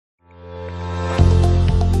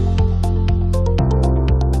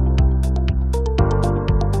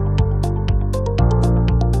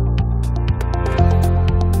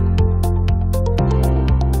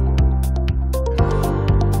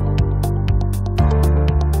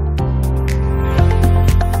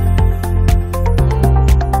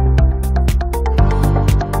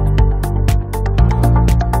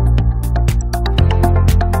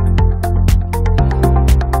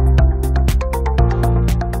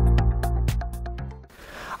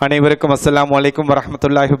அனைவருக்கும் அஸ்ஸலாமு அலைக்கும்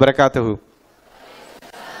வரஹ்மத்துல்லாஹி வபரகாத்துஹு.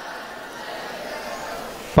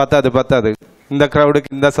 பத்தாது இந்த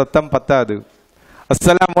கிரவுடுக்கு இந்த சத்தம் பத்தாது.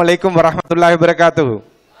 அஸ்ஸலாமு அலைக்கும் வரஹ்மத்துல்லாஹி வபரகாத்துஹு.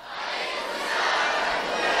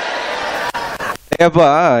 ஏப்பா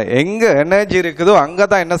எங்க எனர்ஜி இருக்குதோ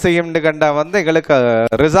அங்கதான் என்ன செய்யும்னு கண்டா எங்களுக்கு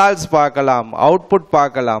ரிசல்ட்ஸ் பார்க்கலாம், அவுட்புட்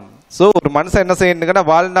பார்க்கலாம். ஸோ ஒரு மனுஷன் என்ன செய்யணுங்கன்னா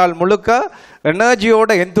வாழ்நாள் முழுக்க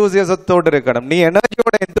எனர்ஜியோட எந்தூசியசத்தோடு இருக்கணும். நீ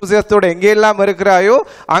எனர்ஜியோட எந்தூசியசத்தோட எங்கெல்லாம் இருக்கிறாயோ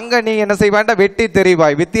அங்க நீ என்ன செய்வாண்டா வெட்டி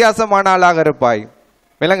தெரிவாய், வித்தியாசமான ஆளாக இருப்பாய்.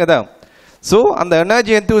 விளங்குதா? ஸோ அந்த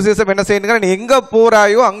எனர்ஜி எந்தூசியசம் என்ன செய்யணுங்கன்னா நீ எங்க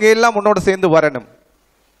போறாயோ அங்கெல்லாம் உன்னோட சேர்ந்து வரணும்.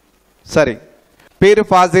 சரி, பேரு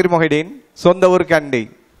ஃபாசிர் மொஹிடீன், சொந்த ஊர் கண்டி.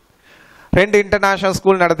 2 இன்டர்நேஷனல்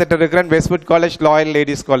ஸ்கூல் நடத்திட்டு இருக்கிறேன். Westwood college, loyal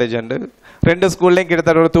ladies college. 2 ஸ்கூல்லையும்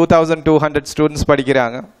கிட்டத்தட்ட ஒரு 2200 ஸ்டூடெண்ட்ஸ்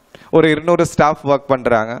படிக்கிறாங்க. ஒரு 200 ஸ்டாஃப் ஒர்க்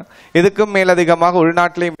பண்ணுறாங்க. இதுக்கும் மேலதிகமாக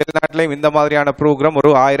உள்நாட்டிலையும் வெளிநாட்டிலையும் இந்த மாதிரியான ப்ரோக்ராம் ஒரு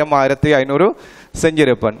 1000-1500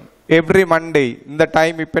 செஞ்சிருப்பேன். எவ்ரி மண்டே இந்த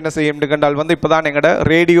டைம் இப்போ என்ன செய்யும் கண்டால் இப்போ தான் எங்களோட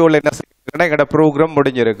ரேடியோவில் என்ன செய்யணும்னா எங்களோட ப்ரோக்ராம்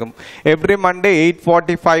முடிஞ்சிருக்கும். எவ்ரி மண்டே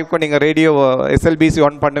 8:45க்கு நீங்கள் ரேடியோ SLBC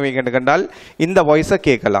ஆன் பண்ணுவீங்கன்னு கண்டால் இந்த வாய்ஸை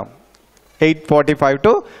கேட்கலாம். 8:45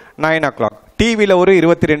 to 9 o'clock. டிவியில் ஒரு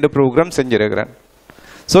 22 ப்ரோக்ராம் செஞ்சிருக்கிறேன்.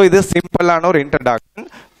 ஸோ இது சிம்பிளான ஒரு இன்ட்ரடக்ஷன்.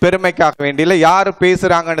 பெருமைக்காக வேண்டியில யார்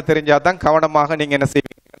பேசுறாங்கன்னு தெரிஞ்சாதான் கவனமாக நீங்க என்ன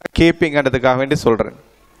செய்வீங்க கேப்பீங்கன்றதுக்காக வேண்டி சொல்றேன்.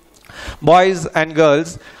 பாய்ஸ் அண்ட்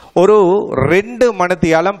கேர்ள்ஸ் ஒரு 2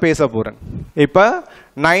 மணித்தியாலம் பேச போறேன். இப்ப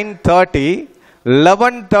 9:30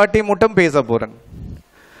 11:30 மட்டும் பேச போறேன்.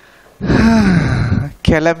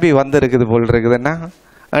 கிளம்பி வந்திருக்குது போல் இருக்குதுன்னா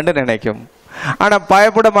நினைக்கும். ஆனா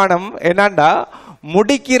பயப்படமானம் என்னண்டா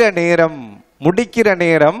முடிக்கிற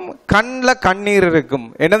நேரம் கண்ணில் கண்ணீர் இருக்கும்.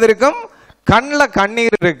 என்னது இருக்கும்? கண்ணில்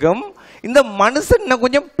கண்ணீர் இருக்கும். இந்த மனுஷன் இன்னும்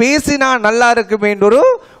கொஞ்சம் பேசினா நல்லா இருக்குமே ஒரு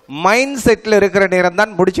மைண்ட் செட்ல இருக்கிற நேரம்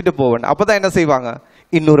தான் முடிச்சுட்டு போவேன். அப்பதான் என்ன செய்வாங்க,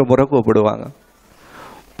 இன்னொரு முறை கூப்பிடுவாங்க.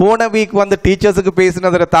 போன வீக் டீச்சர்ஸுக்கு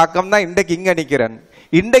பேசினதுல தாக்கம் தான் இன்றைக்கு இங்க நிக்கிறேன்.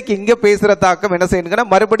 இன்றைக்கு இங்க பேசுற தாக்கம் என்ன செய்யணுங்கன்னா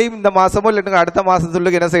மறுபடியும் இந்த மாசமோ இல்லை அடுத்த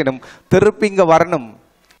மாசத்துல என்ன செய்யணும், திருப்பி இங்க வரணும்.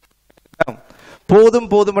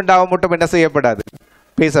 போதும் என்றாக மட்டும் என்ன செய்யப்படாது,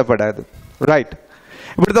 பேசப்படாது. ரைட்.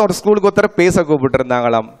 இப்படிதான் ஒரு ஸ்கூலுக்கு ஒருத்தர் பேச கூப்பிட்டு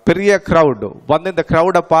இருந்தாங்களாம். பெரிய கிரவுட் இந்த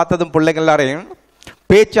கிரவுடை பார்த்ததும் பிள்ளைங்க எல்லாரையும்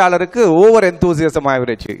பேச்சாளருக்கு ஓவர் எந்தூசியசம்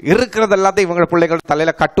ஆகிருச்சு. இருக்கிறது எல்லாத்தையும் இவங்க பிள்ளைகளோட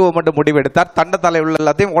தலையில கட்டுவோம் மட்டும் முடிவு எடுத்தார். தண்டை தலையுள்ள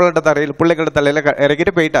எல்லாத்தையும் உங்களோட தலையில் பிள்ளைகளோட தலையில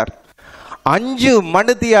இறக்கிட்டு போயிட்டார். 5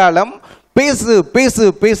 மணித்தியாலம்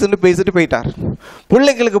பேசுன்னு பேசிட்டு போயிட்டார்.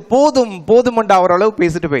 பிள்ளைங்களுக்கு போதும் அவரளவு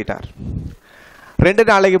பேசிட்டு போயிட்டார். 2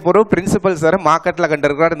 நாளைக்கு போறோம். பிரின்சிபல் சார் மார்க்கெட்ல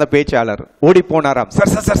கண்டிருக்கிறார். இந்த பேச்சாளர் ஓடி போனாராம்.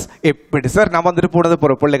 சார் எப்படி சார் நான் போனது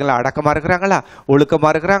போற பிள்ளைங்களா அடக்கமா இருக்கிறாங்களா, ஒழுக்கமா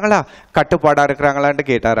இருக்கிறாங்களா, கட்டுப்பாடா இருக்கிறாங்களான்னு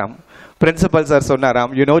கேட்டாராம். பிரின்சிபல் சார்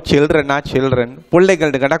சொன்னாராம், சில்ட்ரன்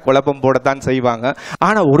பிள்ளைகளுக்கு குழப்பம் போடத்தான் செய்வாங்க.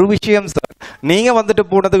 ஆனா ஒரு விஷயம் சார், நீங்க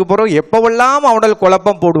போனதுக்கு போறோம் எப்பவெல்லாம் அவனோட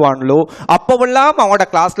குழப்பம் போடுவாங்களோ அப்பவெல்லாம் அவனோட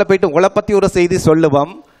கிளாஸ்ல போயிட்டு உங்களை பத்தி ஒரு செய்தி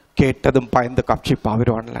சொல்லுவோம், கேட்டதும் பயந்து கப்சி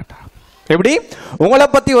பாவிடுவான்லட்டா. எப்படி? உங்களை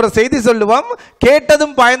பத்தி ஒரு செய்தி சொல்லுவோம்,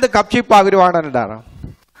 கேட்டதும் பாய்ந்து கப்சி பாவிடுவானாம்.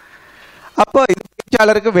 அப்ப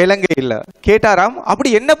பேச்சாளருக்கு விலங்க இல்ல. கேட்டாராம், அப்படி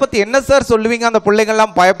என்ன பத்தி என்ன சார் சொல்லுவீங்க அந்த பிள்ளைங்க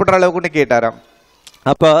எல்லாம் பயப்படுற அளவுக்குன்னு கேட்டாராம்.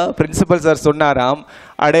 அப்ப பிரின்சிபல் சார் சொன்னாராம்,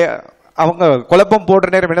 அவங்க குழப்பம்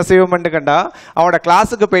போடுற நேரம் என்ன செய்வோம்னு கண்டா அவனோட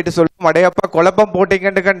கிளாஸுக்கு போயிட்டு சொல்லுவோம், அடையப்பா குழப்பம்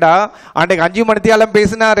போட்டீங்கன்னு கண்டா அன்றைக்கு 5 மணித்தியாலம்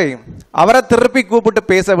பேசினாரு அவரை திருப்பி கூப்பிட்டு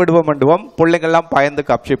பேச விடுவோம், பிள்ளைங்கள்லாம் பயந்து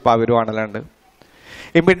கப்சி பாவிடுவானலாண்டு.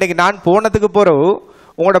 இப்போ இன்னைக்கு நான் போனதுக்கு போறோம்,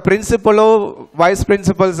 உங்களோட பிரின்சிபலோ வைஸ்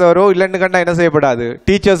பிரின்சிபல் சாரோ இல்லைன்னு கண்டா என்ன செய்யப்படாது,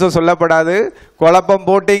 டீச்சர்ஸோ சொல்லப்படாது. குழப்பம்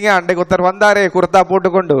போட்டீங்க அன்றைக்கு ஒருத்தர் வந்தாரே குர்தா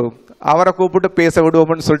போட்டுக்கொண்டு அவரை கூப்பிட்டு பேச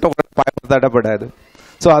விடுவோம்னு சொல்லிட்டு உங்களுக்கு பயப்படப்படாது.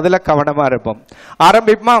 ஸோ அதுல கவனமா இருப்போம்.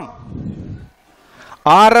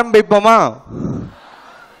 ஆரம்பிப்போமா?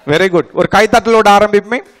 Very good. ஒரு கைத்தட்டலோட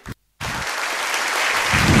ஆரம்பிப்போமே.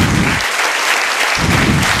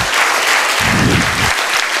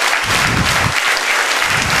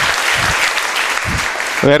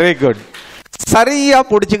 Very good. சரியா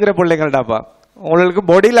பிடிச்சிக்கிற பிள்ளைங்கள்டாப்பா. உங்களுக்கு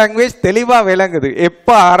பாடி லாங்குவேஜ் தெளிவா விளங்குது. எப்ப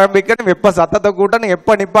ஆரம்பிக்கணும், எப்ப சத்தத்தை கூட்டணும்,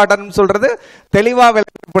 எப்ப நிப்பாட்டணும் சொல்றது தெளிவா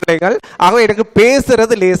விளங்குற பிள்ளைகள். ஆக எனக்கு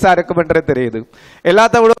பேசுறது லேசா இருக்கும்ன்றது தெரியுது.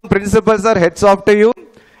 எல்லாத்த விட principal sir heads of to you.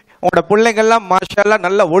 உங்களோட பிள்ளைங்கள்லாம் மாஷால்லா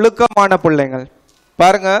நல்ல ஒழுக்கமான பிள்ளைங்கள்.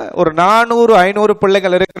 பாருங்க, ஒரு 400-500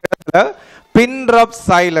 பிள்ளைகள் இருக்கிற இடத்துல பின் ட்ராப்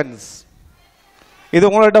சைலன்ஸ், இது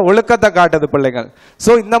உங்களோட ஒழுக்கத்தை காட்டுது பிள்ளைகள்.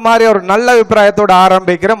 சோ இந்த மாதிரி ஒரு நல்ல அபிப்பிராயத்தோட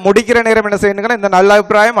ஆரம்பிக்கிற முடிக்கிற நேரம் என்ன செய்யணுங்கன்னா இந்த நல்ல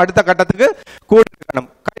அபிப்பிராயம் அடுத்த கட்டத்துக்கு கூட இருக்கணும்.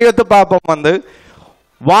 கையெழுத்து பார்ப்போம்.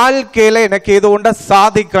 வாழ்க்கையில எனக்கு ஏதோ ஒன்றை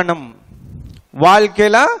சாதிக்கணும்,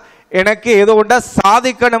 வாழ்க்கையில எனக்கு ஏதோ ஒன்றை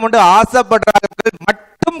சாதிக்கணும் என்று ஆசைப்படுறார்கள்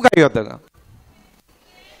மட்டும் கையெழுத்துங்க.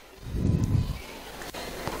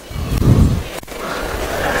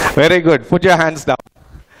 Very good. Put your hands down.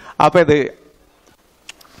 அப்ப இது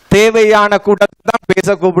தேவையான கூட்டத்தை தான்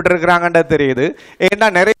பேச கூப்பிட்டு இருக்கிறாங்கன்னு தெரியுது. ஏன்னா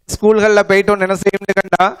நிறைய ஸ்கூல்கள்ல போயிட்டு என்ன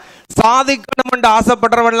செய்யணும்னா சாதிக்கணும்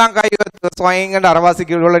ஆசைப்படுறவெல்லாம் கை சுவயங்கன்னு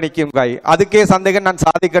அரவாசிக்குள்ள நிற்கும் காய். அதுக்கே சந்தேகம், நான்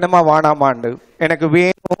சாதிக்கணுமா வானாமாண்டு, எனக்கு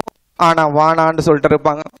வேணும் ஆனா வானான்னு சொல்லிட்டு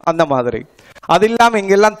இருப்பாங்க. அந்த மாதிரி அது இல்லாம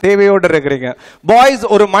இங்கெல்லாம் தேவையோடு இருக்கிறீங்க. பாய்ஸ்,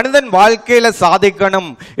 ஒரு மனிதன் வாழ்க்கையில சாதிக்கணும்,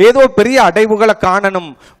 ஏதோ பெரிய அடைவுகளை காணணும்,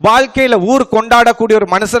 வாழ்க்கையில ஊர் கொண்டாடக்கூடிய ஒரு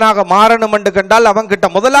மனுஷனாக மாறணும் என்று கண்டால் அவங்கிட்ட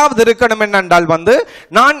முதலாவது இருக்கணும் என்னென்றால்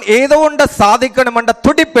நான் ஏதோ ஒன்றை சாதிக்கணும் என்ற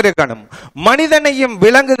துடிப்பு இருக்கணும். மனிதனையும்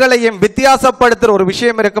விலங்குகளையும் வித்தியாசப்படுத்துற ஒரு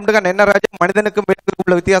விஷயம் இருக்கும். என்ன ராஜா, மனிதனுக்கும் விலங்குக்கும்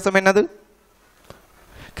உள்ள வித்தியாசம் என்னது?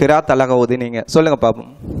 கிரா தலக ஓதி நீங்க சொல்லுங்க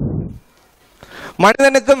பாப்போம்.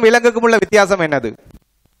 மனிதனுக்கும் விலங்குக்கும் உள்ள வித்தியாசம் என்னது?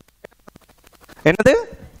 என்னது?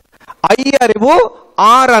 ஐயறிவு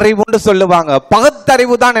ஆறறிவுன்னு சொல்லுவாங்க.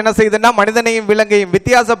 பகுத்தறிவு தான் என்ன செய்யுதுன்னா மனிதனையும் விலங்கையும்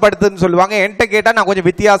வித்தியாசப்படுத்துன்னு சொல்லுவாங்க. என்கிட்ட கேட்டா நான் கொஞ்சம்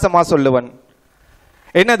வித்தியாசமா சொல்லுவேன்.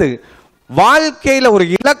 என்னது? வாழ்க்கையில ஒரு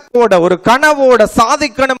இலக்கோட ஒரு கனவோட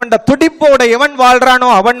சாதிக்கணும் என்ற துடிப்போட எவன் வாழ்றானோ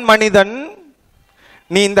அவன் மனிதன்.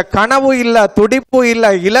 நீ இந்த கனவு இல்ல, துடிப்பு இல்ல,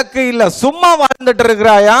 இலக்கு இல்ல, சும்மா வாழ்ந்துட்டு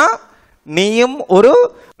இருக்கிறாயா, நீயும் ஒரு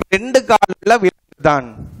ரெண்டு கால விலங்குதான்.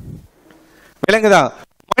 விலங்குதான்.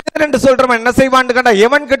 மனிதன் என்று சொல்றவன் என்ன செய்வான்னு கண்டா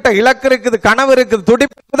எவன் கிட்ட இலக்கு இருக்குது, கனவு இருக்குது,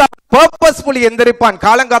 துடிப்பு இருக்குதா, பர்பஸ்ஃபுல்லி எந்திரிப்பான்.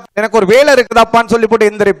 காலங்காலத்தில் எனக்கு ஒரு வேலை இருக்குதாப்பான்னு சொல்லி போட்டு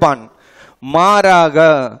எந்திரிப்பான். மாறாக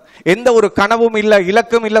எந்த ஒரு கனவும் இல்ல,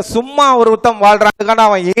 இலக்கும் இல்ல, சும்மா ஒரு உத்தம் வாழ்றான்,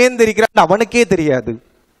 அவன் ஏந்திரிக்கிறான் அவனுக்கே தெரியாது.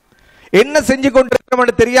 என்ன செஞ்சு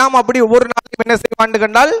கொண்டிருக்கிறவன் தெரியாம அப்படி ஒவ்வொரு நாளையும் என்ன செய்வான்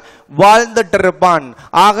கண்டால் வாழ்ந்துட்டு இருப்பான்.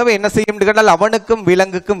 ஆகவே என்ன செய்யும் கண்டால் அவனுக்கும்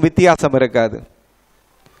விலங்குக்கும் வித்தியாசம் இருக்காது.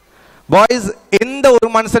 பாய்ஸ், எந்த ஒரு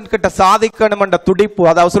மனுஷன் கிட்ட சாதிக்கணும் என்ற துடிப்பு,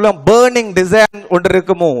 அதாவது சொல்லுவாங்க பேர்னிங் டிசைர் ஒன்று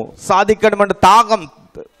இருக்குமோ, சாதிக்கணும் என்ற தாகம்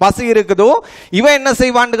பசி இருக்குதோ, இவன் என்ன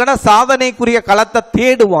செய்வான் சாதனைக்குரிய களத்தை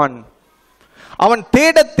தேடுவான். அவன்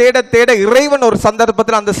தேட தேட தேட இறைவன் ஒரு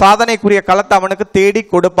சந்தர்ப்பத்தில் அந்த சாதனைக்குரிய களத்தை அவனுக்கு தேடி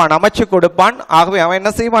கொடுப்பான், அமைச்சு கொடுப்பான். ஆகவே அவன்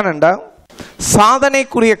என்ன செய்வான் என்றா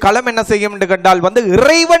சாதனைக்குரிய களம் என்ன செய்யும் கண்டால்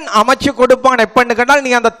இறைவன் அமைச்சு கொடுப்பான். எப்பன்னு கண்டால்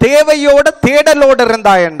நீ அந்த தேவையோட தேடலோடு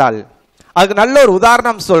இருந்தாய் என்றால். அதுக்கு நல்ல ஒரு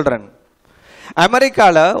உதாரணம் சொல்றேன்.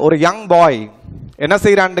 அமெரிக்கால ஒரு யங் பாய் என்ன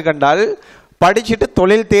செய்யறான்னு கண்டால் படிச்சுட்டு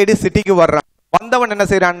தொழில் தேடி சிட்டிக்கு வர்றான். வந்தவன் என்ன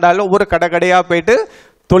செய்யறான், ஒவ்வொரு கடையா போயிட்டு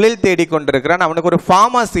தொழில் தேடி கொண்டிருக்கிறான். அவனுக்கு ஒரு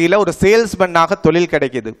பார்மசியில ஒரு சேல்ஸ்மேனாக தொழில்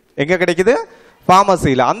கிடைக்குது. எங்க கிடைக்குது?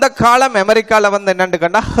 பார்மசியில. அந்த காலம் அமெரிக்கால என்னன்னு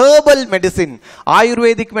கண்டா ஹெர்பல் மெடிசின்,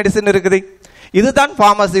 ஆயுர்வேதிக் மெடிசின் இருக்குது. இதுதான்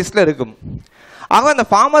பார்மசிஸ்ட்ல இருக்கும். ஆக அந்த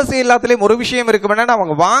பார்மசி எல்லாத்துலயும் ஒரு விஷயம் இருக்கும்,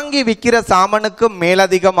 அவங்க வாங்கி விற்கிற சாமானுக்கு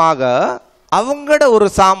மேலதிகமாக அவங்களோட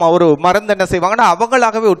ஒரு மருந்து என்ன செய்வாங்கன்னா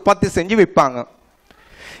அவங்களாகவே உற்பத்தி செஞ்சு விற்பாங்க.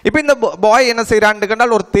 இப்ப இந்த பாய் என்ன செய்யறான்னு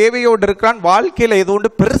கண்டால் ஒரு தேவையோடு இருக்கிறான். வாழ்க்கையில ஏதோ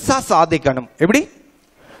ஒன்று பெருசா சாதிக்கணும், எப்படி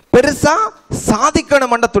பெருசா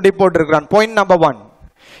சாதிக்கணும் என்ற துடிப்போடு இருக்கிறான். Point number 1.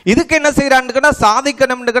 இதுக்கு என்ன செய்யறான்னு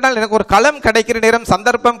சாதிக்கணும்னு கேட்டால் எனக்கு ஒரு களம் கிடைக்கிற நேரம்,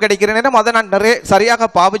 சந்தர்ப்பம் கிடைக்கிற நேரம் அதை நான் நிறைய சரியாக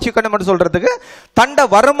பாவிச்சுக்கணும்னு சொல்றதுக்கு தண்ட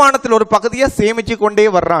வருமானத்தில் ஒரு பகுதியை சேமிச்சு கொண்டே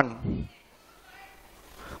வர்றான்.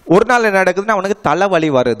 ஒரு நாள் என்ன நடக்குதுன்னா அவனுக்கு தலைவலி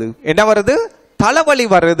வருது. என்ன வருது? தலைவலி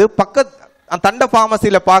வருது. தண்ட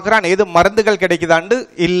பார்மசியில பாக்குறான், ஏது மருந்துகள் கிடைக்குதாண்டு.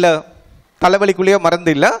 இல்ல, தலைவலிக்குள்ளேயே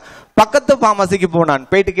மருந்து இல்ல. பக்கத்து பார்மசிக்கு போனான்.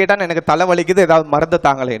 போயிட்டு கேட்டான், எனக்கு தலைவலிக்குது, ஏதாவது மருந்து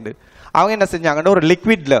தாங்களேன்னு. அவங்க என்ன செஞ்சாங்கன்னு ஒரு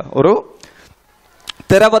லிக்விட்ல ஒரு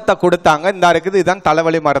திரவத்தை கொடுத்தாங்க. இந்த இருக்குது, இதுதான்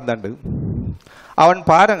தலைவலி மருந்துண்டு. அவன்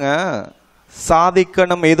பாருங்க,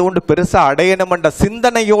 சாதிக்கணும், ஏதோ ஒன்று பெருசா அடையணும் என்ற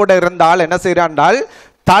சிந்தனையோட இருந்தால் என்ன செய்யறான்டால்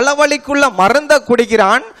தலைவலிக்குள்ள மருந்த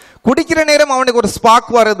குடிக்கிறான். குடிக்கிற நேரம் அவனுக்கு ஒரு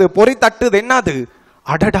ஸ்பார்க் வருது, பொறி தட்டுது. என்னது?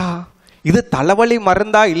 அடடா, இது தலைவலி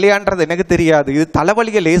மருந்தா இல்லையான்றது எனக்கு தெரியாது, இது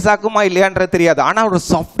தலைவலியை லேசாக்குமா இல்லையான்றது தெரியாது, ஆனா ஒரு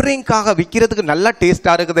சாஃப்ட் ட்ரிங்காக விற்கிறதுக்கு நல்ல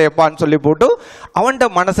டேஸ்டா இருக்குது எப்பான்னு சொல்லி போட்டு அவன்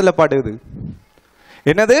மனசுல படுது.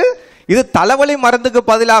 என்னது? இது தலைவலி மருந்துக்கு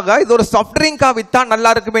பதிலாக இது ஒரு சாஃப்ட் ட்ரிங்கா வித்தா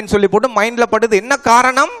நல்லா இருக்குமேன்னு சொல்லி போட்டு மைண்ட்ல படுது. என்ன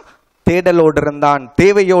காரணம்? தேடலோடு இருந்தான்,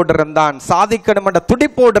 தேவையோடு இருந்தான், சாதிக்கணும் என்ற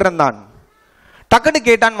துடிப்போடு இருந்தான். டக்குன்னு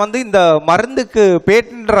கேட்டான், இந்த மருந்துக்கு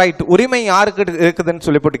பேட்டன்ட் ரைட் உரிமை யாருக்கு இருக்குதுன்னு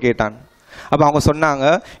சொல்லி போட்டு கேட்டான். அப்ப அவங்க சொன்னாங்க,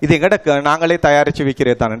 இது எங்கட நாங்களே தயாரிச்சு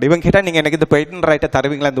விற்கிறேன். இவங்க கேட்டா, நீங்க எனக்கு இந்த பேட்டன்ட் ரைட்டை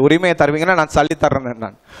தருவீங்களா, இந்த உரிமையை தருவீங்களா, நான் சொல்லி தர்றேன்.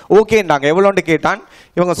 நான் ஓகேண்டாங்க. எவ்வளோன்னு கேட்டான்.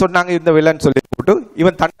 இவங்க சொன்னாங்க இந்த விலைன்னு சொல்லி போட்டு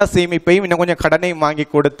இவன் தண்ட சேமிப்பையும் இன்னும் கொஞ்சம் கடனையும் வாங்கி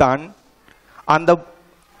கொடுத்தான். அந்த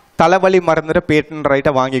தலைவலி மருந்துற பேட்டன்ட்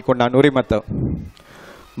ரைட்டை வாங்கி கொண்டான், உரிமத்தை.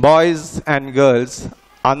 பாய்ஸ் அண்ட் கேர்ள்ஸ்,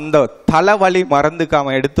 அந்த தலைவலி மருந்துக்கு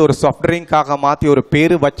அவன் எடுத்து ஒரு சாஃப்ட் ட்ரிங்காக மாத்தி ஒரு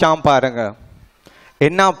பேரு வச்சான் பாருங்க.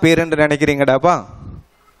 என்ன பேருன்னு நினைக்கிறீங்கடாப்பா?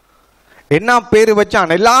 என்ன பேரு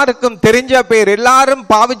வச்சான்? எல்லாருக்கும் தெரிஞ்ச பேர், எல்லாரும்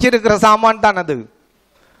பாவிச்சிருக்கிற சாமான் தான் அது.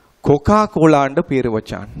 கொக்கா கோலாண்டு பேரு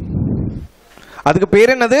வச்சான். அதுக்கு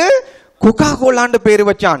பேர் என்னது? கொக்கா கோலாண்டு பேரு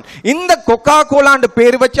வச்சான். இந்த கொக்கா கோலாண்டு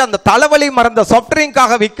பேரு வச்சு அந்த தலைவலி மறந்த சாஃப்ட்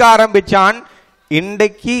ட்ரிங்காக விற்க ஆரம்பிச்சான்.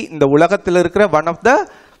 இன்றைக்கு இந்த உலகத்தில் இருக்கிற ஒன் ஆஃப் த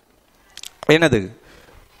என்னது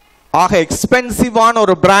ஆக எக்ஸ்பென்சிவான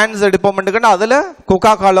ஒரு பிராண்ட்ஸ் எடுப்போம், அதுல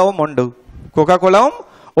கொக்கா கோலாவும் உண்டு. கொக்கா கோலாவும்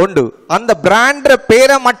உண்டு. அந்த பிராண்ட்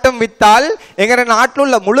பேரை மட்டும் வித்தால் எங்க நாட்டில்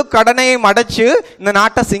உள்ள முழு கடனையும் அடைச்சு இந்த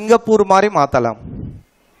நாட்டை சிங்கப்பூர் மாதிரி மாத்தலாம்.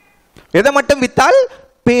 எதை மட்டும் வித்தால்?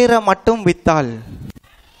 பேரை மட்டும் வித்தால்.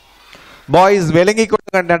 பாய்ஸ் விளங்கி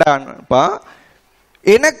கொண்டுப்பா.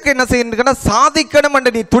 எனக்கு என்ன செய்யணும், சாதிக்கணும் என்ற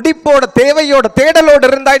நீ துடிப்போட தேவையோட தேடலோட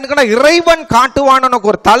இருந்தா இறைவன் காட்டுவான். உனக்கு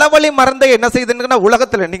ஒரு தலைவலி மறந்து என்ன செய்யுதுன்னா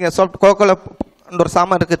உலகத்துல நீங்க கொக்கா கோலா ஒரு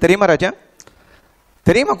சாமான் இருக்கு தெரியுமா ராஜா?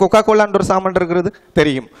 தெரியுமா கொக்கா கோலான்ற ஒரு சாமான் இருக்கிறது?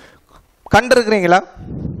 தெரியும். கண்டிருக்கிறீங்களா?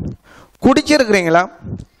 குடிச்சிருக்கிறீங்களா?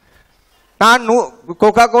 நான்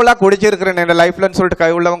கொக்கா கோலா குடிச்சிருக்கிறேன் என் லைஃப்லன்னு சொல்லிட்டு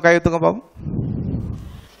கை உள்ளவங்க கையெழுத்துங்க பாவம்.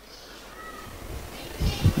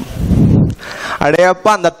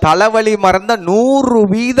 அடையப்பா அந்த தலைவலி மறந்த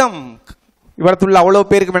 100% இவரத்துள்ள அவ்வளவு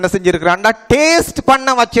பேருக்கு என்ன செஞ்சிருக்கிறான்? டேஸ்ட்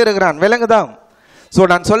பண்ண வச்சிருக்கிறான். விலங்குதான். சோ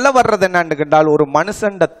நான் சொல்ல வர்றது என்னன்னு கண்டால், ஒரு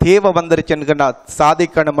மனுஷன் தேவை வந்துருச்சுன்னு கண்டால்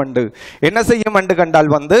சாதிக்கணும் என்ன செய்யும் என்று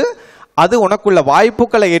கண்டால் அது உனக்குள்ள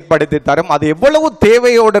வாய்ப்புகளை ஏற்படுத்தி தரும். அது எவ்வளவு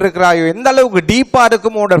தேவையோடு இருக்கிறாயோ, எந்த அளவுக்கு டீப்பா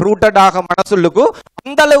இருக்கும் ரூட்டடாக மனசுள்ளுக்கு,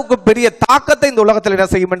 அந்த அளவுக்கு பெரிய தாக்கத்தை இந்த உலகத்தில்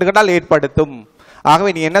என்ன செய்யும் என்று கண்டால் ஏற்படுத்தும். ஆகவே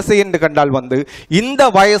நீ என்ன செய்ய கண்டால் இந்த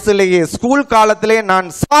வயசுலேயே ஸ்கூல் காலத்திலேயே நான்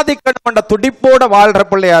சாதிக்கணும் என்ற துடிப்போட வாழ்ற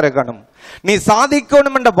பிள்ளையா இருக்கணும். நீ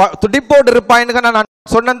சாதிக்கணும் என்ற துடிப்போடு இருப்பாயின்னு நான்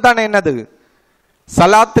சொன்னதானே. என்னது?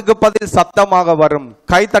 சலாத்துக்கு பதில் சத்தமாக வரும்.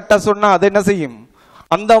 கை தட்ட சொன்னா அது என்ன செய்யும்?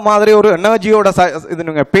 அந்த மாதிரி ஒரு எனர்ஜியோட இது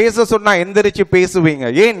நீங்க பேச சொன்னா எந்திரிச்சு பேசுவீங்க.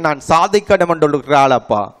 ஏன்? நான் சாதிக்கணும் என்று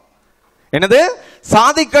இருக்கிறாளப்பா. என்னது?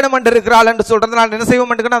 சாதிக்கணும் என்று இருக்கிறாள் என்று சொல்றது நான் என்ன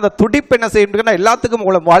செய்வோம்? அந்த துடிப்பு என்ன செய்யும்? எல்லாத்துக்கும்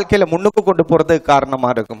உங்களை வாழ்க்கையில முன்னுக்கு கொண்டு போறதுக்கு காரணமா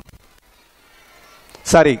இருக்கும்.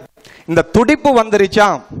 சரி, இந்த துடிப்பு வந்துருச்சா?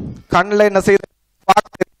 கண்ணில் என்ன செய்ய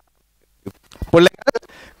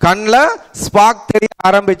கண்ணில் ஸ்பார்க் தெரிய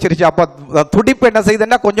ஆரம்பிச்சிருச்சு. அப்ப துடிப்பு என்ன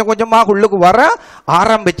செய்யுதுன்னா கொஞ்சம் கொஞ்சமாக உள்ளுக்கு வர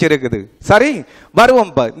ஆரம்பிச்சிருக்குது. சரி,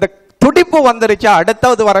 வருவோம். இந்த துடிப்பு வந்துருச்சா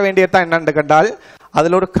அடுத்தாவது வர வேண்டியதான் என்னன்னு கண்டால்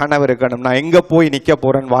அதுல ஒரு கனவு இருக்கணும். நான் எங்க போய் நிக்க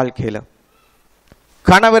போறேன் வாழ்க்கையில,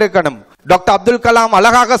 கனவு இருக்கணும். டாக்டர் அப்துல் கலாம்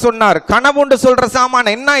அழகாக சொன்னார், கனவுண்டு சொல்ற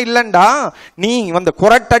சாமான் என்ன இல்லண்டா, நீ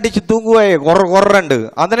குரட்டடிச்சு தூங்குவே கொரண்டு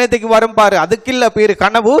அந்த நேரத்துக்கு வரும் பாரு, அதுக்கு இல்ல பேரு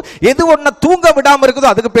கனவு. எது ஒன்ன தூங்க விடாம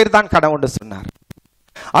இருக்குதோ அதுக்கு பேர் தான் கனவுண்டு சொன்னார்.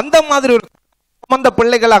 அந்த மாதிரி ஒரு சுமந்த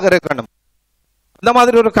பிள்ளைகளாக இருக்கணும். அந்த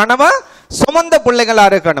மாதிரி ஒரு கனவை சுமந்த பிள்ளைகளா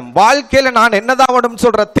இருக்கணும். வாழ்க்கையில நான் என்னதான்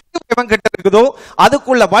சொல்ற எவன் கிட்ட இருக்குதோ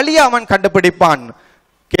அதுக்குள்ள வழியை அவன் கண்டுபிடிப்பான்.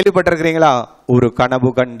 கேள்விப்பட்டிருக்கிறீங்களா? ஒரு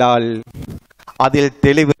கனவு கண்டால், அதில்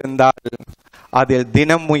தெளிவிருந்தால், அதில்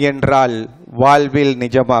தினம் முயன்றால் வாழ்வில்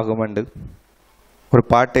நிஜமாகும் என்று ஒரு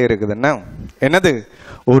பாட்டே இருக்குதுன்னா. என்னது?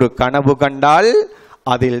 ஒரு கனவு கண்டால்,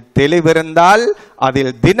 அதில் தெளிவிருந்தால்,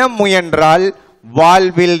 அதில் தினம் முயன்றால்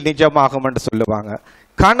வாழ்வில் நிஜமாகும் என்று சொல்லுவாங்க.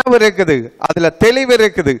 கனவு இருக்குது, அதுல தெளிவு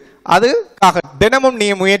இருக்குது, அதுக்காக தினமும் நீ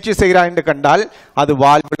முயற்சி செய்கிறாய் என்று கண்டால் அது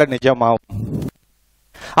வாழ்வுல நிஜமாகும்.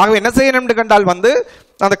 ஆகவே என்ன செய்யணும் கண்டால்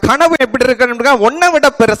அந்த கனவு எப்படி இருக்கணும்? ஒன்னை விட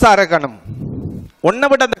பெருசா இருக்கணும். ஒன்னை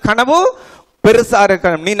விட அந்த கனவு பெருசா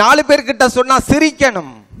இருக்கணும். நீ 4 பேர்கிட்ட சொன்னா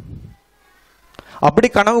சிரிக்கணும். அப்படி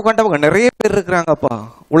கனவு கண்டவங்க நிறைய பேர் இருக்கிறாங்கப்பா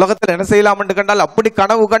உலகத்தில். என்ன செய்யலாம் கண்டால் அப்படி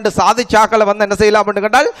கனவு கண்டு சாதிச்சாக்களை என்ன செய்யலாம்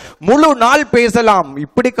கண்டால் முழு நாள் பேசலாம்.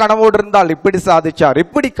 இப்படி கனவோடு இருந்தால் இப்படி சாதிச்சார்,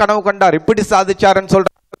 இப்படி கனவு கண்டார், இப்படி சாதிச்சாருன்னு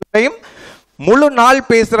சொல்றையும் முழு நாள்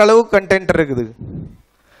பேசுற அளவு கண்டென்ட் இருக்குது.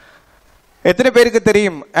 எத்தனை பேருக்கு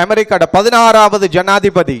தெரியும் அமெரிக்காட 16வது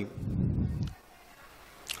ஜனாதிபதி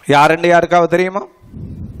யாருன்னு யாருக்காவது தெரியுமா?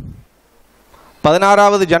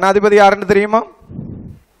 16வது ஜனாதிபதி யாருன்னு தெரியுமா?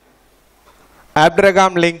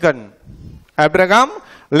 Abraham Lincoln. Abraham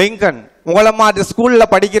Lincoln. உங்களை மாதிரி ஸ்கூல்ல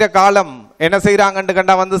படிக்கிற காலம் என்ன செய்யறாங்கன்னு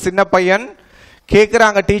கண்டா சின்ன பையன்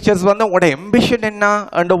கேட்குறாங்க, டீச்சர்ஸ் உங்களோட எம்பிஷன் என்ன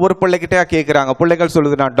என்ற ஒரு பிள்ளைகிட்டே கேட்குறாங்க. பிள்ளைகள்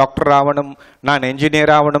சொல்லுது, நான் டாக்டர் ஆகணும், நான்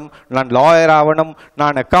என்ஜினியர் ஆகணும், நான் லாயர் ஆகணும்,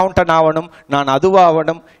 நான் அக்கௌண்டன்ட் ஆகணும், நான்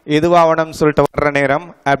அதுவாகணும் இதுவாகணும் சொல்லிட்டு வர்ற நேரம்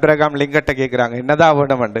ஆப்ரகாம் லிங்கன்ட்ட கேட்குறாங்க என்னதான்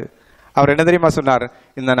ஆகணும். அவர் என்ன தெரியுமா சொன்னார்?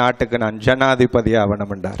 இந்த நாட்டுக்கு நான் ஜனாதிபதி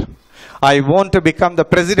ஆகணும் என்றார். I want to become the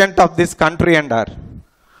president of this country என்றார்.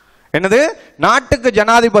 என்னது? நாட்டுக்கு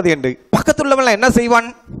ஜனாதிபதி என்று. பக்கத்துல உள்ளவங்க என்ன செய்வான்?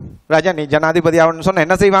 ராஜா நீ ஜனாதிபதி ஆகணும்னு சொன்ன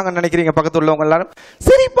என்ன செய்வாங்கன்னு நினைக்கிறீங்க? பக்கத்துல உள்ளவங்க எல்லாரும்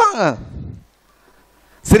சிரிப்பாங்க.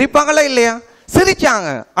 சிரிப்பாங்களா இல்லையா? சிரிச்சாங்க.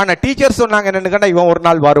 ஆனா டீச்சர் சொன்னாங்க என்னன்னு, இவன் ஒரு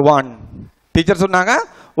நாள் வருவான். டீச்சர் சொன்னாங்க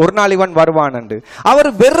ஒரு நாள் இவன் வருவான் என்று. அவர்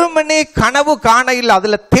வெறுமனே கனவு காண இல்லை,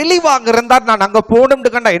 அதுல தெளிவாக இருந்தார். நான் அங்க போகணும்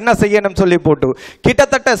கண்டா என்ன செய்யணும் சொல்லி போட்டு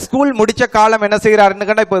கிட்டத்தட்ட ஸ்கூல் முடிச்ச காலம் என்ன செய்யறாருன்னு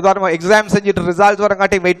கண்டா, இப்போ எக்ஸாம் செஞ்சுட்டு ரிசல்ட்ஸ்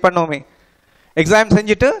வரங்காட்டி வெயிட் பண்ணுவோமே, எக்ஸாம்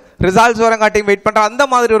செஞ்சுட்டு ரிசல்ட்ஸ் வரங்காட்டி வெயிட் பண்ற அந்த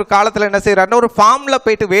மாதிரி ஒரு காலத்துல என்ன செய்யறாரு? ஒரு ஃபார்ம்ல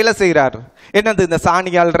போயிட்டு வேலை செய்யறாரு. என்னது? இந்த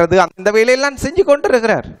சாணி அல்றது அந்த வேலையெல்லாம் செஞ்சு கொண்டு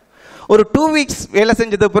இருக்கிறார். ஒரு 2 weeks வேலை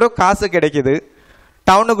செஞ்சது பிறகு காசு கிடைக்குது.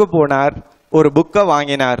 டவுனுக்கு போனார், ஒரு புக்கை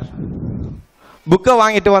வாங்கினார். புக்கை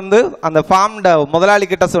வாங்கிட்டு வந்து அந்த ஃபார்ம்ட முதலாளி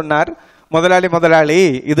கிட்ட சொன்னார், முதலாளி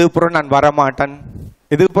இது பிறகு நான் வரமாட்டேன்,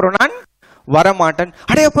 இது பிறகு நான் வரமாட்டேன்.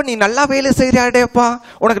 அடையப்பா நீ நல்லா வேலை செய்கிற, அடையப்பா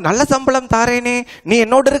உனக்கு நல்ல சம்பளம் தாரேனே, நீ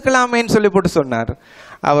என்னோடு இருக்கலாமேன்னு சொல்லி போட்டு சொன்னார்.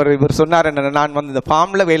 இவர் சொன்னார், என்ன நான் வந்து இந்த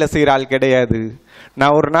ஃபார்ம்ல வேலை செய்கிற ஆள் கிடையாது,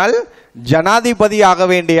 நான் ஒரு நாள் ஜனாதிபதி ஆக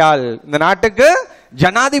வேண்டிய ஆள், இந்த நாட்டுக்கு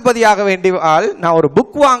ஜனாதிபதி ஆக வேண்டிய ஆள், நான் ஒரு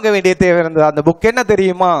புக் வாங்க வேண்டிய தேவை இருந்தது. அந்த புக் என்ன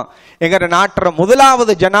தெரியுமா? எங்க நாட்டுற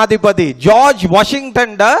முதலாவது ஜனாதிபதி ஜார்ஜ்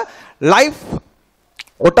வாஷிங்டன் லைஃப்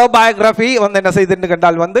ஆட்டோபயோகிராஃபி வந்து என்ன செய்துன்னு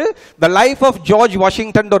கண்டால் வந்து the life of George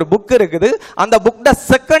Washington ஒரு புக் இருக்குது. அந்த புக்ட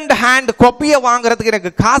செகண்ட் ஹேண்ட் காப்பியை வாங்குறதுக்கு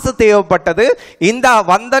எனக்கு காசு தேவைப்பட்டது. இந்த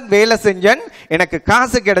வந்தன் வேலை செஞ்சன், எனக்கு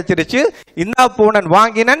காசு கிடைச்சிருச்சு, இந்த பூனன்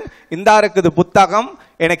வாங்கினன், இந்த இருக்குது புத்தகம்,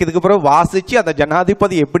 எனக்கு இதுக்கு பிறகு வாசிச்சு அந்த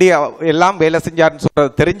ஜனாதிபதி எப்படி எல்லாம் வேலை செஞ்சாருன்னு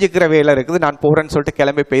சொல்றது தெரிஞ்சுக்கிற வேலை இருக்குது, நான் போறேன்னு சொல்லிட்டு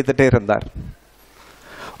கிளம்பி பேத்துட்டே இருந்தார்.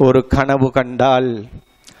 ஒரு கனவு கண்டால்,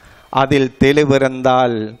 அதில்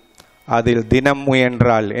தெளிவிருந்தால், அதில் தினம்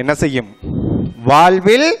முயன்றால் என்ன செய்யும்?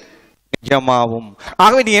 வாழ்வில் நிஜமாவும்.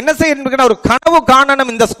 ஆகவே நீ என்ன செய்யணும்? ஒரு கனவு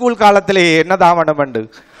காணணும் இந்த ஸ்கூல் காலத்திலே என்னதாவணும் உண்டு.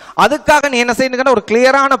 அதுக்காக நீ என்ன செய்யணும்? ஒரு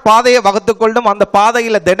கிளியரான பாதையை வகுத்து கொள்ளும். அந்த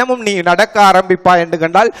பாதையில தினமும் நீ நடக்க ஆரம்பிப்பா என்று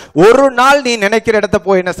கண்டால் ஒரு நாள் நீ நினைக்கிற இடத்த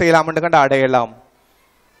போய் என்ன செய்யலாம் என்று கண்டால் அடையலாம்.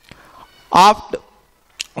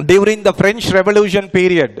 During the French Revolution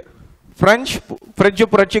period, French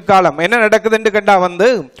புரட்சி காலம் என்ன நடக்குதுன்னு கண்டா வந்து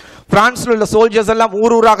பிரான்ஸ்ல உள்ள சோல்ஜர்ஸ் எல்லாம்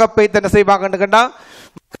ஊராக போய் என்ன செய்வாங்கன்னு கண்டா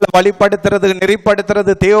வழிபடுத்துறது,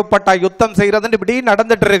 நெறிப்படுத்துறது, தேவைப்பட்டா யுத்தம் செய்யறதுன்னு இப்படி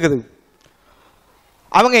நடந்துட்டு இருக்குது.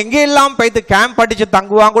 அவங்க எங்கெல்லாம் போய்த்து கேம்ப் அடிச்சு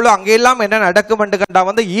தங்குவாங்களோ அங்கெல்லாம் என்ன நடக்கும் கண்டா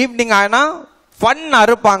வந்து ஈவினிங் ஆனா ஃபன்னா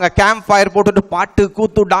இருப்பாங்க. கேம்ப் ஃபயர் போட்டுட்டு பாட்டு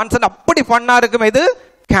கூத்து டான்ஸ் அப்படி ஃபன்னா இருக்கும். இது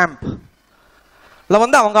கேம்ப்ல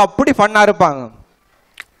வந்து அவங்க அப்படி ஃபன்னா இருப்பாங்க.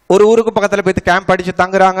 ஒரு ஊருக்கு பக்கத்துல போய்த்து கேம்ப் அடிச்சு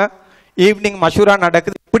தங்குறாங்க. ஈவினிங் மஷூரா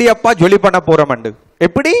நடக்குது. இப்படி அப்பா ஜொலி பண்ண போறோமண்டு,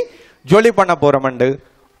 எப்படி ஜொலி பண்ண போறோமண்டு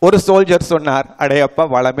ஒரு சோல்ஜர் சொன்னார், அடையப்பா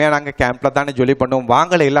வளமையா நாங்க கேம்ப்ல தானே ஜொலி பண்ணுவோம்,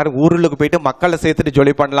 வாங்கல எல்லாரும் ஊருக்கு போயிட்டு மக்களை சேர்த்துட்டு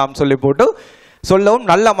ஜொலி பண்ணலாம் சொல்லி போட்டு சொல்லவும்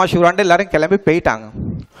நல்ல மஷூராண்டு எல்லாரும் கிளம்பி போயிட்டாங்க.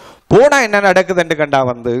 போனா என்ன நடக்குதுன்னு கண்டா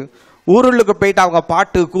வந்து ஊருக்கு போயிட்டு அவங்க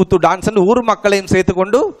பாட்டு கூத்து டான்ஸ் ஊர் மக்களையும் சேர்த்து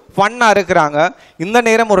கொண்டு ஃபன்னா இருக்கிறாங்க. இந்த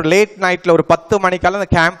நேரம் ஒரு லேட் நைட்ல ஒரு 10 மணிக்கால அந்த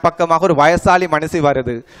கேம்ப் பக்கமாக ஒரு வயசாலி மனுஷி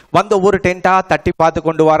வருது. வந்து ஒரு டென்ட்டா தட்டி பார்த்து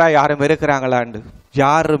கொண்டு வரா, யாரும் இருக்கிறாங்களாண்டு.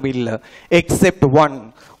 யாரும் இல்லை எக்ஸெப்ட் ஒன்.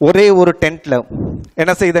 ஒரே ஒரு டென்ட்ல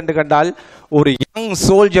என்ன செய்துன்னு கண்டால் ஒரு யங்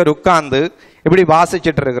சோல்ஜர் உட்கார்ந்து இப்படி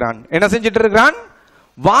வாசிச்சுட்டு இருக்கிறான். என்ன செஞ்சுட்டு இருக்கிறான்?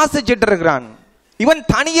 வாசிச்சுட்டு இருக்கிறான். இவன்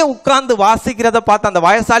தனியே உட்கார்ந்து வாசிக்கிறத பார்த்து அந்த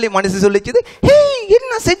வயசாலி மனுஷி சொல்லிச்சுது, ஹே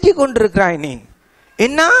என்ன செஞ்சு கொண்டிருக்கிறாய், நீ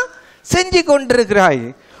என்ன செஞ்சு கொண்டிருக்கிறாய்,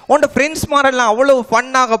 உன் ஃப்ரெண்ட்ஸ் மாரெல்லாம் அவ்வளவு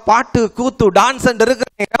ஃபன்னாக பாட்டு கூத்து டான்ஸ் இருக்கிற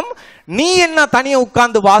நேரம் நீ என்ன தனியே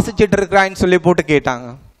உட்கார்ந்து வாசிச்சுட்டு இருக்கிறாய்ன்னு சொல்லி போட்டு கேட்டாங்க.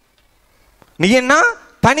 நீ என்ன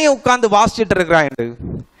தனியே உட்கார்ந்து வாசிச்சுட்டு இருக்கிறாய்.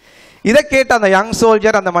 இதை கேட்ட அந்த யங்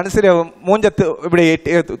சோல்ஜர் அந்த மனுஷரை மூஞ்ச இப்படி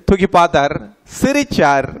தூக்கி பார்த்தார்,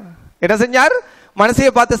 சிரிச்சார். என்ன செஞ்சார்?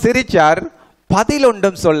 மனுஷியை பார்த்து சிரிச்சார். பதில்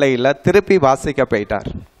ஒன்றும் சொல்ல இல்ல, திருப்பி வாசிக்க போயிட்டார்.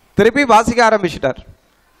 திருப்பி வாசிக்க ஆரம்பிச்சிட்டார்.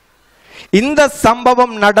 இந்த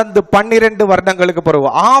சம்பவம் நடந்து 12 வருடங்களுக்கு பிறகு,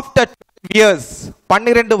 ஆஃப்டர் 12 years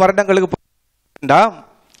 12 வருடங்களுக்கு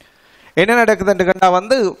என்ன நடக்குதுன்னு கண்டா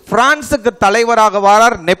வந்து பிரான்சுக்கு தலைவராக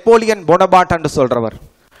வரார் நெப்போலியன் போனபார்ட் என்று சொல்றவர்.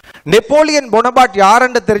 நெப்போலியன் போனபார்ட்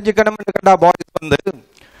யாருன்னு தெரிஞ்சுக்கணும் கண்டா பாய்ஸ் வந்து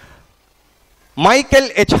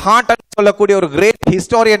மைக்கேல் எச் ஹார்ட் சொல்லக்கூடிய ஒரு கிரேட்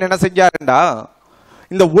ஹிஸ்டோரியன் என்ன செஞ்சாருண்டா,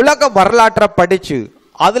 இந்த உலக வரலாற்றை படிச்சு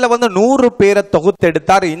அதுல வந்து 100 பேரை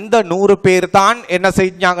தொகுத்தெடுத்தார். இந்த 100 பேர் தான் என்ன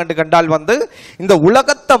செஞ்சாங்கன்னு கண்டால் வந்து இந்த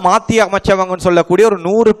உலகத்தை மாத்தி அமைச்சவங்கன்னு சொல்லக்கூடிய ஒரு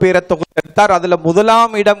 100 பேரை தொகுத்தெடுத்தார். அதுல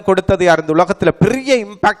முதலாம் இடம் கொடுத்தது யார்? இந்த உலகத்துல பெரிய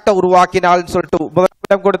இம்பாக்டை உருவாக்கினால்னு சொல்லிட்டு முதலாம்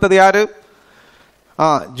இடம் கொடுத்தது யாரு?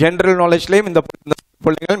 ஜெனரல் நாலேஜ்லயும் இந்த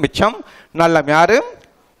பிள்ளைகள் மிச்சம் நல்ல யாரு?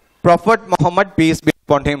 Prophet Muhammad piece B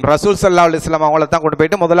upon him, ரசூல் ஸல்லல்லாஹு அலைஹி வஸல்லம் அவங்கள தான் கொண்டு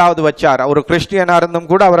போயிட்டு முதலாவது வச்சார். ஒரு கிறிஸ்டியனா இருந்தும்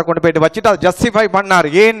கூட அவரை கொண்டு போயிட்டு வச்சுட்டு அதை ஜஸ்டிஃபை பண்ணார்,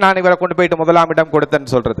 ஏன் நான் இவரை கொண்டு போயிட்டு முதலாம் இடம்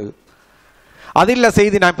கொடுத்தேன்னு சொல்றது. அது இல்ல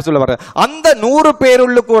செய்தி நான் இப்ப சொல்ல வரேன். அந்த 100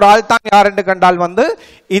 பேருள்ளுக்கு ஒரு ஆள் தான் யாருன்னு கண்டால் வந்து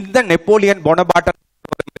இந்த நெப்போலியன் போனபார்ட்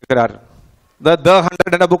இருக்கிறார். The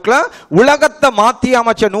 100 என்ற புக்ல உலகத்தை மாத்தி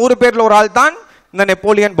அமைச்ச 100 பேர்ல ஒரு ஆள் தான் இந்த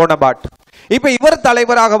நெப்போலியன் போனபார்ட். இப்ப இவர்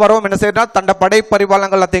தலைவராக வரவும் என்ன செய்யறார்? தண்ட படை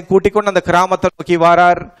பரிவாளங்கள் எல்லாத்தையும் கூட்டிக் கொண்டு அந்த கிராமத்தை நோக்கி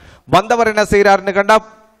வாரார். வந்தவர் என்ன செய்யறாருன்னு கண்டா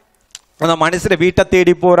அந்த மனுஷரை வீட்டை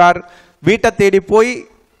தேடி போறார். வீட்டை தேடி போய்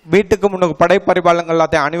வீட்டுக்கு முன்னுக்கு படை பரிபாலங்கள்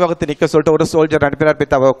எல்லாத்தையும் அணிவகுத்து நிக்க சொல்லிட்டு ஒரு சோல்ஜர் அனுப்பினார்,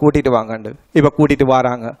 போய் அவ கூட்டிட்டு வாங்கண்டு. இப்ப கூட்டிட்டு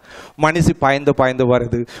வராங்க. மனுஷி பாய்ந்து பாய்ந்து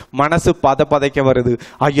வருது, மனசு பதைக்க வருது.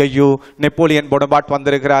 ஐயோ நெப்போலியன் போனபார்ட்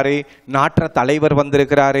வந்திருக்கிறாரே, நாட்டுற தலைவர்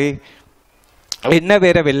வந்திருக்கிறாரே, என்ன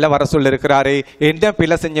வேற வெளில வர சொல்லிருக்கிறாரு, என்ன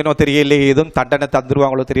பிள்ளை செஞ்சனோ தெரியல, எதுவும் தண்டனை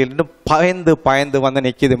தந்துருவாங்களோ தெரியலன்னு பயந்து பயந்து வந்து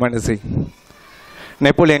நிக்குது மனசு.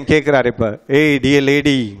 நெப்போலியன் கேட்கிறாரு இப்ப, ஏய் dear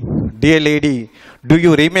lady to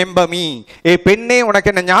you remember me, ஏ பெண்ணே உனக்கு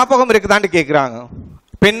என்ன ஞாபகம் இருக்குதான்னு கேட்கிறாங்க.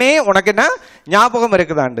 பெண்ணே உனக்கு என்ன ஞாபகம்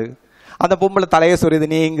இருக்குதாண்டு. அந்த பொம்பளை தலையை சொரியுது,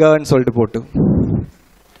 நீங்கன்னு சொல்லிட்டு போட்டு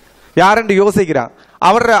யாருன்னு யோசிக்கிறான்.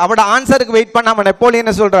 அவரோட ஆன்சருக்கு வெயிட் பண்ணாம நெப்போலியன்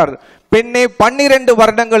என்ன சொல்றாரு, பெண்ணே 12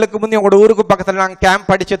 வருடங்களுக்கு முந்தைய உங்களோட ஊருக்கு பக்கத்துல நாங்க கேம்ப்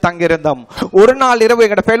படிச்சு தங்கி இருந்தோம். ஒரு நாள் இரவு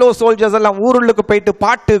எங்களோட ஃபெலோ சோல்ஜர்ஸ் எல்லாம் ஊருள்ளுக்கு போயிட்டு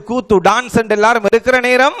பாட்டு கூத்து டான்ஸ் எல்லாரும் இருக்கிற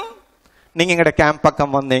நேரம் நீங்க எங்கட கேம்ப்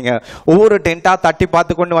பக்கம் வந்தீங்க. ஒவ்வொரு டென்ட்டா தட்டி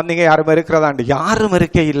பார்த்து கொண்டு வந்தீங்க. யாரும் இருக்கிறதாண்டு? யாரும்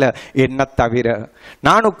இருக்கே இல்லை, என்ன தவிர.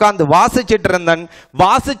 நான் உட்கார்ந்து வாசிச்சுட்டு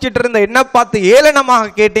இருந்த என்ன பார்த்து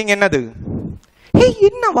ஏளனமாக கேட்டீங்க, என்னது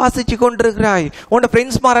என்ன வாசிச்சு கொண்டிருக்கிறாய், உன்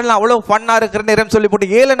ஃப்ரெண்ட்ஸ் மாரெல்லாம் அவ்வளவு ஃபன்னா இருக்கிற நேரம் சொல்லி போட்டு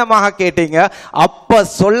ஏளனமாக கேட்டீங்க. அப்ப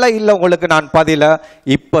சொல்ல இல்லை உங்களுக்கு நான் பதில,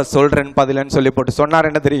 இப்ப சொல்றேன் பதிலன்னு சொல்லி போட்டு சொன்னார்.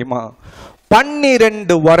 என்ன தெரியுமா,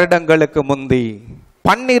 12 வருடங்களுக்கு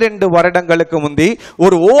முந்தி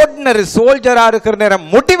ஒரு ஆர்டினரி சோல்ஜரா இருக்கிற நேரம்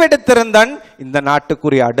முடிவெடுத்திருந்தன், இந்த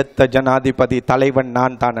நாட்டுக்குரிய அடுத்த ஜனாதிபதி தலைவன்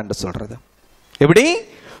நான் தான் என்று சொல்றது. எப்படி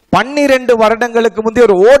 12 வருடங்களுக்கு முந்தைய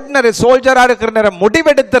ஒரு ஆர்டினரி சோல்ஜரா இருக்கிற நேரம்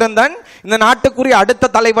முடிவெடுத்திருந்தன், இந்த நாட்டுக்குரிய அடுத்த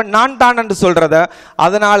தலைவன் நான் தான் என்று சொல்றத.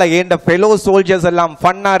 அதனால என் ஃபெலோ சோல்ஜர்ஸ் எல்லாம்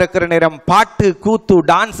ஃபன்னா இருக்கிற நேரம், பாட்டு கூத்து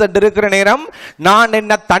டான்ஸ் இருக்கிற நேரம், நான்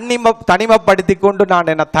என்ன தனிமைப்படுத்தி கொண்டு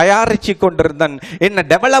நான் என்ன தயாரிச்சு கொண்டிருந்தேன், என்ன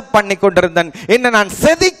டெவலப் பண்ணி கொண்டிருந்தேன், என்ன நான்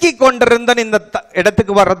செதுக்கி கொண்டிருந்தேன். இந்த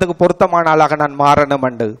இடத்துக்கு வர்றதுக்கு பொருத்தமான ஆளாக நான் மாறணும்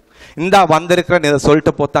என்று இந்த வந்திருக்கிறேன், இதை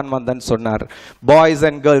சொல்லிட்டு போத்தான் வந்தேன்னு சொன்னார். பாய்ஸ்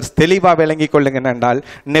அண்ட் கேர்ள்ஸ் தெளிவா விளங்கி கொள்ளுங்க என்றால்,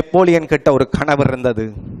 நெப்போலியன் கிட்ட ஒரு கனவு இருந்தது,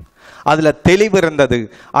 அதுல தெளிவு இருந்தது.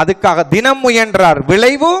 அதுக்காக தினம் முயன்றார்.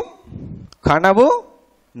 விளைவு கனவு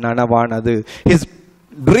நனவானது. His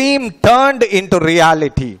dream turned into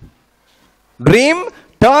reality.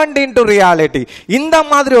 இந்த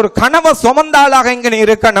மாதிரி ஒரு கனவை சுமந்த ஆளாக இங்க நீ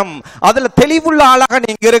இருக்கணும், அதுல தெளிவுள்ள ஆளாக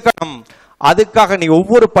நீங்க இருக்கணும். அதுக்காக நீ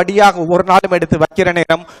ஒவ்வொரு படியாக ஒவ்வொரு நாளும் எடுத்து வைக்கிற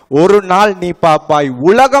நேரம், ஒரு நாள் நீ பாப்பாய்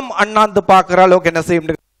உலகம் அண்ணாந்து பார்க்கிற அளவுக்கு என்ன செய்ய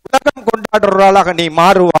முடியும், உலகம் கொண்டாடுற ஆளாக நீ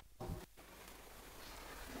மாறுவாய்.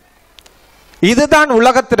 இதுதான்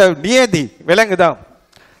உலகத்தில நியதி, விளங்குதா?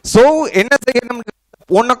 சோ என்ன செய்யணும்,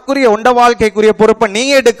 உனக்குரிய உண்ட வாழ்க்கைக்குரிய பொறுப்பை நீ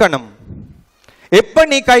எடுக்கணும். எப்ப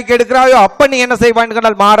நீ கைக்கு எடுக்கிறாயோ அப்ப நீ என்ன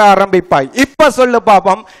செய்வாய், மாற ஆரம்பிப்பாய். இப்ப சொல்லு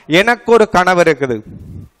பாப்போம், எனக்கு ஒரு கனவு இருக்குது,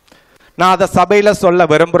 நான் அதை சபையில சொல்ல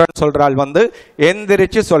விரும்புறேன்னு சொல்றாள்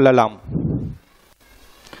எந்திரிச்சு சொல்லலாம்.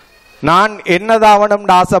 நான் என்னதாவணும்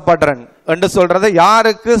ஆசைப்படுறேன் என்று சொல்றதை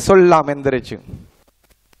யாருக்கு சொல்லலாம், எந்திரிச்சு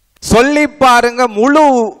சொல்லி பாருங்க. முழு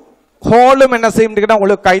ஹோலும் என்ன செய்யும்,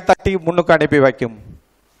 உங்களுக்கு கை தட்டி முன்னுக்கு அனுப்பி வைக்கும்.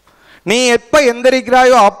 நீ எப்ப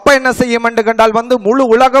எந்திரிக்கிறாயோ அப்ப என்ன செய்யும் என்று கண்டால் முழு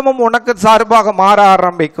உலகமும் உனக்கு சார்பாக மாற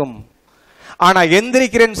ஆரம்பிக்கும். ஆனா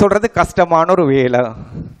எந்திரிக்கிறேன்னு சொல்றது கஷ்டமான ஒரு வேலை.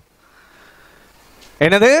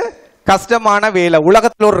 என்னது கஷ்டமான வேலை.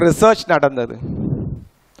 உலகத்தில் ஒரு ரிசர்ச் நடந்தது.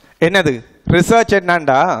 என்னது ரிசர்ச்?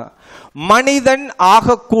 என்னண்டா, மனிதன்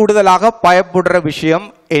ஆக கூடுதலாக பயப்படுற விஷயம்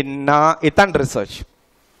என்ன? இதான் ரிசர்ச்.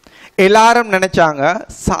 எல்லாரும் நினைச்சாங்க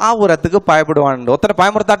சாவுறதுக்கு பயப்படுவான். ஒருத்தனை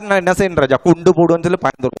பயமுறுத்தாட்டு என்ன செய்யணும் ராஜா, கொண்டு போடுன்னு சொல்லி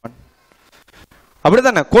பயந்துருவான்.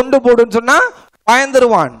 அப்படித்தானே, கொண்டு போடுன்னு சொன்னா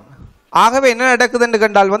பயந்துருவான். ஆகவே என்ன நடக்குதுன்னு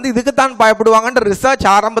கண்டால் இதுக்குத்தான் பயப்படுவாங்கன்ற ரிசர்ச்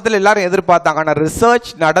ஆரம்பத்தில் எல்லாரும் எதிர்பார்த்தாங்க. ஆனால் ரிசர்ச்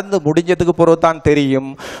நடந்து முடிஞ்சதுக்கு பிறகு தான் தெரியும்,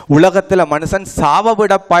 உலகத்தில் மனுஷன் சாவை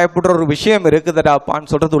விட பயப்படுற ஒரு விஷயம்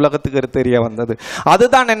இருக்குதுடாப்பான்னு சொல்றது உலகத்துக்கு தெரிய வந்தது.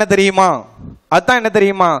 அதுதான் என்ன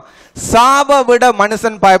தெரியுமா, சாவை விட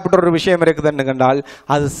மனுஷன் பயப்படுற ஒரு விஷயம் இருக்குதுன்னு கண்டால்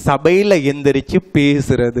அது சபையில எந்திரிச்சு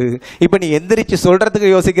பேசுறது. இப்ப நீ எந்திரிச்சு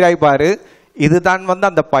சொல்றதுக்கு யோசிக்கிறாய் பாரு,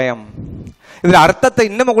 இதுதான் அந்த பயம். இதுல அர்த்தத்தை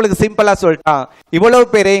இன்னும் உங்களுக்கு சிம்பிளா சொல்லிட்டா, இவ்வளவு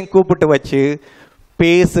பேரையும் கூப்பிட்டு வச்சு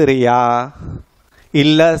பேசுறியா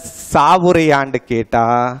இல்ல சாவுறியான்னு கேட்டா,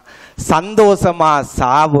 சந்தோஷமா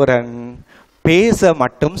சாவுறன் பேச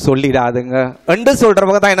மட்டும் சொல்லிடாதுங்க என்று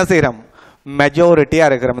சொல்றவங்க தான் என்ன செய்யறோம், மெஜாரிட்டியா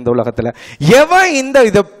இருக்கிறோம் இந்த உலகத்துல. எவன்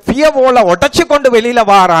இந்த பியவோல உடைச்சு கொண்டு வெளியில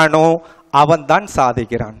வாரானோ அவன் தான்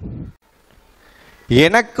சாதிக்கிறான்.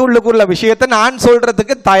 எனக்குள்ளுக்குள்ள விஷயத்தை நான்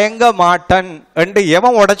சொல்றதுக்கு தயங்க மாட்டேன் என்று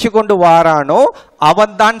எவன் உடைச்சு கொண்டு வாரானோ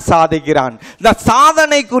அவன் தான் சாதிக்கிறான். இந்த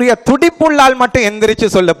சாதனைக்குரிய துடிப்புள்ளால் மட்டும் எந்திரிச்சு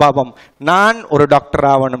சொல்லு பாப்போம், நான் ஒரு டாக்டர்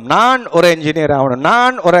ஆகணும், நான் ஒரு என்ஜினியர் ஆகணும்,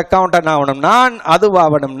 நான் ஒரு அக்கௌண்டன்ட் ஆகணும், நான்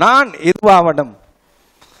அதுவாகணும், நான் இதுவாகணும்.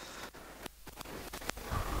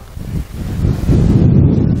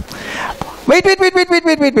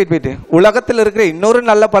 உலகத்தில் இருக்கிற இன்னொரு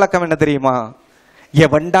நல்ல பழக்கம் என்ன தெரியுமா,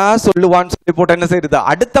 எவன்டா சொல்லுவான்னு சொல்லி போட்டு என்ன செய்யுது,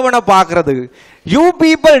 அடுத்தவனை பாக்குறது. You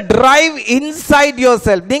people drive inside your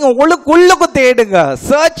self. நீங்க உள்ளுக்கு தேடுங்க,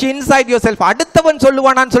 சர்ச் இன்சைட் யுவர் செல்ஃப். அடுத்தவன்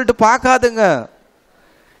சொல்லுவானான்னு சொல்லிட்டு பார்க்காதுங்க.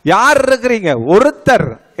 யார் இருக்கிறீங்க, ஒருத்தர்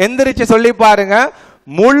எந்திரிச்சு சொல்லி பாருங்க,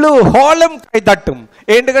 முழு ஹாலும் கை தட்டும்.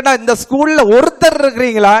 ஏன்னு கேட்டா இந்த ஸ்கூல்ல ஒருத்தர்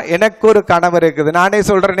இருக்கிறீங்களா, எனக்கு ஒரு கனவு இருக்குது. நானே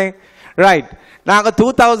சொல்றேனே, ரைட். நாங்க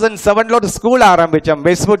 2007 ஒரு ஸ்கூல் ஆரம்பிச்சோம்,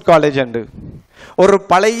 வெஸ்ட்வுட் காலேஜ். ஒரு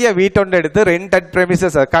பழைய வீட்டொன்று எடுத்து ரெண்டட்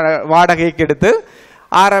பிரமிசஸ் வாடகைக்கு எடுத்து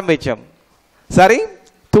ஆரம்பிச்சோம். சரி,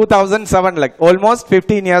 2007 லைக் ஆல்மோஸ்ட்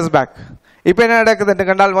 15 years பேக். இப்போ என்ன நடக்குதுன்னு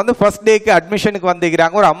கண்டால் வந்து ஃபர்ஸ்ட் டேக்கு அட்மிஷனுக்கு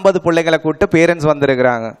வந்துக்கிறாங்க. ஒரு 50 பிள்ளைகளை கூப்பிட்டு பேரண்ட்ஸ்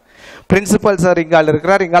வந்திருக்கிறாங்க. பிரின்சிபல் சார் இங்கால்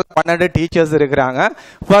இருக்கிறார், இங்கால் 12 டீச்சர்ஸ் இருக்கிறாங்க.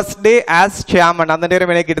 First day as chairman. அந்த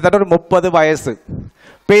நேரம் எனக்கு கிட்டத்தட்ட ஒரு 30 வயசு.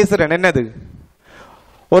 பேசுறேன், என்னது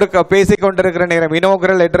ஒரு பேசிக்கொண்டிருக்கிற நேரம்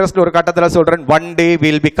இனோகிரல் அட்ரஸ் ஒரு கட்டத்தில் சொல்றேன், one day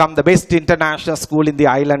will become the best international school in the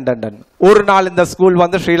Island. ஒரு நாள் இந்த ஸ்கூல்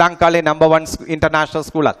வந்து ஸ்ரீலங்காலே நம்பர் 1 இன்டர்நேஷனல்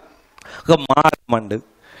ஸ்கூல் மாறுமண்டு.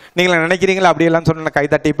 நீங்கள நினைக்கிறீங்களா அப்படியெல்லாம் சொன்ன கை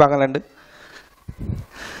தட்டிப்பாங்களாண்டு?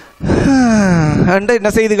 என்ன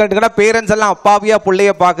செய்து கேட்டுக்கா, பேரண்ட்ஸ் எல்லாம் அப்பாவியா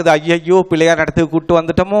பிள்ளைய பாக்குது. ஐயோ பிள்ளையா நடத்து கூட்டு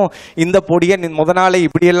வந்துட்டோமோ, இந்த பொடியை முத நாளே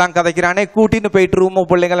இப்படி எல்லாம் கதைக்கிறானே, கூட்டின்னு போயிட்டு ரூமோ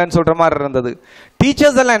பிள்ளைங்கள்னு சொல்ற மாதிரி இருந்தது.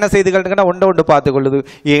 டீச்சர்ஸ் எல்லாம் என்ன செய்து கேட்டுக்கா, ஒன்று பார்த்து கொள்ளுது,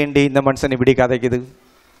 ஏண்டி இந்த மனுஷன் இப்படி கதைக்குது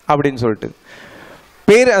அப்படின்னு சொல்லிட்டு.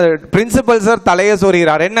 பிரின்சிபல் சார் தலைய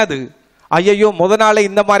சொறிகிறார், என்னது ஐயோ முத நாளே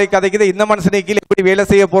இந்த மாதிரி கதைக்குது, இந்த மனுஷனை கீழே எப்படி வேலை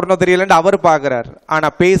செய்ய போறனோ தெரியலன்னு அவர் பாக்குறார். ஆனா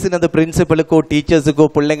பேசினது பிரின்சிபலுக்கோ டீச்சர்ஸுக்கோ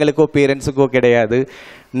பிள்ளைங்களுக்கோ பேரண்ட்ஸுக்கோ கிடையாது.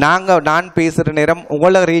 நான் பேசுற நேரம்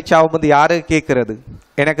உங்களை ரீச் ஆகும்போது யாரு கேட்கறது?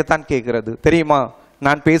 எனக்கு தான் கேட்கறது, தெரியுமா?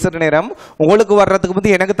 நான் பேசுற நேரம் உங்களுக்கு வர்றதுக்கு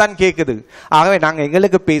முந்தைய எனக்கு தான் கேட்குது. ஆகவே நாங்க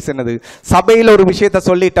எங்களுக்கு பேசினது சபையில் ஒரு விஷயத்த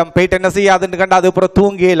சொல்லிட்டோம், போயிட்டு என்ன செய்யாதுன்னு கண்டா அதுக்கப்புறம்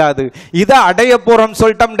தூங்க இயலாது. இதை அடைய போறோம்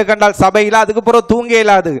சொல்லிட்டோம்னு கண்டால் சபையில அதுக்கப்புறம் தூங்க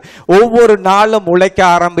இயலாது. ஒவ்வொரு நாளும் உழைக்க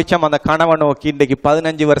ஆரம்பிச்சோம் அந்த கனவை நோக்கி. இன்றைக்கு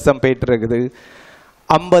 15 வருஷம் போயிட்டு இருக்குது.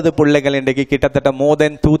 50 பிள்ளைகள் இன்றைக்கு கிட்டத்தட்ட more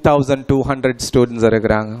than 2200 ஸ்டூடெண்ட்ஸ்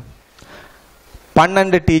இருக்கிறாங்க.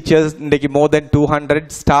 12 டீச்சர்ஸ், இன்றைக்கு more than 200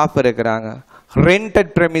 ஸ்டாஃப் இருக்கிறாங்க.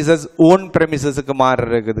 ரெண்டட் பிரமிசஸ் ஓன் பிரமிசஸுக்கு மாறி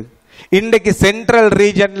இருக்குது. இன்றைக்கு சென்ட்ரல்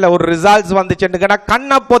ரீஜன்ல ஒரு ரிசல்ட்ஸ் வந்துச்சுன்னா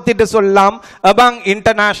கண்ணை பொத்திட்டு சொல்லலாம், அபாங்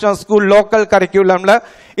இன்டர்நேஷனல் ஸ்கூல் லோக்கல் கரிக்குலம்ல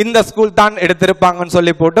இந்த ஸ்கூல் தான் எடுத்திருப்பாங்கன்னு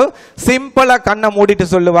சொல்லி போட்டு சிம்பிளா கண்ணை மூடிட்டு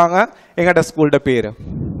சொல்லுவாங்க எங்கட ஸ்கூலோட பேரு.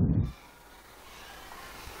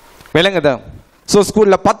 விளங்குதா? ஸோ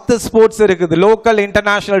ஸ்கூல்ல 10 ஸ்போர்ட்ஸ் இருக்குது. லோக்கல்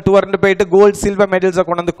இன்டர்நேஷனல் டூர்னு போயிட்டு கோல்டு சில்வர் மெடல்ஸை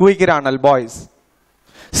கொண்டு வந்து குவிக்கிறானல் பாய்ஸ்.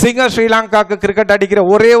 சிங்கர் ஸ்ரீலங்காக்கு கிரிக்கெட் அடிக்கிற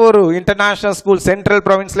ஒரே ஒரு இன்டர்நேஷனல் ஸ்கூல் சென்ட்ரல்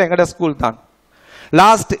ப்ரொவின்ஸ்ல எங்கட ஸ்கூல் தான்.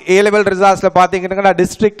 லாஸ்ட் A level ரிசல்ட்ஸ்ல பாத்தீங்கன்னா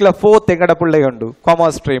டிஸ்ட்ரிக்ட்ல 4th எங்கட பிள்ளை உண்டு.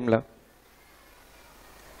 காமர்ஸ் ஸ்ட்ரீம்ல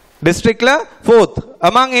டிஸ்ட்ரிக்ட்ல 4th.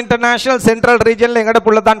 அமாங் இன்டர்நேஷனல் சென்ட்ரல் ரீஜன்ல எங்கட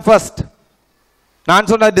பிள்ளை தான் ஃபர்ஸ்ட். நான்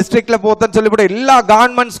சொன்ன டிஸ்ட்ரிக்ட்ல 4th சொல்லி போட்டு எல்லா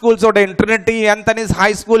கவர்மெண்ட் ஸ்கூல்ஸோட ட்ரினிட்டி, ஆந்தனிஸ்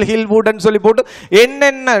ஹை ஸ்கூல், ஹில்வுட்னு சொல்லி போட்டு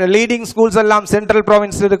என்னென்ன லீடிங் ஸ்கூல்ஸ் எல்லாம் சென்ட்ரல்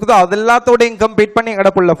ப்ரொவின்ஸ்ல இருக்குதோ அது எல்லாத்தோடையும் கம்பீட் பண்ணி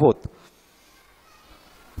எங்கட பிள்ளை 4th.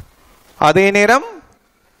 அதே நேரம்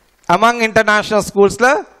அமாங் இன்டர்நேஷனல் ஸ்கூல்ஸ்ல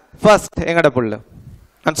ஃபர்ஸ்ட் எங்கட புள்ள.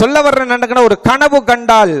 நான் சொல்ல வர்றேன், ஒரு கனவு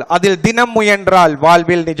கண்டால் அதில் தினம் முயன்றால்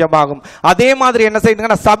வாழ்வில் நிஜமாகும். அதே மாதிரி என்ன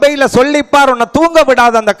செய்யுங்க, சபையில சொல்லிப்பார், உன்னை தூங்க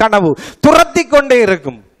விடாத அந்த கனவு துரத்தி கொண்டே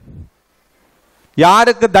இருக்கும்.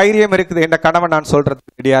 யாருக்கு தைரியம் இருக்குது என்ற கனவை நான் சொல்றது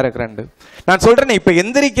ரெடியா இருக்கிறேன். நான் சொல்றேன், இப்ப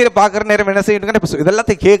எந்திரிக்கிற பாக்குற நேரம் என்ன செய்யுங்க,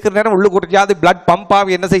 இதெல்லாத்தையும் கேட்கிற நேரம் உள்ளு குறைஞ்சாது பிளட் பம்ப்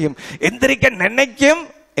ஆகி என்ன செய்யும், எந்திரிக்க நினைக்கும்,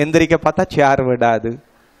 எந்திரிக்க பார்த்தா சேர் விடாது.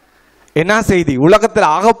 என்ன செய்தி? உலகத்தில்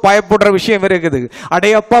ஆக பயப்படுற விஷயம் இருக்குது.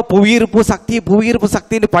 அடையப்பா புவியீர்ப்பு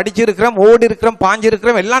சக்தின்னு படிச்சிருக்கிறோம், ஓடி இருக்கிறோம்,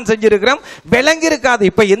 பாஞ்சிருக்கிறோம், எல்லாம் செஞ்சிருக்கிறோம், விளங்கி இருக்காது.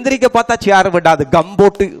 இப்ப எந்திரிக்க பார்த்தா சேர் விடாது, கம்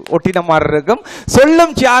போட்டு ஒட்டின மாதிரி இருக்கும்.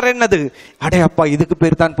 சொல்லும் சேர் என்னது, அடையப்பா இதுக்கு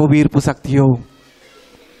பேர் தான் புவியீர்ப்பு சக்தியோ.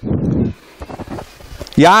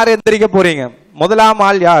 யார் எந்திரிக்க போறீங்க? முதலாம்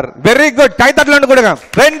ஆள் யார்? வெரி குட், கைத்தட்டலன்னு கொடுங்க.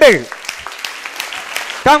 2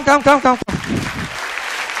 come come come come.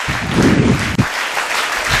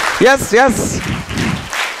 Yes, yes.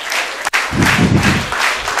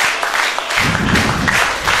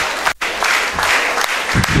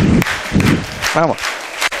 Vamos.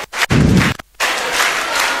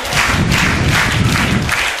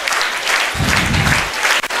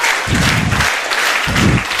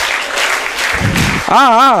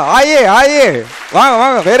 ஆயே வாங்க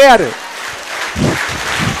வாங்க. வேற யாரு?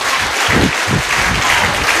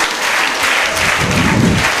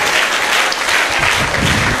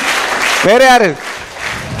 வேற யாரு?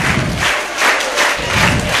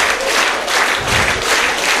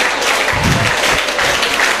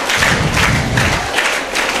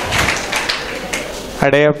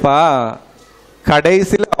 அடையப்பா,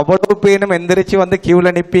 கடைசியில் அவ்வளவு பேரும் எந்திரிச்சு வந்து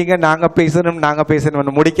கியூல நிப்பீங்க, நாங்க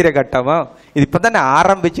பேசணும் முடிக்கிற கட்டமா இது. இப்பதான்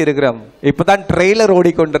ஆரம்பிச்சிருக்கிறோம், இப்பதான் ட்ரெய்லர்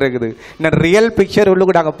ஓடிக்கொண்டிருக்குது. இன்னும் ரியல் பிக்சர்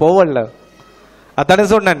உள்ளுக்கு நாங்க போவல. அதான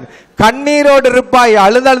சொன்னேன், கண்ணீரோடு இருப்பாய்,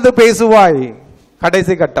 அழுது பேசுவாய்.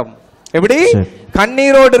 கடைசி கட்டம் எப்படி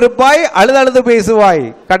கண்ணீரோடு இருப்பாய், அழுது அழுது பேசுவாய்,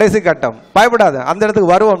 கடைசி கட்டம். பயப்படாத, அந்த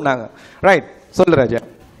இடத்துக்கு வருவோம் நாங்க. ரைட், சொல்லு ராஜா.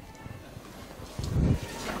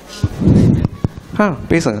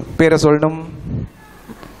 பேசுங்க, பேரை சொல்லணும்,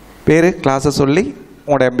 பேரு, கிளாஸை சொல்லி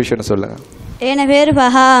உங்களோட அம்பிஷன் சொல்லுங்க. என் பேர்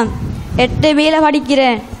பஹா, 8 B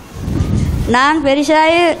படிக்கிறேன். நான்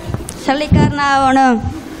பெருசாக சொல்லிக்காரன் ஆகணும்.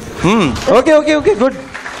 Okay okay okay, good.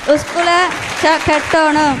 ஸ்கூல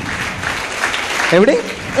கட்டணும். எப்படி?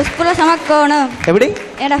 ஸ்கூல சமக்கணும். எப்படி?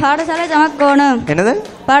 என் பாடசாலை சமக்கணும். என்னது?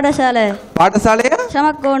 பாடசாலை. பாடசாலையா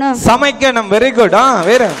சமக்கணும். சமைக்கணும். Very good.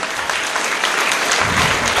 வேற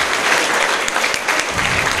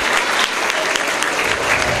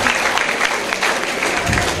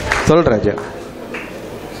சொல் ராஜா.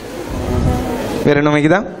 வேற என்ன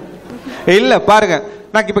மைக்குதா? இல்ல பாருங்க,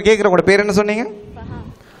 நான் இப்ப கேட்கிறேன், உங்களோட பேர் என்ன சொன்னீங்க?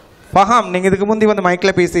 ஃபஹாம். நீங்க இதுக்கு முந்தி வந்து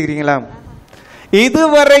மைக்ல பேசிக்கிறீங்களா?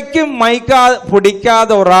 இதுவரைக்கும் மைக்கா பிடிக்காத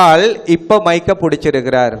ஒரு ஆள் இப்ப மைக்க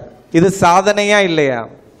பிடிச்சிருக்கிறார். இது சாதனையா இல்லையா?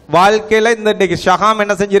 வாழ்க்கையில இந்த இன்னைக்கு ஷஹாம்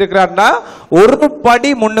என்ன செஞ்சிருக்கிறார்னா ஒரு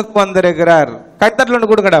படி முன்னுக்கு வந்திருக்கிறார். கைத்தட்டல்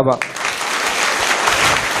ஒன்று கொடுங்கடாப்பா.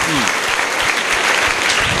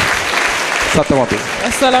 சத்தமா பேசு.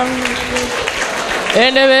 அஸ்ஸலாம்.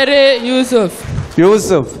 என் பேரு யூசுப்.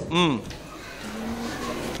 யூசுப்.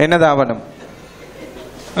 என்னது ஆவணம்?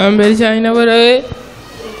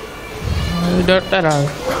 ஒரு டாக்டர்.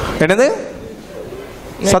 என்னது?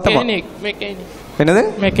 சத்தமா. என்னது?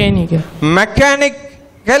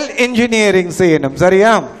 மெக்கானிக்கல் இன்ஜினியரிங் செய்யணும்.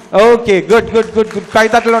 சரியா? Okay, good good good good.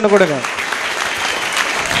 கைத்தட்டல் ஒன்று கொடுங்க.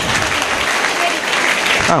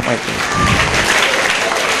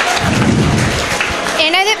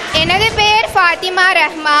 எனது பெயர் ஃபாத்திமா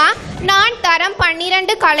ரஹ்மா. நான் தரம்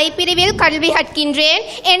 12 கலைப்பிரிவில் கல்வி கற்கின்றேன்.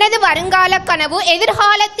 எனது வருங்கால கனவு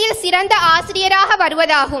எதிர்காலத்தில் சிறந்த ஆசிரியராக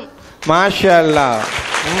வருவதாகும். மாஷா அல்லாஹ்.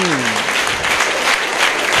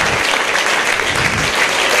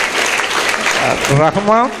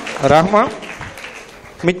 ரஹ்மா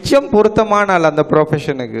மிச்சம் பொருத்தமான ஆள் அந்த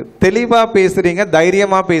ப்ரொஃபஷனுக்கு. தெளிவா பேசுறீங்க,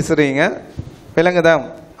 தைரியமா பேசுறீங்க, விளங்குதா?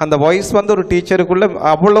 அந்த வாய்ஸ் வந்து ஒரு டீச்சருக்குள்ள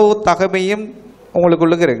அவ்வளவு தகமையும்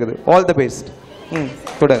உங்களுக்குள்ள இருக்குது. All the best.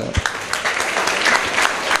 கொடுங்க.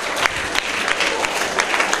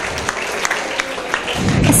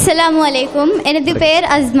 அஸ்ஸலாமு அலைக்கும். எனது பெயர்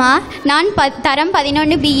அஸ்மா. நான் தரம்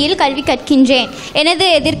 11 B-யில் கல்வி கற்கின்றேன். எனது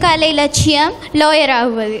எதிர்கால லட்சியம் லோயர்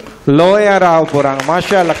ஆகுவது. லோயர் ஆக போறாங்க.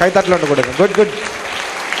 மாஷா அல்லாஹ். கைத்தட்டல் ஒன்று கொடுங்க. Good good.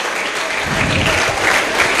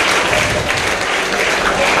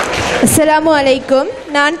 அஸ்ஸலாமு அலைக்கும்.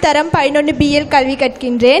 நான் தரம் 11 B-யில் கல்வி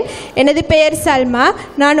கற்கின்றேன். எனது பெயர் சல்மா.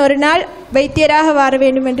 நான் ஒரு நாள் வைத்தியராக வர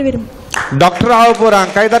வேண்டும் என்று விரும்புகிறேன். டாக்டர் ஆக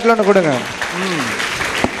போறாங்க. கைதட்டல் ஒன்று கொடுங்க.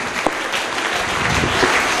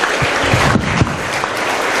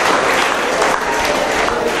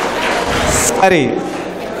 சரி,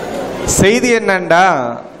 செய்தி என்னண்டா,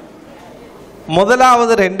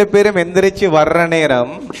 முதலாவது 2 பேரும் எந்திரிச்சு வர்ற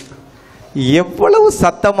நேரம் எவ்வளவு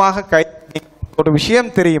சத்தமாக கை. ஒரு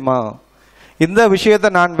விஷயம் தெரியுமா? இந்த விஷயத்தை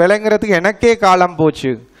நான் விளங்குறதுக்கு எனக்கே காலம்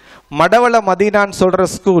போச்சு. மடவள மதீனான்னு சொல்ற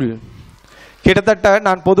ஸ்கூல் கிட்டத்தட்ட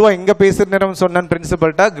நான் பொதுவாக எங்கே பேசுகிற நேரம் சொன்னேன்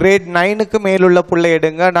பிரின்சிபல்கிட்ட, கிரேட் 9க்கு மேலுள்ள பிள்ளை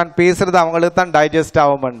எடுங்க, நான் பேசுறது அவங்களுக்கு தான் டைஜஸ்ட்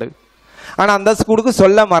ஆகும்ண்டு. ஆனால் அந்த ஸ்கூலுக்கு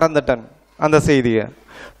சொல்ல மறந்துட்டேன் அந்த செய்தியை.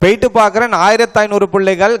 போயிட்டு பார்க்குறேன் 1500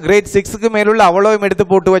 பிள்ளைகள், கிரேட் 6க்கு மேலுள்ள அவ்வளோவும் எடுத்து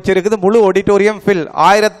போட்டு வச்சிருக்குது. முழு ஆடிட்டோரியம் ஃபில்,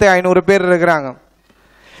 1500 பேர் இருக்கிறாங்க.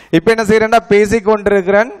 இப்போ என்ன செய்யறேன்னா,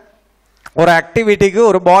 பேசிக்கொண்டிருக்கிறேன். ஒரு ஆக்டிவிட்டிக்கு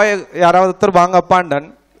ஒரு பாய் யாராவது ஒருத்தர் வாங்கப்பாண்டன்,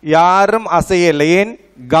 யாரும் அசையலை. ஏன்?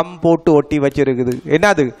 கம் போட்டு ஒட்டி வச்சிருக்குது.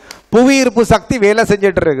 என்னது? புவியீர்ப்பு சக்தி வேலை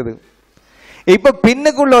செஞ்சுட்டு இருக்குது. இப்ப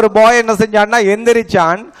பின்னுக்குள்ள ஒரு பாய் என்ன செஞ்சான்னா,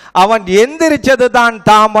 எந்திரிச்சான். அவன் எந்திரிச்சது தான்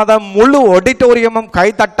தாமதம். முழு ஆடிட்டோரியமும் கை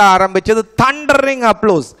தட்ட ஆரம்பிச்சது. தண்டரிங்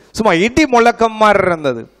அப்ளோஸ், சும்மா இடி முழக்கம் மாதிரி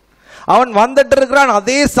இருந்தது. அவன் வந்துட்டு இருக்கிறான்,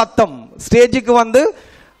 அதே சத்தம். ஸ்டேஜுக்கு வந்து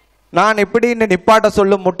நான் இப்படி நிப்பாட்ட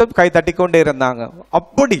சொல்லும் மட்டும் கை தட்டி கொண்டே இருந்தாங்க.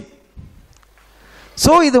 அப்படி.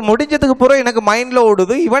 ஸோ இது முடிஞ்சதுக்கு பிறகு எனக்கு மைண்ட்ல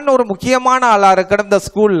ஓடுது, இவன் ஒரு முக்கியமான ஆளா இருக்கிற இந்த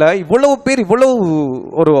ஸ்கூல்ல இவ்வளவு பேர் இவ்வளவு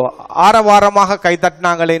ஒரு ஆரவாரமாக கை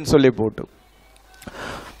தட்டினாங்களேன்னு சொல்லி போட்டு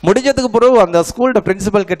முடிஞ்சதுக்கு பிறகு அந்த ஸ்கூலோட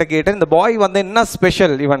பிரின்சிபல் கிட்ட கேட்டேன், இந்த பாய் வந்து என்ன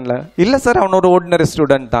ஸ்பெஷல் இவன்ல? இல்லை சார், அவன் ஒரு ஆர்டினரி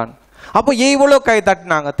ஸ்டூடெண்ட் தான். அப்போ இவ்வளோ கை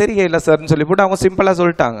தட்டினாங்க தெரியல சார்ன்னு சொல்லி போட்டு அவங்க சிம்பிளா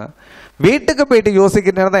சொல்லிட்டாங்க. வீட்டுக்கு போயிட்டு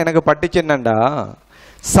யோசிக்கிற நேரம் தான் எனக்கு பட்டுச்சு, என்னண்டா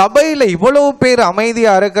சபையில இவ்வளவு பேர்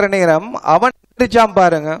அமைதியா இருக்கிற நேரம் அவன் எந்திரிச்சான்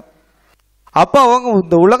பாருங்க. அப்ப அவங்க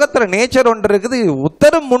இந்த உலகத்துல நேச்சர் ஒன்று இருக்குது,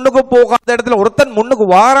 ஒருத்தரும் முன்னுக்கு போகாத இடத்துல ஒருத்தன் முன்னுக்கு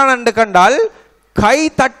வாரான்னு கண்டால் கை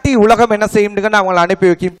தட்டி உலகம் என்ன செய்யும் அவங்களை அனுப்பி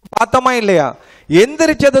வைக்கும். பார்த்தோமா இல்லையா?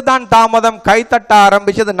 எந்திரிச்சது தான் தாமதம், கை தட்ட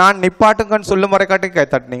ஆரம்பிச்சது நான் நிப்பாட்டுங்கன்னு சொல்லும் வரை காட்டி கை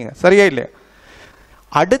தட்டினீங்க. சரியா இல்லையா?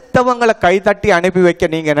 அடுத்தவங்களை கைத்தட்டி அனுப்பி வைக்க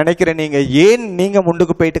நீங்க நினைக்கிற நீங்க ஏன் நீங்க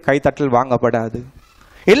முன்னுக்கு போயிட்டு கைத்தட்டல் வாங்கப்படாது?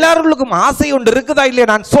 எல்லாருக்கும் ஆசை ஒன்று இருக்குதா இல்லையா?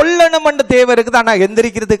 நான் சொல்லணும்னு தேவை இருக்குது, ஆனா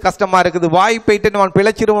எந்திரிக்கிறது கஷ்டமா இருக்குது, வாய் போயிட்டு நான்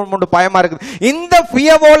பிழைச்சிருவோம் பயமா இருக்குது. இந்த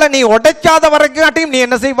ஃபியவோல நீ உடைச்சாத வரைக்கும் நீ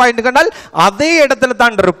என்ன செய்வாய்ன்னு கண்டால் அதே இடத்துல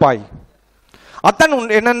தான் இருப்பாய். அத்தான்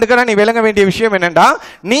என்னன்னு நீ விளங்க வேண்டிய விஷயம் என்னண்டா,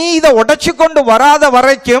 நீ இதை உடைச்சு கொண்டு வராத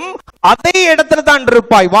வரைக்கும் அதே இடத்துல தான்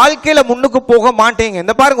இருப்பாய், வாழ்க்கையில முன்னுக்கு போக மாட்டீங்க.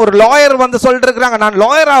 இந்த பாருங்க, ஒரு லாயர் வந்து சொல்லிட்டு இருக்கிறாங்க நான்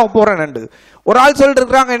லாயர் ஆக போறேன், ஒரு ஆள் சொல்லிட்டு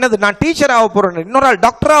இருக்காங்க என்னது நான் டீச்சர் ஆக போறேன், இன்னொரு ஆள்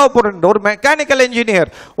டாக்டர் ஆக போறேன், ஒரு மெக்கானிக்கல்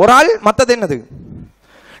இன்ஜினியர், ஒரு ஆள் மத்தது என்னது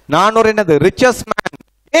நான் ஒரு என்னது ரிச்சஸ்ட் மேன்.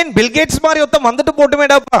 ஏன் பில்கேட்ஸ் மாதிரி ஒருத்தன் வந்துட்டு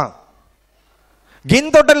போட்டுமேடாப்பா,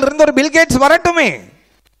 கின்தோட்டல் இருந்து ஒரு பில்கேட்ஸ் வரட்டுமே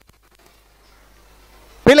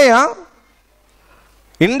இல்லையா?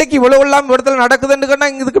 இன்றைக்கு இவ்வளவு எல்லாம் இடத்துல நடக்குதுன்னு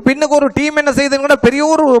இதுக்கு பின்னுக்கு ஒரு டீம் என்ன செய்யுதுன்னா பெரிய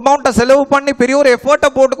ஒரு அமௌண்ட்டை செலவு பண்ணி பெரிய ஒரு எஃபர்ட்டை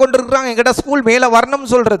போட்டு கொண்டு இருக்கிறாங்க எங்கிட்ட ஸ்கூல் மேல வரணும்னு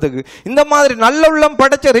சொல்றதுக்கு. இந்த மாதிரி நல்ல உள்ளம்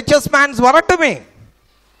படைச்ச ரிச்சஸ்ட் மேன்ஸ் வரட்டுமே.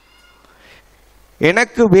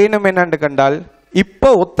 எனக்கு வேணும் என்னன்னு கண்டால்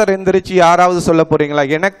இப்ப ஒருத்தர் எந்திரிச்சு யாராவது சொல்ல போறீங்களா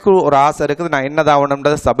எனக்கு ஒரு ஆசை இருக்குது நான்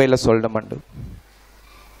என்னதாகணும்ன்றத சபையில சொல்லணும்ண்டு?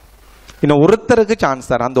 இன்னும் ஒருத்தருக்கு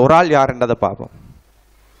சான்ஸ் தர, அந்த ஒரு ஆள் யாருன்றதை பார்ப்போம்.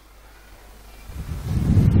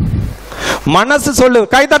 மனசு சொல்லு,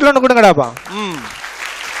 கைத்தட்டல ஒண்ணு கொடுங்கடாப்பா.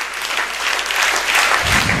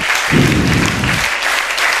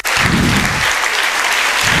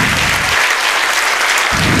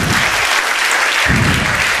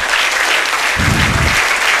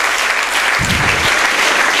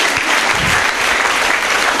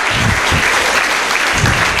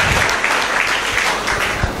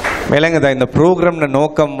 விளங்குதா? இந்த ப்ரோக்ராம்ல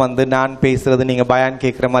நோக்கம் வந்து நான் பேசுறது நீங்க பயான்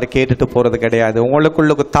கேட்குற மாதிரி கேட்டுட்டு போறது கிடையாது.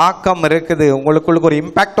 உங்களுக்குள்ளுக்கு தாக்கம் இருக்குது, உங்களுக்குள்ளுக்கு ஒரு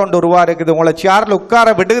இம்பாக்ட் ஒன்று உருவா இருக்குது, உங்களை சேர்ல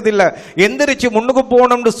உட்கார விடுறது இல்லை, எந்திரிச்சு முன்னுக்கு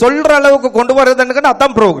போகணும்னு சொல்ற அளவுக்கு கொண்டு வருதுன்னு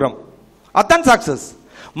அதான் ப்ரோக்ராம், அதான் சக்சஸ்.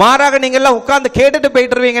 மாறாக நீங்க எல்லாம் உட்கார்ந்து கேட்டுட்டு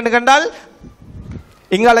போயிட்டுருவீங்கன்னு கண்டால்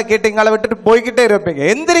இங்கால கேட்டு இங்கால விட்டுட்டு போய்கிட்டே இருப்பீங்க.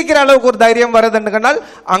 எந்திரிக்கிற அளவுக்கு ஒரு தைரியம் வருதுன்னு கண்டால்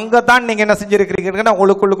அங்கதான் நீங்க என்ன செஞ்சிருக்கிறீங்கன்னா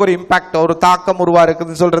உங்களுக்குள்ளுக்கு ஒரு இம்பாக்ட் ஒரு தாக்கம் உருவா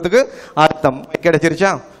இருக்குதுன்னு சொல்றதுக்கு அர்த்தம்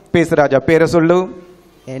கிடைச்சிருச்சா? பேசு ராஜா, பேரை சொல்லு.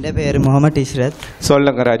 என் பேர் முகமது இஷ்ரத்.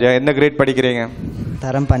 சொல்லுங்க ராஜா, என்ன கிரேட் படிக்கிறீங்க?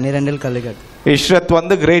 தரம் 12 கல்விக்கட். இஷ்ரத்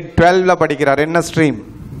வந்து கிரேட் 12ல படிக்கிறார். என்ன stream?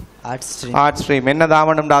 Arts stream. Arts stream. என்ன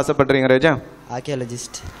ஆகணும்னு ஆசைப்படுறீங்க ராஜா?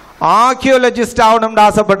 ஆர்கியாலஜிஸ்ட். ஆர்கியாலஜிஸ்ட் ஆகணும்னு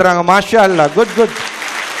ஆசைப்படுறாங்க. மாஷா அல்லாஹ், குட் குட்,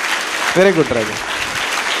 வெரி குட் ராஜா.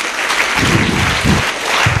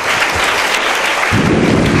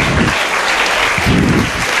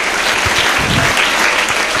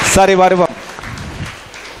 சரி வருவோம்.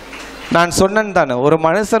 நான் சொன்னேன் தானே, ஒரு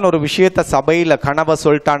மனுஷன் ஒரு விஷயத்த சபையில கனவை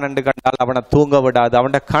சொல்லிட்டான்னு கண்டால் அவனை தூங்க விடாது,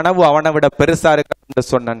 அவனோட கனவு அவனை விட பெருசா இருக்கு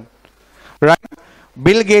சொன்னேன்.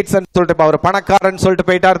 பில் கேட்ஸ் சொல்லிட்டு அவர் பணக்காரன் சொல்லிட்டு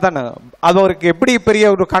போயிட்டார் தானே, அவருக்கு எப்படி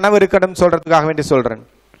பெரிய ஒரு கனவு இருக்கணும் சொல்றதுக்காக வேண்டி சொல்றேன்.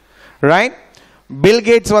 ரைட், பில்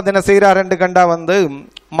கேட்ஸ் வந்து என்ன செய்யறாருன்னு கண்டா வந்து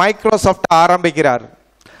மைக்ரோசாஃப்ட் ஆரம்பிக்கிறார்.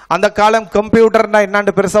 அந்த காலம் கம்ப்யூட்டர்னா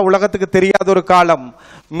என்னன்னு பெருசா உலகத்துக்கு தெரியாத ஒரு காலம்.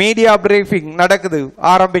 மீடியா பிரீஃபிங் நடக்குது,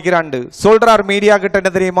 ஆரம்பிக்கிறாண்டு சொல்றார் மீடியா கிட்ட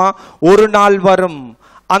என்ன தெரியுமா, ஒரு நாள் வரும்,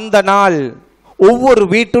 அந்த நாள் ஒவ்வொரு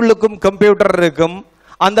வீட்டுள்ளுக்கும் கம்ப்யூட்டர் இருக்கும்,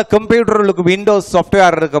 அந்த கம்ப்யூட்டருக்கு விண்டோஸ்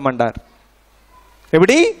சாஃப்ட்வேர் இருக்க மாட்டார்.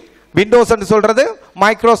 எப்படி விண்டோஸ் சொல்றது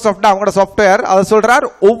மைக்ரோசாஃப்ட் அவங்களோட சாஃப்ட்வேர், அதை சொல்றார்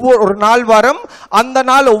ஒவ்வொரு நாள் வரும், அந்த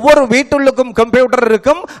நாள் ஒவ்வொரு வீட்டுள்ளுக்கும் கம்ப்யூட்டர்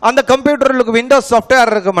இருக்கும், அந்த கம்ப்யூட்டருக்கு விண்டோஸ்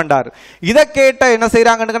சாஃப்ட்வேர் இருக்க மாட்டார். இதை கேட்ட என்ன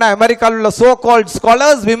செய்யறாங்கன்னு அமெரிக்காவில் உள்ள சோ கால்ட்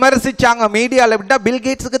ஸ்காலர்ஸ் விமர்சிச்சாங்க. மீடியால விட்டா பில்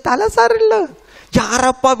கேட்ஸுக்கு தலை சார் இல்ல,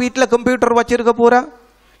 யாரப்பா வீட்டுல கம்ப்யூட்டர் வச்சிருக்க போறா,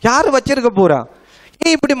 யாரு வச்சிருக்க போறா,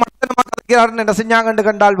 இப்படி மட்டமா கதைக்கிறாருன்னு என்ன செஞ்சாங்கன்னு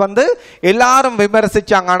கண்டால் வந்து எல்லாரும்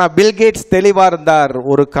விமர்சிச்சாங்க. ஆனா பில் கேட்ஸ் தெளிவா இருந்தார்,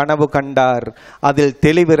 ஒரு கனவு கண்டார், அதில்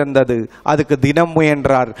தெளிவு இருந்தது, அதுக்கு தினம்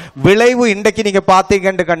முயன்றார். விளைவு இன்றைக்கு நீங்க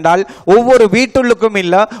பாத்தீங்கன்னு கண்டால் ஒவ்வொரு வீட்டுள்ளுக்கும்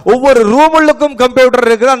இல்ல ஒவ்வொரு ரூமுள்ளுக்கும் கம்ப்யூட்டர்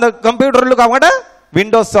இருக்குது, அந்த கம்ப்யூட்டருக்கு அவங்களோட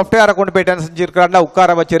விண்டோஸ் சாஃப்ட்வேரை கொண்டு போயிட்டு செஞ்சிருக்கிறார்,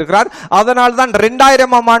 உட்கார வச்சிருக்கிறார். அதனால தான்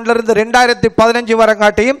 2000ஆம் ஆண்டுல இருந்து 2015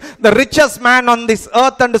 வரங்காட்டியும் தி richest man on this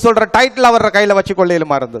earth என்று சொல்ற டைட்டில் அவர் கையில வச்சு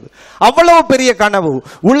கொள்ளையிலுமா இருந்தது. அவ்வளவு பெரிய கனவு,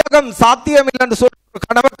 உலகம் சாத்தியம் இல்லைன்னு சொல்ற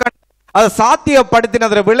கனவு அதை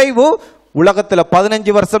சாத்தியப்படுத்தினது விளைவு உலகத்துல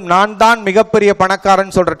 15 வருஷம் நான் தான் மிகப்பெரிய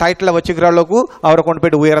பணக்காரன் சொல்ற டைட்டில் வச்சுக்கிற அளவுக்கு அவரை கொண்டு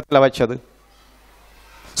போயிட்டு உயரத்துல வச்சது.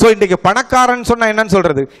 சோ இன்றைக்கு பணக்காரன் சொன்னா என்னன்னு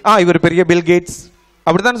சொல்றது, இவர் பெரிய பில் கேட்ஸ்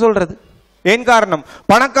அப்படித்தான் சொல்றது. ஏன் காரணம்,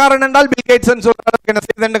 பணக்காரன் என்றால் பில் கேட்ஸ் சொல்றதுக்கு என்ன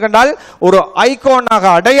செய்யுது கண்டால் ஒரு ஐகானாக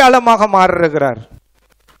அடையாளமாக மாறுகிறார்.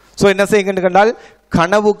 சோ என்ன செய்யுங்க கண்டால்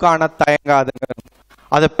கனவு காண தயங்காதுங்க,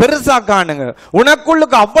 அதை பெருசா காணுங்க.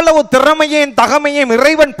 உனக்குள்ளுக்கு அவ்வளவு திறமையும் தகமையும்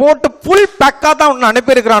இறைவன் போட்டு புல் பேக்கா தான் உன்னை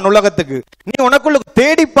அனுப்பியிருக்கிறான் உலகத்துக்கு. நீ உனக்குள்ளுக்கு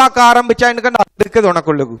தேடி பார்க்க ஆரம்பிச்சான்னு இருக்குது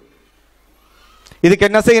உனக்குள்ளுக்கு. இதுக்கு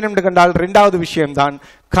என்ன செய்யணும் கண்டால் ரெண்டாவது விஷயம் தான்,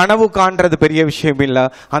 கனவு காண்றது பெரிய விஷயம் இல்ல,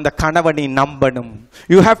 அந்த கனவை நீ நம்பணும்.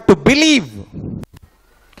 You have to believe.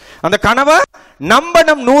 அந்த கனவை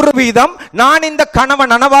நம்பணும் 100%. நான் இந்த கனவை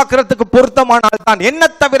நனவாக்குறதுக்கு பொருத்தமானால் தான், என்ன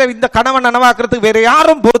தவிர இந்த கனவை நனவாக்குறதுக்கு வேற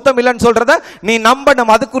யாரும் பொருத்தம் இல்லைன்னு சொல்றத நீ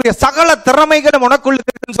நம்பணும். அதுக்குரிய சகல திறமைகளும் உனக்குள்ள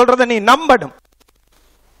இருக்குன்னு சொல்றத நீ நம்பணும்.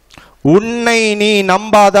 உன்னை நீ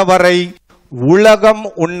நம்பாத வரை உலகம்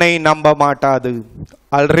உன்னை நம்ப மாட்டாது.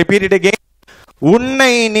 I'll repeat it again.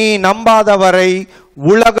 உன்னை நீ நம்பாத வரை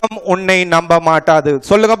உலகம் உன்னை நம்ப மாட்டாது.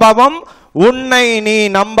 சொல்லுங்க பாபம். உன்னை நீ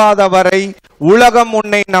நம்பாத வரை உலகம்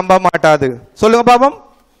உன்னை நம்ப மாட்டாது. சொல்லுங்க பாபம்.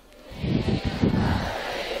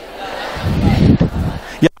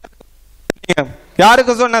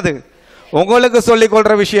 யாருக்கு சொன்னது? உங்களுக்கு சொல்லிக்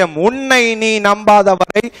கொள்ற விஷயம். உன்னை நீ நம்பாத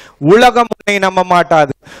வரை உலகம் உன்னை நம்ப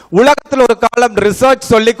மாட்டாது. உலகத்தில் ஒரு காலம்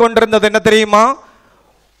ரிசர்ச் சொல்லிக் கொண்டிருந்தது என்ன தெரியுமா?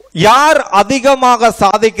 யார் அதிகமாக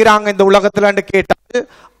சாதிக்கிறாங்க இந்த உலகத்துல கேட்டால்,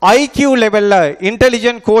 ஐக்யூ லெவல்ல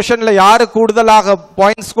இன்டெலிஜென்ட் கோஷன்ல யாரு கூடுதலாக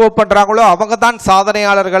பாயிண்ட் ஸ்கோர் பண்றாங்களோ அவங்க தான்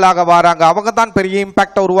சாதனையாளர்களாக வராங்க, அவங்க தான் பெரிய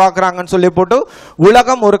இம்பாக்ட் உருவாக்குறாங்கன்னு சொல்லி போட்டு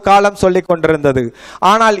உலகம் ஒரு காலம் சொல்லி கொண்டிருந்தது.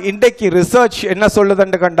 ஆனால் இன்றைக்கு ரிசர்ச் என்ன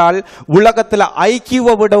சொல்லுதுன்னு கண்டால், உலகத்துல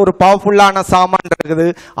ஐக்யூவை விட ஒரு பவர்ஃபுல்லான சாமான் இருக்குது,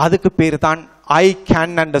 அதுக்கு பேர் தான் ஐ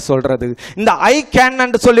கேன் என்று சொல்றது. இந்த ஐ கேன்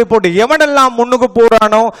என்று சொல்லி போட்டு எவனெல்லாம் முன்னுக்கு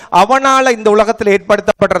போறானோ அவனால இந்த உலகத்தில்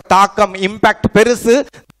ஏற்படுத்தப்படுற தாக்கம் இம்பாக்ட் பெருசு.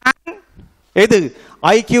 எது?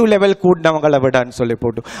 ஐக்யூ லெவல் கூடினவங்களை விடன்னு சொல்லி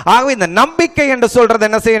போட்டு. ஆகவே இந்த நம்பிக்கை என்று சொல்றது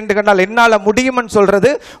என்ன செய்ய கண்டால், என்னால முடியும்னு சொல்றது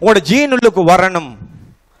உங்களோட ஜீனுக்கு வரணும்.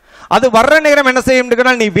 அது வர்ற நேரம் என்ன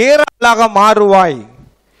செய்ய, நீ வேற ஆளாக மாறுவாய்.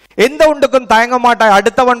 எந்த ஒன்றுக்கும் தயங்க மாட்டாய்.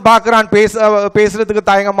 அடுத்தவன் பார்க்கிறான் பேசுறதுக்கு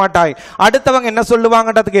தயங்க மாட்டாய். அடுத்தவங்க என்ன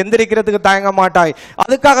சொல்லுவாங்கன்றதுக்கு எந்திரிக்கிறதுக்கு தயங்க மாட்டாய்.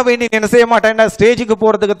 அதுக்காக வேண்டி என்ன செய்ய மாட்டாய், ஸ்டேஜுக்கு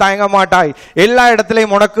போறதுக்கு தயங்க மாட்டாய். எல்லா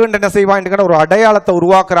இடத்துலையும் உனக்கு என்ன செய்வாய், ஒரு அடையாளத்தை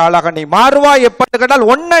உருவாக்குற ஆளாக நீ மாறுவாய். எப்படி கேட்டால்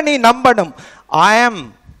ஒன்ன நீ நம்பணும். I am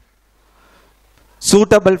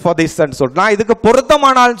suitable for this and so. நான் இதுக்கு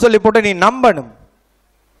பொருத்தமானாலும் சொல்லி போட்டு நீ நம்பணும்.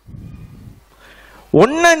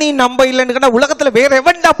 ஒன்ன நீ நம்ப இல்லைன்னு கேட்டா உலகத்துல வேற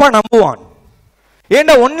எவன்டாப்பா நம்புவான்?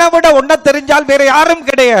 ஏன்னா உன்னை விட ஒன்ன தெரிஞ்சால் வேற யாரும்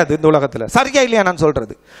கிடையாது இந்த உலகத்துல. சரியா இல்லையா நான்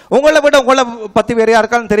சொல்றது? உங்களை விட உங்களை பத்தி வேற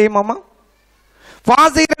யாருக்காலும் தெரியுமாமா?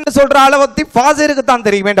 ஃபாசிர் சொல்ற அளவுக்கு ஃபாசிருக்கு தான்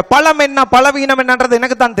தெரியும். என்ற பலம் என்ன பலவீனம் என்னன்றது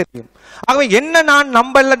எனக்கு தான் தெரியும். ஆகவே என்ன நான்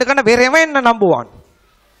நம்பலன்னு வேற எவன் என்ன நம்புவான்?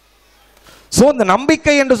 சோ இந்த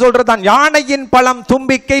நம்பிக்கை என்று சொல்றதுதான். யானையின் பலம்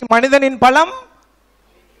தும்பிக்கை, மனிதனின் பலம்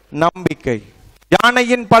நம்பிக்கை.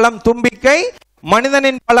 யானையின் பலம் தும்பிக்கை,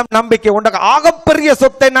 மனிதனின் பலம் நம்பிக்கை. உனக்கு ஆகப்பெரிய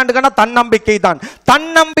சொத்து என்னன்னு தன்னம்பிக்கை தான்.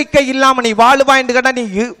 தன்னம்பிக்கை இல்லாம நீ வாழ்வாய், நீ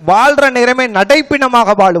வாழ்ற நேரமே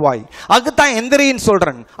நடைப்பினமாக வாழ்வாய். அதுக்குத்தான் எந்திரின்னு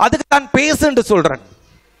சொல்றேன், அதுக்கு தான் பேசுன்னு சொல்றேன்.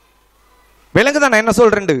 விலங்குதான் நான் என்ன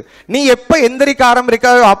சொல்றேன். நீ எப்ப எந்திரிக்க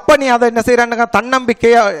ஆரம்பிக்காயோ அப்ப நீ அதை என்ன செய்யற,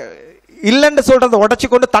 தன்னம்பிக்கையா இல்லைன்னு சொல்றதை உடைச்சு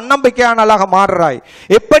கொண்டு தன்னம்பிக்கையான ஆளாக மாறுறாய்.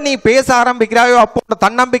 எப்ப நீ பேச ஆரம்பிக்கிறாயோ அப்போ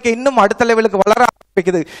தன்னம்பிக்கை இன்னும் அடுத்த லெவலுக்கு வளர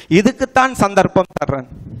ஆரம்பிக்குது. இதுக்குத்தான் சந்தர்ப்பம் தர்றேன்.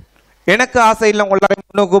 எனக்கு ஆசை இல்லை உங்களை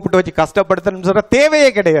முன்னும் கூப்பிட்டு வச்சு கஷ்டப்படுத்தணும்னு சொல்ற தேவையே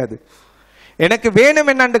கிடையாது. எனக்கு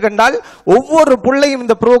வேணும் என்னன்னு கண்டால், ஒவ்வொரு பிள்ளையும்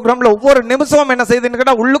இந்த ப்ரோக்ராம்ல ஒவ்வொரு நிமிஷமும் என்ன செய்யுதுன்னு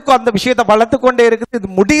கேட்டா உள்ளுக்கும் அந்த விஷயத்தை வளர்த்து கொண்டே இருக்குது. இது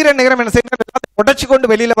முடிகிற நேரம் என்ன செய்யணும், உடைச்சு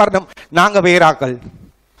கொண்டு வெளியில வரணும். நாங்க வேறாக்கள்,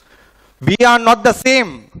 we are not the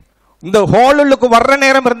same. இந்த ஹாலுக்கு வர்ற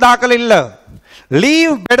நேரம் இருந்தாக்கள் இல்ல.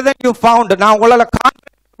 Leave better than you found. நான் உங்களால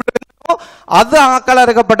அது ஆக்களா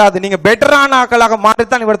இருக்கப்படாது. நீங்க பெட்டரான ஆக்களாக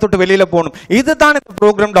மாறித்தான் இவரை தொட்டு வெளியில போகணும். இதுதான் இந்த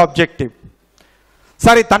ப்ரோக்ராம் ஆப்ஜெக்டிவ்.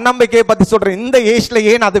 சரி, தன்னம்பிக்கையை பத்தி சொல்றேன். இந்த ஏஜ்ல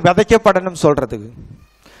ஏன் அது விதைக்கப்படணும் சொல்றதுக்கு.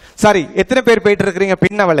 சரி, எத்தனை பேர் போயிட்டு இருக்கிறீங்க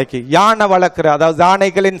பின்ன வலைக்கு? யானை வளர்க்குற, அதாவது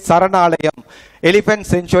யானைகளின் சரணாலயம், எலிபென்ட்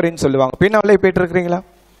செஞ்சுரின்னு சொல்லுவாங்க. பின்ன வலை போயிட்டு இருக்கிறீங்களா?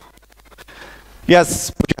 எஸ்.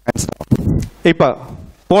 இப்ப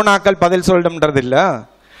போனாக்கள் பதில் சொல்லணும்ன்றது இல்ல.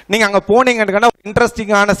 நீங்க அங்க போனீங்கன்னா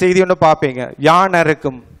இன்ட்ரெஸ்டிங்கான செய்தி ஒன்று பார்ப்பீங்க. யானை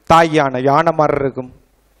இருக்கும், தாய் யானை, யானை மாதிரி இருக்கும்.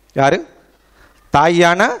 யாரு? தாய்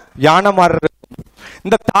யானை, யானை மாதிரி இருக்கும்.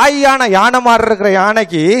 இந்த தாய் யானை, யானை மாதிரி இருக்கிற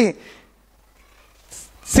யானைக்கு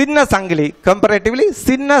சின்ன சங்கிலி, கம்பேரிட்டிவ்லி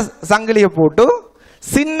சின்ன சங்கிலியை போட்டு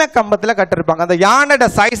சின்ன கம்பத்தில் கட்டிருப்பாங்க. அந்த யானையோட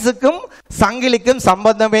சைஸுக்கும் சங்கிலிக்கும்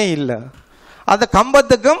சம்பந்தமே இல்லை. அந்த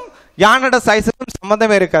கம்பத்துக்கும் யானோட சைஸுக்கும்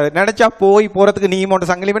சம்பந்தமே இருக்காது. நினைச்சா போறதுக்கு நீ மோட்ட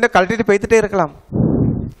சங்கிலி மட்டும் கழட்டிட்டு போய்த்துட்டே இருக்கலாம்.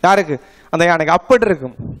 யாருக்கு? அந்த யானைக்கு. அப்படி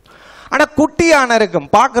இருக்கும். ஆனா குட்டி யானை இருக்கும்,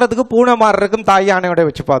 பாக்குறதுக்கு பூனை மாதிரி இருக்கும். தாய் யானையோட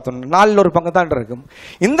வச்சு பார்த்தோம் 4 பங்கு தான் இருக்கும்.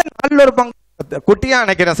 இந்த 4 பங்கு குட்டி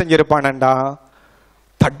யானைக்கு என்ன செஞ்சிருப்பான்டா,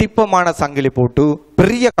 தடிப்பமான சங்கிலி போட்டு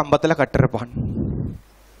பெரிய கம்பத்துல கட்டிருப்பான்.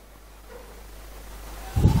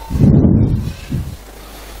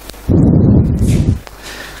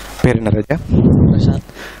 பேர் என்ன ராஜா?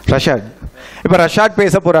 ரஷாத். இப்ப ரஷாத்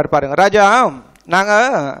பேச போறாரு பாருங்க. ராஜா, நாங்க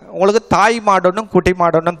உங்களுக்கு தாய் மாடொன்னும் குட்டி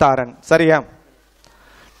மாடொன்னும் தாரன், சரியா?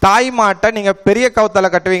 தாய் மாட்டை நீங்க பெரிய கவுத்தால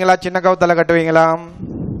கட்டுவீங்களா சின்ன கவுத்தால கட்டுவீங்களா?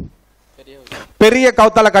 பெரிய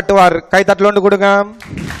கவுத்தால கட்டுவார். கைத்தட்டலோண்டு கொடுங்க.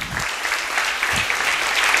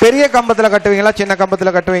 பெரிய கம்பத்துல கட்டுவீங்களா சின்ன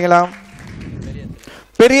கம்பத்துல கட்டுவீங்களா?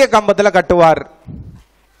 பெரிய கம்பத்துல கட்டுவார்.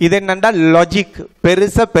 இது என்னண்டா லாஜிக்.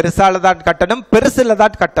 பெருசால தான் கட்டணும், பெருசுல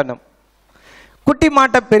தான் கட்டணும். குட்டி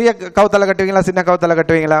மாட்டை பெரிய கவுத்தால கட்டுவீங்களா சின்ன கவுத்தால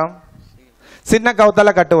கட்டுவீங்களா? சின்ன கவுத்தால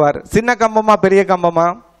கட்டுவார். சின்ன கம்பமா பெரிய கம்பமா?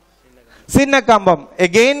 சின்ன கம்பம்.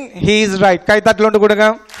 Again he is right. கை தட்டலோண்டு கொடுங்க.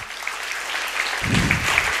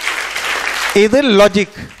 இது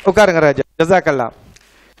லாஜிக். உட்காருங்க ராஜா. ஜஸாக்கல்லா.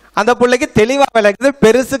 அந்த பிள்ளைக்கு தெளிவா விளக்குது.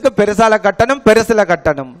 பெருசுக்கு பெருசால கட்டணும், பெருசுல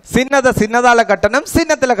கட்டணும். சின்னதால கட்டணும்,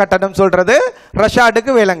 சின்னத்துல கட்டணும் சொல்றது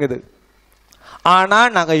ரஷாடுக்கு விளங்குது. ஆனா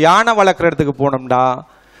நாங்க யானை வளர்க்கறதுக்கு போனோம்டா,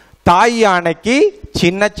 தாய் யானைக்கு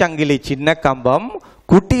சின்ன சங்கிலி சின்ன கம்பம்,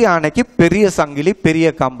 குட்டி யானைக்கு பெரிய சங்கிலி பெரிய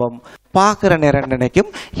கம்பம். பாக்குற நேரம் நினைக்கும்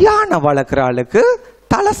யானை வளர்க்குற ஆளுக்கு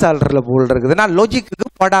தலை சால்றல போல் இருக்குது. நான் லாஜிக்கு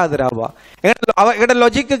படாதுராவா, எங்கட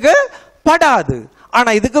லாஜிக்கு படாது. ஆனா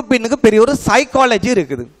இதுக்கு பின்னுக்கு பெரிய ஒரு சைக்காலஜி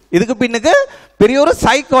இருக்குது. இதுக்கு பின்னுக்கு பெரிய ஒரு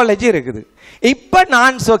சைக்காலஜி இருக்குது. இப்ப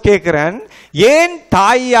நான் கேட்கிறேன், ஏன்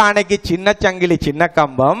தாய் யானைக்கு சின்ன சங்கிலி சின்ன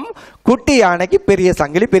கம்பம், குட்டி யானைக்கு பெரிய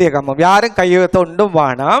சங்கிலி பெரிய கம்பம்? யாரும் கையை தொண்டும்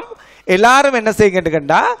வானம். எல்லாரும் என்ன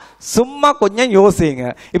செய்யுங்கண்டா, சும்மா கொஞ்சம் யோசிங்க.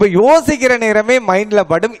 இப்ப யோசிக்கிற நேரமே மைண்ட்ல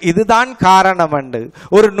படும் இதுதான் காரணம்.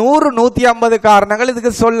 ஒரு 100-150 காரணங்கள்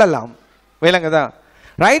இதுக்கு சொல்லலாம். விளங்குதா?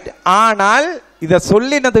 ரைட். ஆனால் இத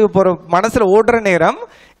சொல்லினதுக்கு போற மனசுல ஓடுற நேரம்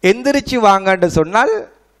எந்திரிச்சு வாங்கன்னு சொன்னால்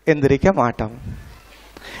எந்திரிக்க மாட்டோம்.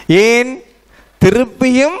 ஏன்?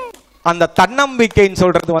 திருப்பியும் அந்த தன்னம்பிக்கைன்னு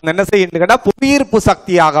சொல்றது வந்து என்ன செய்யுதுன்னா புவியீர்ப்பு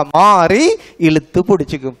சக்தியாக மாறி இழுத்து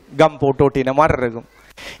பிடிச்சிக்கும். கம் போட்டு ஓட்டின மாதிரி இருக்கும்.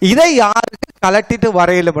 இதை யாருக்கு கலட்டிட்டு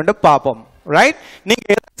வரையிலும் பார்ப்போம். ரைட். நீங்க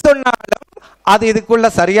எது சொன்னாலும் அது இதுக்குள்ள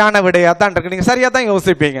சரியான விடையா தான் இருக்கு. நீங்க சரியா தான்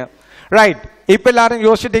யோசிப்பீங்க. ரைட். இப்ப எல்லாரும்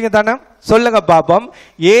யோசிச்சிட்டீங்க தானே? சொல்லுங்க பாப்போம்.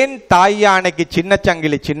 ஏன் தாய் யானைக்கு சின்ன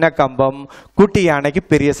சங்கிலி சின்ன கம்பம், குட்டி யானைக்கு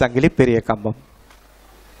பெரிய சங்கிலி பெரிய கம்பம்?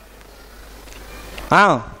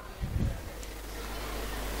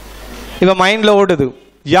 இப்ப மைண்ட்ல ஓடுது.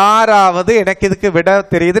 யாராவது எனக்கு இதுக்கு விட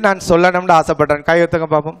தெரியுது, நான் சொல்லணும்னு ஆசைப்படுறேன். கையெழுத்துங்க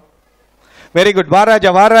பாப்போம். Very good.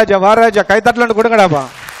 வாராஜா வாராஜா வாராஜா. கைத்தட்டலன்னு கொடுங்கடாப்பா.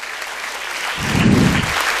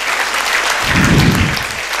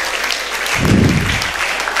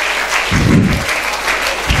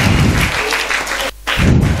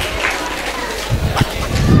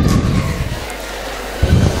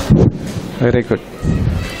 Very good.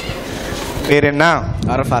 பேர் என்ன?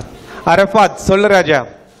 அரஃபாத். அரஃபாத் சொல்லு ராஜா.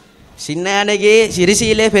 சின்ன யானைக்கு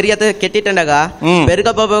சிறுசியிலே பெரியத்தை கெட்டிட்டேன்டா,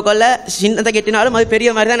 பெருக்க போல சின்னத்தை கெட்டினாலும் அது பெரிய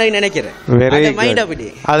மாதிரி தான் நான் நினைக்கிறேன். வெரி மைண்ட் அப்படி.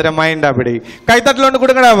 அதுல மைண்ட் அப்படி. கைத்தட்டல ஒன்று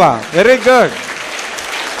கொடுங்கடாவா. Very good.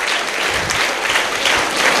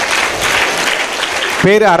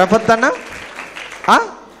 பேரு அரஃபத் தானே?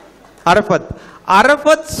 அரஃபத்.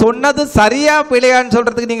 அரஃபத் சொன்னது சரியா பிழையான்னு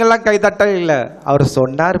சொல்றதுக்கு நீங்க எல்லாம் கைத்தட்ட இல்ல. அவர்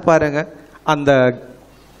சொன்னார் பாருங்க, அந்த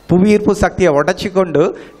புவியீர்ப்பு சக்தியை உடைச்சு கொண்டு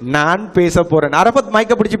நான் பேச போறேன். அரஃபத்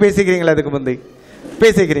மைக்க பிடிச்சு பேசிக்கிறீங்களா? அதுக்கு முந்தி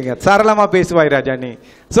பேசிக்கிறீங்க. சரளமா பேசுவாய் ராஜா. நீ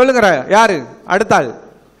சொல்லுங்க. யாரு அடுத்தாள்?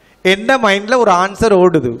 என்ன மைண்ட்ல ஒரு ஆன்சர்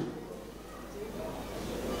ஓடுது?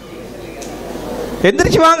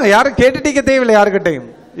 எந்திரிச்சு வாங்க. யாரும் கேட்டுட்டீங்க தேவையில்லை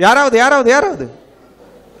யாருக்கிட்டையும். யாராவது யாராவது யாராவது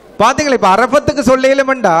பாத்தீங்களா? இப்ப அரஃபத்துக்கு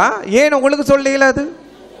சொல்லலமெண்டா ஏன் உங்களுக்கு சொல்லல? அது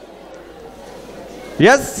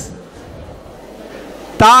எஸ்.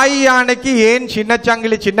 தாய் யானைக்கு ஏன் சின்ன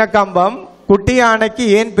சங்கிலி சின்ன கம்பம், குட்டி யானைக்கு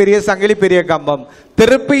ஏன் பெரிய சங்கிலி பெரிய கம்பம்?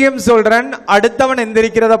 திருப்பியும் சொல்றேன், அடுத்தவன்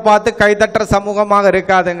எந்திரிக்கிறத பார்த்து கைதட்டுற சமூகமாக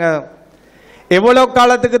இருக்காதுங்க. எவ்வளவு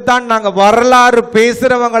காலத்துக்கு தான் நாங்க வரலாறு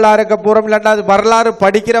பேசுறவங்களா இருக்க போறோம், இல்லாட்டா அது வரலாறு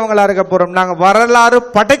படிக்கிறவங்களா இருக்க போறோம்? நாங்க வரலாறு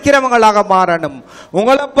படைக்கிறவங்களாக மாறணும்.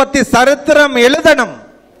 உங்களை பத்தி சரித்திரம் எழுதணும்.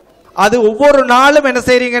 அது ஒவ்வொரு நாளும் என்ன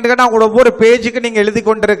செய்றீங்கன்னா ஒவ்வொரு பேஜுக்கு நீங்க எழுதி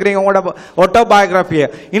கொண்டிருக்கிறீங்க உங்களோட ஆட்டோபயோகிராஃபியை.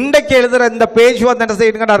 இன்றைக்கு எழுதுற இந்த பேஜ் வந்து என்ன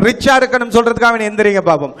செய்யுங்கன்னா ரிச்சா இருக்கணும் சொல்றதுக்காக எந்திரிங்க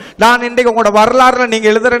பாப்போம். நான் இன்றைக்கு உங்களோட வரலாறுல நீங்க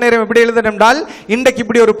எழுதுற நேரம் எப்படி எழுதணும்னால், இன்றைக்கு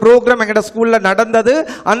இப்படி ஒரு ப்ரோக்ராம் எங்கட ஸ்கூல்ல நடந்தது,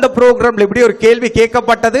 அந்த ப்ரோக்ராம்ல இப்படி ஒரு கேள்வி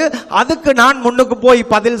கேட்கப்பட்டது, அதுக்கு நான் முன்னுக்கு போய்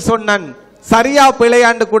பதில் சொன்னேன். சரியா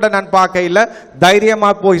பிழையாண்டு கூட நான் பார்க்க இல்ல,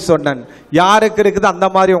 தைரியமா போய் சொன்னேன். யாருக்கு இருக்குது அந்த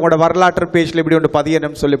மாதிரி உங்களோட வரலாற்று பேஜ்ல இப்படி ஒன்று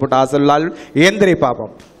பதியணும் சொல்லி போட்டு ஆசல்லால் ஏந்திரி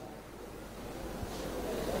பாப்போம்.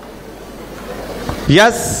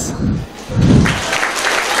 எஸ்.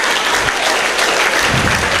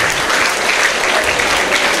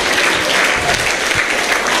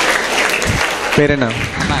 பேர் என்ன?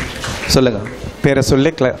 சொல்லுங்க. பேரை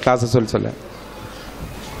சொல்லி கிளாஸ் சொல்ல.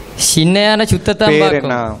 சின்ன சுத்தத்தான். பேர்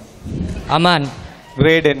என்ன? அமான்.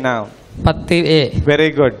 கிரேட் என்ன? 10A. Very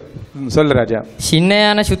good. சொல்லு ராஜா.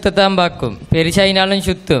 சின்ன சுத்தத்தான் பார்க்கும், பெருசாயினாலும்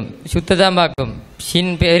சுத்தம் சுத்தத்தான் பார்க்கும்.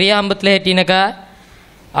 பெரிய ஆம்பத்தில் ஏட்டினக்கா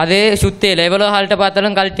அது சுத்தேல எவ்வளோ ஹால்ட்டை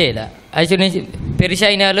பார்த்தாலும் கழட்டேல அது சின்ன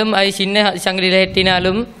பெருசாயினாலும் அது சின்ன சங்கிலியில்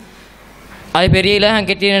கட்டினாலும் அது பெரிய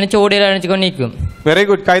கட்டி நினச்சி ஓடையில நினச்சிக்கொண்டு நிற்கும். வெரி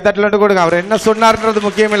குட், கைத்தட்டலட்டு கொடுங்க. அவர் என்ன சொன்னார்ன்றது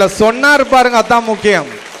முக்கியம் இல்லை, சொன்னார் பாருங்க, அதான் முக்கியம்.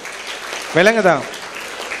 விளங்குதான்?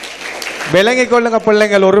 விளங்கிக் கொள்ளுங்க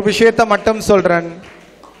பிள்ளைங்கள். ஒரு விஷயத்தை மட்டும் சொல்றேன்,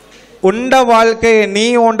 உண்ட வாழ்க்கையை நீ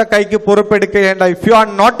உண்ட கைக்கு பொறுப்பெடுக்க வேண்டாம். If you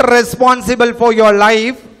are not responsible for your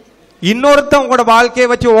life, இன்னொருத்தன் உங்களோட வாழ்க்கையை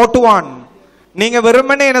வச்சு ஓட்டுவான். நீங்க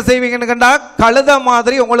வெறுமனே என்ன செய்வீங்கன்னு கண்டா கழுத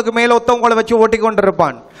மாதிரி உங்களுக்கு மேல ஒத்த உங்களை வச்சு ஓட்டி கொண்டு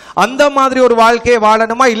இருப்பான். அந்த மாதிரி ஒரு வாழ்க்கையை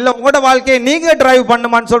வாழணுமா இல்ல உங்களோட வாழ்க்கையை நீங்க டிரைவ்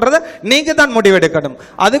பண்ணுமான்னு சொல்றத நீங்க தான் முடிவெடுக்கணும்.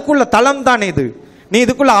 அதுக்குள்ள தளம் தான் இது. நீ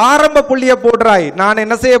இதுக்குள்ள ஆரம்ப புள்ளிய போடுறாய். நான்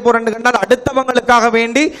என்ன செய்ய போறேன்னு கண்டால் அடுத்தவங்களுக்காக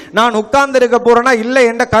வேண்டி நான் உட்கார்ந்து இருக்க போறேன்னா இல்ல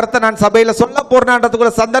என்ற கருத்தை நான் சபையில சொல்ல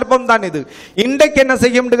போறேன்றதுக்குள்ள சந்தர்ப்பம் தான் இது. இன்றைக்கு என்ன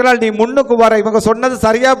செய்ய முடியுங்கள், நீ முன்னுக்கு வர. இவங்க சொன்னது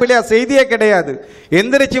சரியா பிள்ளையா செய்தியே கிடையாது.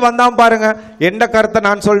 எந்திரிச்சு வந்தான் பாருங்க, எந்த கருத்தை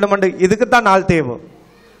நான் சொல்லணும். இதுக்கு தான் நாள் தேவை.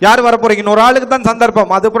 யார் வர போறீங்க? இன்னொரு ஆளுக்கு தான்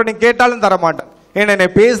சந்தர்ப்பம். அதுக்கப்புறம் நீ கேட்டாலும் தர மாட்டேன். ஏன்னா என்னை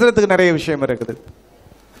பேசுறதுக்கு நிறைய விஷயம் இருக்குது.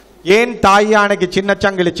 ஏன் தாய் யானைக்கு சின்ன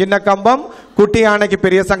சங்கிலி சின்ன கம்பம், குட்டி யானைக்கு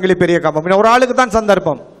பெரிய சங்கிலி பெரிய கம்பம்? ஒரு ஆளுக்கு தான்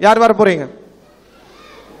சந்தர்ப்பம். யார் வர போறீங்க?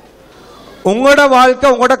 உங்களோட வாழ்க்கை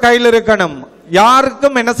உங்களோட கையில் இருக்கணும்.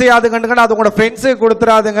 யாருக்கும் என்ன செய்யாதுங்க, அது உங்களோட ஃப்ரெண்ட்ஸுக்கு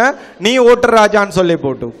கொடுத்துறாதுங்க. நீ ஓட்டுற ராஜான்னு சொல்லி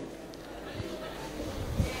போட்டு.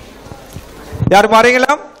 யார்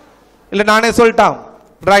வரீங்களா? இல்ல நானே சொல்லிட்டான்.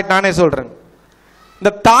 ரைட், நானே சொல்றேன்.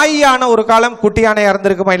 இந்த தாய் யானை ஒரு காலம் குட்டி யானை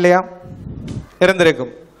இறந்திருக்குமா இல்லையா?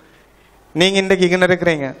 இருந்திருக்கும். நீங்க இன்றைக்கு இங்க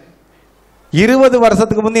இருக்கிறீங்க. 20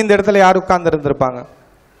 வருஷத்துக்கு முந்தைய இந்த இடத்துல யார் உட்கார்ந்து இருந்திருப்பாங்க?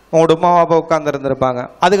 உங்களோட உமா பாப்பா உட்கார்ந்து இருந்திருப்பாங்க.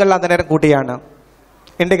 அதுக்கெல்லாம் அந்த நேரம் கூட்டி யானை,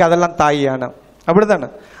 இன்றைக்கு அதெல்லாம் தாய் யானை. அப்படித்தானே?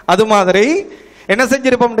 அது மாதிரி என்ன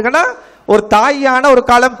செஞ்சிருப்போம்னா, ஒரு தாய் யானை ஒரு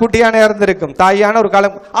காலம் குட்டி யானையா இருந்திருக்கும். தாய் யானை ஒரு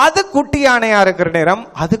காலம் அது குட்டி யானையா இருக்கிற நேரம்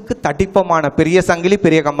அதுக்கு தடிப்பமான பெரிய சங்கிலி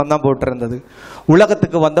பெரிய கம்பம் தான் போட்டிருந்தது.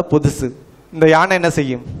 உலகத்துக்கு வந்த புதுசு இந்த யானை என்ன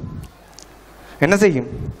செய்யும்? என்ன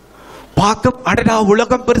செய்யும்? பார்க்க அடடா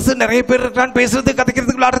உலகம் பெருசு, நிறைய பேர் இருக்கான், பேசுறது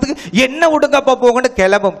கதைக்கிறதுக்கு விளையாடுறதுக்கு என்ன விடுங்கப்பா போகன்னு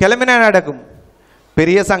கிளம்பும். கிளம்பினா நடக்கும்?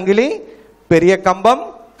 பெரிய சங்கிலி பெரிய கம்பம்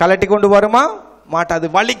கலட்டி கொண்டு வருமா? மாட்டாது.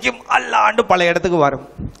 வலிக்கும், அல்லாண்டு பழைய இடத்துக்கு வரும்.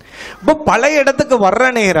 இப்போ பழைய இடத்துக்கு வர்ற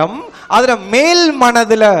நேரம் அதுல மேல்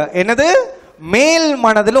மனதுல என்னது? மேல்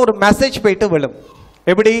மனதுல ஒரு மெசேஜ் போயிட்டு விழும்.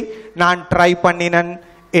 எப்படி? நான் ட்ரை பண்ணினேன்,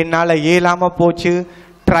 என்னால இயலாம போச்சு,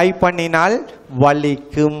 ட்ரை பண்ணினால்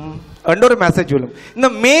வலிக்கும் ஒரு மெசேஜ் விழும். இந்த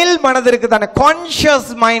மேல் மனது இருக்கு தானே, கான்ஷியஸ்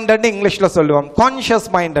மைண்ட் இங்கிலீஷ்ல சொல்லுவோம். கான்ஷியஸ்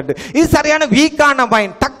மைண்ட் இது சரியான வீக்கான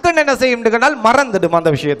மைண்ட். டக்குன்னு என்ன செய்யும், மறந்துடும்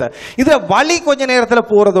அந்த விஷயத்தை. இது வலி கொஞ்ச நேரத்தில்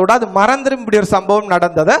போறதோட அது மறந்துடும். இப்படி ஒரு சம்பவம்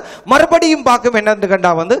நடந்ததை மறுபடியும் பார்க்கும். என்னன்னு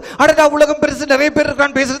கண்டா வந்து அடடா உலகம் பெருசு, நிறைய பேர்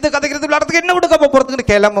இருக்கான், பேசுறது கதைக்கிறது விளையாடுறதுக்கு என்ன விடுக்க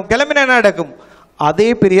போறதுக்குன்னு கிளம்பும். கிளம்பினா என்ன நடக்கும்? அதே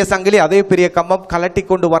பெரிய சங்கிலி அதே பெரிய கம்பம் கலட்டி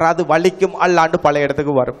கொண்டு வராது, வலிக்கும், அல்லாண்டு பழைய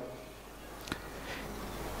இடத்துக்கு வரும்.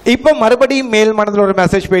 இப்ப மறுபடியும் மேல் மனதில் ஒரு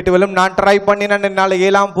மெசேஜ் போயிட்டு வரும். நான் ட்ரை பண்ணினேன், என்னால்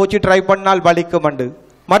இயலாம போச்சு, ட்ரை பண்ணால் வலிக்கும்.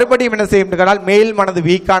 மறுபடியும் என்ன செய்யும்? மேல் மனது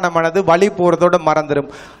வீக்கான மனது வலி போறதோட மறந்துடும்.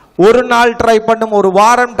 ஒரு நாள் ட்ரை பண்ணும், ஒரு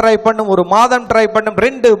வாரம் ட்ரை பண்ணும், ஒரு மாதம் ட்ரை பண்ணும்,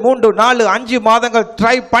 2, 3, 4, 5 மாதங்கள்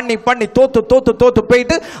ட்ரை பண்ணி பண்ணி தோத்து தோத்து தோத்து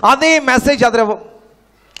போயிட்டு அதே மெசேஜ் அதுல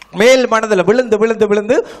மேல் மனதில் விழுந்து விழுந்து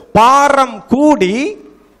விழுந்து பாரம் கூடி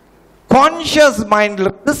கான்ஷியஸ் மைண்ட்ல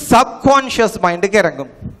இருந்து சப்கான்ஷியஸ் மைண்டுக்கு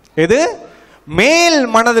இறங்கும். எது? மேல்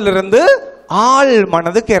மனதிலிருந்து ஆள்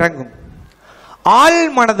மனதுக்கு இறங்கும். ஆள்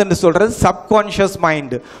மனதுன்னு சொல்றது சப்கான்ஷியஸ்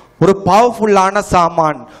மைண்ட். ஒரு பவர்ஃபுல்லான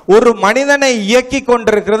சாமான், ஒரு மனிதனை இயக்கி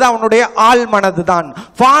கொண்டிருக்கிறது அவனுடைய ஆள் மனது தான்.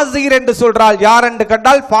 ஃபாசிர் என்று சொல்றால் யார் என்று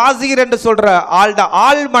கண்டால் ஃபாசிர் என்று சொல்ற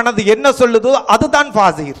ஆள் மனது என்ன சொல்லுதோ அதுதான்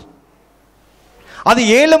ஃபாசிர். அது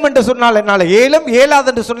ஏழும் என்று சொன்னால் என்னால ஏழும், ஏழாது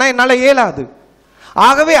என்று சொன்னால் என்னால ஏழாது.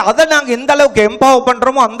 ஆகவே அதை நாங்க எந்த அளவுக்கு எம்பவர்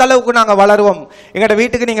பண்றோமோ அந்த அளவுக்கு நாங்க வளருவோம். எங்கட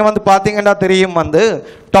வீட்டுக்கு நீங்க வந்து பாத்தீங்கன்னா தெரியும், வந்து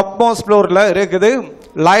டாப் மோஸ்ட் ஃப்ளோர்ல இருக்குது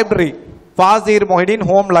லைப்ரரி, ஃபாசிர் மொஹிடீன்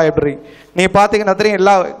ஹோம் லைப்ரரி. நீ பாத்தீங்கன்னா தெரியும்,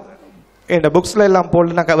 எல்லா இந்த புக்ஸ்ல எல்லாம்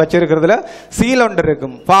போட்டு நான் வச்சிருக்கிறதுல சீல் ஒன்று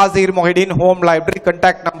இருக்கும். ஃபாசிர் Mohideen home library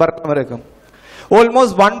contact number இருக்கும்.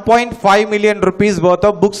 Almost 1.5 million rupees worth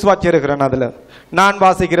of books வச்சிருக்கிறேன். அதுல நான்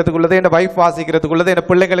வாசிக்கிறதுக்குள்ளது, என் வைஃப் வாசிக்கிறதுக்குள்ளது, என்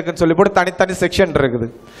பிள்ளைகளுக்குன்னு சொல்லி போட்டு தனித்தனி செக்ஷன் இருக்குது.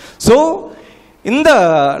 ஸோ இந்த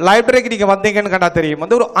லைப்ரரிக்கு நீங்க வந்தீங்கன்னு கண்டா தெரியும்,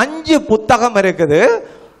 வந்து ஒரு 5 புத்தகம் இருக்குது.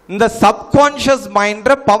 இந்த சப்கான்ஷியஸ்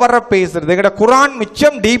மைண்ட பவரை பேசுறது. எங்கட குரான்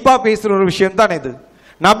மிச்சம் டீப்பா பேசுற ஒரு விஷயம் தான் இது.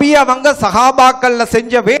 நபி அவங்க சஹாபாக்கள்ல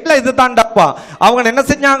செஞ்ச வேலை இதுதான் டப்பா. அவங்க என்ன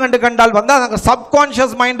செஞ்சாங்கன்னு கண்டால் வந்து அவங்க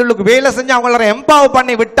சப்கான்ஷியஸ் மைண்டுக்கு வேலை செஞ்சு அவங்கள எம்பவர்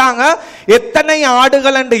பண்ணி விட்டாங்க. எத்தனை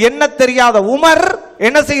ஆடுகள் என்று என்ன தெரியாத உமர்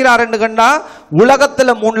என்ன செய்யறாருன்னு கண்டா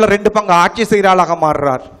உலகத்துல 3/2 பங்கு ஆட்சி செய்யறாளாக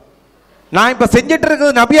மாறுறார். நான் இப்ப செஞ்சிட்டு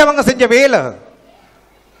இருக்குது நபி அவங்க செஞ்ச வேலை.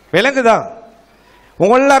 விளங்குதா?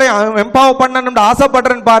 உங்களாரையும் எம்பவர் பண்ணணும்னு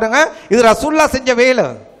ஆசைப்படுறேன்னு பாருங்க. இது ரசூல்லா செஞ்ச வேலை.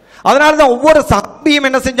 அதனால தான் ஒவ்வொரு சக்தியும்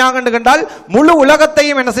என்ன செஞ்சாங்கன்னு கண்டால் முழு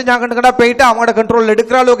உலகத்தையும் என்ன செஞ்சாங்கன்னு கண்டா போயிட்டு அவங்களோட கண்ட்ரோல்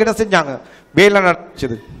எடுக்கிற அளவுக்கு என்ன செஞ்சாங்க வேலை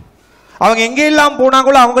நடந்துச்சு. அவங்க எங்கெல்லாம்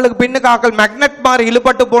போனாங்களோ அவங்களுக்கு பின்னுக்கு ஆக்கள் மேக்னெட் மாதிரி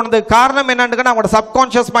இழுபட்டு போனது காரணம் என்னன்னு அவங்களோட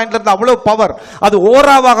சப்கான்ஷியஸ் மைண்ட்ல இருந்து அவ்வளவு பவர் அது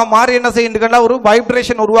ஓராவாக மாறி என்ன செய்யுதுன்னா ஒரு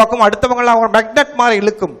வைப்ரேஷன் உருவாக்கும், அடுத்தவங்களை அவங்க மேக்னெட் மாதிரி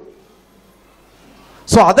இழுக்கும்.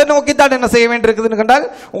 ஸோ அதை நோக்கி தான் என்ன செய்ய வேண்டியிருக்குதுன்னு கண்டால்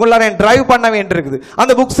உங்களால் டிரைவ் பண்ண வேண்டியிருக்குது.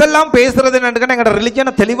 அந்த புக்ஸ் எல்லாம் பேசுறது என்னன்னு எங்களோட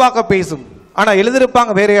ரிலிஜனை தெளிவாக பேசும், ஆனால்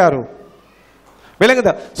எழுதிருப்பாங்க வேற யாரும்.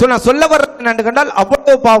 விளங்குதா? நான் சொல்ல வர்றது கண்டால்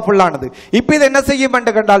அவ்வளவு பவர்ஃபுல்லானது. இப்ப இது என்ன செய்யும்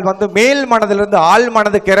என்று கண்டால் வந்து மேல் மனதிலிருந்து ஆள்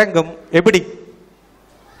மனதுக்கு இறங்கும். எப்படி?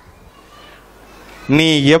 நீ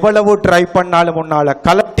எவ்வளவு ட்ரை பண்ணாலும் உன்னால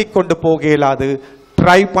கலட்டி கொண்டு போக இயலாது,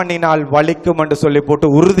 ட்ரை பண்ணினால் வலிக்கும் என்று சொல்லி போட்டு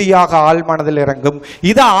உறுதியாக ஆள் மனதில் இறங்கும்.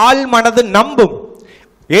 இதை ஆள் மனது நம்பும்.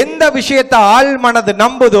 எந்த விஷயத்தை ஆள் மனது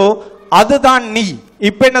நம்புதோ அதுதான் நீ.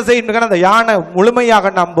 இப்ப என்ன செய்யணும்? அந்த யானை முழுமையாக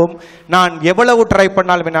நம்பும், நான் எவ்வளவு ட்ரை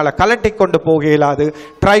பண்ணாலும் என்னால் கலட்டி கொண்டு போக இயலாது,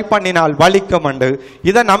 ட்ரை பண்ணினால் வலிக்கும் அண்டு.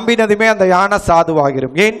 இதை நம்பினதுமே அந்த யானை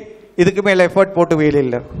சாதுவாகிரும். ஏன்? இதுக்கு மேல எஃபர்ட் போட்டு வேலை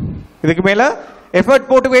இல்லை, இதுக்கு மேல எஃபர்ட்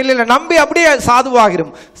போட்டு வேலை இல்லை, நம்பி அப்படியே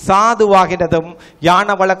சாதுவாகிரும். சாதுவாகினதும்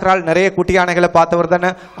யானை வளர்க்கிறாள். நிறைய குட்டி யானைகளை பார்த்தவர்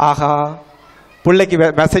தானே, ஆஹா பிள்ளைக்கு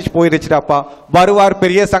மெசேஜ் போயிருச்சுடாப்பா, வருவார்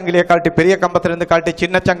பெரிய சங்கிலியை கழட்டி பெரிய கம்பத்திலிருந்து கழட்டி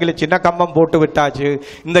சின்ன சங்கிலி சின்ன கம்பம் போட்டு விட்டாச்சு.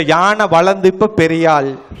 இந்த யானை வளர்ந்து இப்ப பெரியாள்.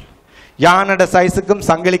 யானோட சைஸுக்கும்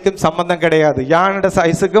சங்கிலிக்கும் சம்பந்தம் கிடையாது, யானோட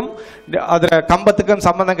சைஸுக்கும் அதுல கம்பத்துக்கும்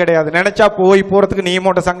சம்பந்தம் கிடையாது. நினைச்சா போய் போறதுக்கு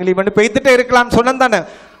நீமோட சங்கிலி பண்ணி பெய்துட்டே இருக்கலாம் சொன்னேன் தானே,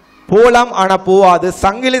 போலாம் ஆனா போவாது.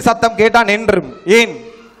 சங்கிலி சத்தம் கேட்டா நின்றும். ஏன்?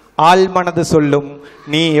 ஆள் மனது சொல்லும்,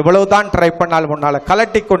 நீ எவ்வளவுதான் ட்ரை பண்ணாலும் உன்னால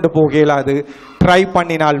கலட்டி கொண்டு போக இயலாது, ட்ரை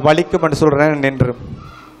பண்ணினால் வலிக்கும் என்று சொல்றேன் நின்றும்.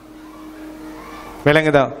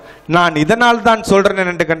 விளங்குதா? நான் இதனால் தான்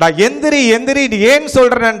சொல்றேன் என்று கண்டா எந்திரி எந்திரி ஏன்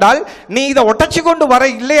சொல்றேன் என்றால் நீ இதை ஒட்டச்சு கொண்டு வர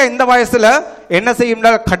இல்லையா இந்த வயசுல என்ன செய்யும்?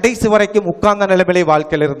 கடைசி வரைக்கும் உட்கார்ந்த நிலைமையிலே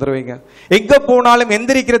வாழ்க்கையில் இருந்துருவீங்க. எங்க போனாலும்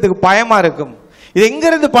எந்திரிக்கிறதுக்கு பயமா இருக்கும். இது எங்க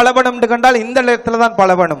இருந்து பலபடும் கண்டால் இந்த இடத்துல தான்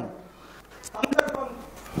பலபடும்.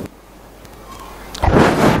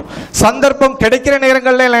 சந்தர்ப்பம் கிடைக்கிற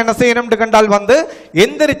நேரங்கள்ல என்ன செய்யணும் கண்டால் வந்து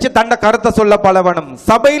எந்திரிச்சு தன்னை கருத்தை சொல்ல பலவனும்.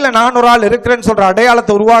 சபையில நான் ஒரு ஆள் இருக்கிறேன்னு சொல்ற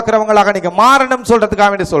அடையாளத்தை உருவாக்குறவங்களாக நீங்க மாறணும் சொல்றதுக்காக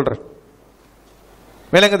வேண்டி சொல்றேன்.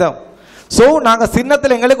 விளங்குதா? சோ நாங்க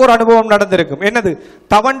சின்னத்துல எங்களுக்கு ஒரு அனுபவம் நடந்திருக்கும். என்னது?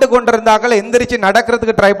 தவண்டு கொண்டிருந்தாக்கள் எந்திரிச்சு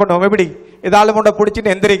நடக்கிறதுக்கு ட்ரை பண்ணுவோம். எப்படி? இதால முண்ட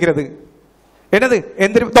பிடிச்சிட்டு எந்திரிக்கிறது. என்னது?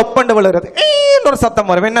 எந்திரி தொப்பண்டு விழுறது ஒரு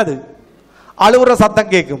சத்தம் வரும். என்னது? அழுவுற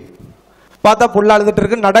சத்தம் கேட்கும். பார்த்தா புள்ள அழுதுட்டு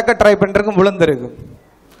இருக்கு, நடக்க ட்ரை பண்ணிருக்கும், விழுந்திருக்கும்.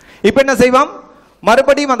 இப்ப என்ன செய்வோம்?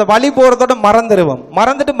 மறுபடியும் அந்த வலி போறதோட மறந்துடுவோம்.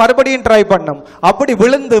 மறந்துட்டு மறுபடியும் ட்ரை பண்ணோம். அப்படி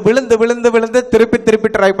விழுந்து விழுந்து விழுந்து விழுந்து திருப்பி திருப்பி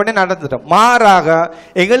ட்ரை பண்ணி நடந்துட்டோம். மாறாக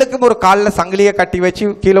எங்களுக்கும் ஒரு காலில் சங்கிலியை கட்டி வச்சு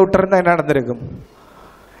கீழே விட்டுருந்தா என்ன நடந்திருக்கும்?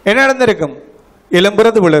 என்ன நடந்திருக்கும்?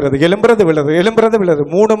 எலும்புறது விழுறது, எலும்புறது விழுறது, எலும்புறது விழுறது.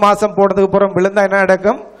 3 மாசம் போனதுக்கு அப்புறம் விழுந்தா என்ன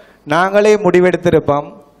நடக்கும்? நாங்களே முடிவெடுத்திருப்போம்,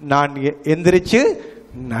 நான் எந்திரிச்சு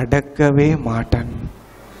நடக்கவே மாட்டேன்,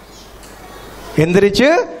 எந்திரிச்சு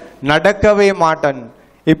நடக்கவே மாட்டேன்.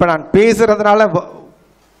 இப்ப நான் பேசுறதுனால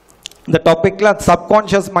இந்த டாபிக்ல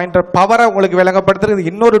சப்கான்ஷியஸ் மைண்ட் பவரை உங்களுக்கு விளங்கப்படுத்துறது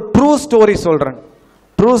இன்னொரு ட்ரூ ஸ்டோரி சொல்றேன்.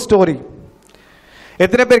 True story.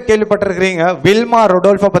 எத்தனை பேர் கேள்விப்பட்டிருக்கிறீங்க? வில்மா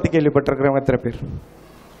ரொடோல்ஃபை பத்தி கேள்விப்பட்டிருக்கிறவங்க எத்தனை பேர்?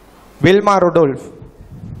 வில்மா ரொடோல்ஃப்.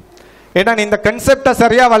 ஏன்னா நீ இந்த கன்செப்டை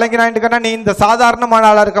சரியா வழங்கினா நீ இந்த சாதாரணமான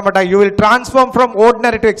ஆளா இருக்க மாட்டா. You will transform from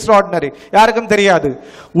ordinary to extraordinary. யாருக்கும் தெரியாது,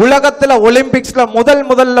 உலகத்துல ஒலிம்பிக்ஸ்ல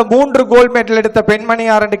முதல்ல 3 கோல்ட் மெடல் எடுத்த பெண்மணி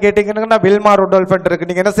யாருன்னு கேட்டீங்கன்னா வில்மா ரொடோல்ஃப் இருக்கு.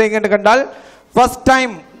 நீங்க என்ன செய்யுங்கன்னு கண்டால் ஃபர்ஸ்ட்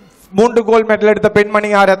டைம் 3 கோல்ட் மெடல் எடுத்த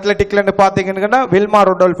பெண்மணி யார் அத்லெட்டிக்ல பாத்தீங்கன்னா வில்மா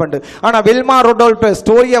ரொடோல்ஃப். ஆனா வில்மா ரொடோல்ஃப்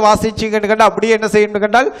ஸ்டோரியை வாசிச்சீங்கன்னு கண்டா அப்படியே என்ன செய்யணும்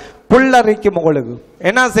கண்டால் புல்லரிக்கும் உங்களுக்கு.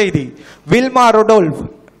 என்ன செய்தி? வில்மா ரொடோல்ஃப்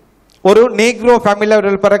ஒரு நீக்ரோ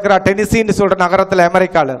ஃபேமிலியில் பிறக்கிற டெனிசின்னு சொல்ற நகரத்தில்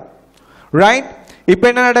அமெரிக்கால. ரைட்? இப்ப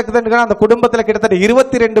என்ன நடக்குதுன்னு அந்த குடும்பத்தில் கிட்டத்தட்ட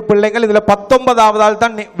 22 பிள்ளைகள். இதுல 19வது ஆள்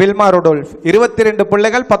தான் வில்மா ரொடோல்ஃப். 22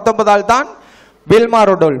 பிள்ளைகள், 19வது ஆள் தான் வில்மா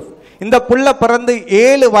ரொடோல்ஃப். இந்த புள்ள பிறந்து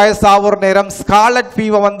 7 வயசு ஆகிற நேரம் ஸ்கார்லட்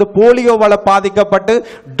ஃபீவர் வந்து போலியோவால பாதிக்கப்பட்டு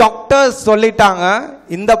டாக்டர்ஸ் சொல்லிட்டாங்க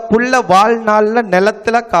இந்த புள்ள வாழ்நாள்ல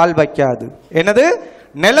நிலத்துல கால் வைக்காது. என்னது?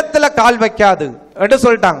 நிலத்துல கால் வைக்காது என்று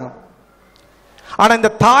சொல்லிட்டாங்க. ஆனா இந்த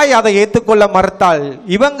தாய் அதை ஏற்றுக்கொள்ள மறுத்தாள்.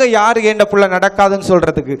 இவங்க யாரு என்ன புள்ள நடக்காதுன்னு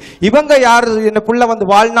சொல்றதுக்கு, இவங்க யாரு என்ன புள்ள வந்து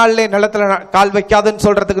வாழ்நாள்ல நிலத்துல கால் வைக்காதுன்னு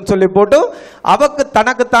சொல்றதுக்கு சொல்லி போட்டு அவக்கு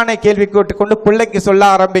தனக்குத்தானே கேள்வி கேட்டுக்கொண்டு பிள்ளைக்கு சொல்ல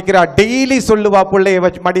ஆரம்பிக்கிறா. டெய்லி சொல்லுவா பிள்ளைய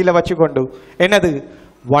வச்சு மடியில வச்சு கொண்டு. என்னது?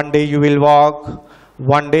 One day you will walk,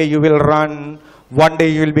 one day you will run, one day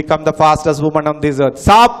you will become the fastest woman on this earth.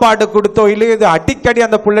 சாப்பாடு கொடுத்தோ இல்லையோ இது அடிக்கடி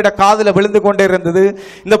அந்த புள்ளையோட காதுல விழுந்து கொண்டே இருந்தது.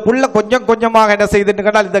 இந்த புள்ள கொஞ்சம் கொஞ்சமாக என்ன செய்துன்னு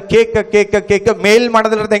கேட்டால் இந்த கேட்க கேட்க கேட்க மேல்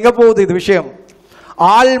மனதில் இருந்து எங்க போகுது இது விஷயம்?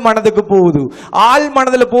 ஆள் மனதுக்கு போகுது. ஆள்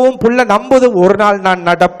மனதில் போகும் புள்ள நம்புது, ஒரு நாள் நான்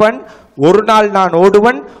நடப்பேன், ஒரு நாள் நான்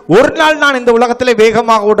ஓடுவன், ஒரு நாள் நான் இந்த உலகத்திலே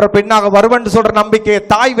வேகமாக ஓடுற பெண்ணாக வருவன் சொல்ற நம்பிக்கையை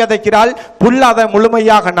தாய் விதைக்கிறாள். புள்ள அதை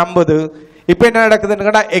முழுமையாக நம்புது. இப்ப என்ன நடக்குதுன்னு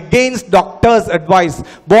கேட்டா, எகெயின்ஸ்ட் டாக்டர்ஸ் அட்வைஸ்.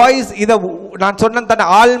 பாய்ஸ் இதை நான் சொன்ன தன்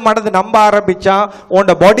ஆள் மனது நம்ப ஆரம்பிச்சா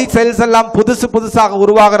உன்னோட பாடி செல்ஸ் எல்லாம் புதுசாக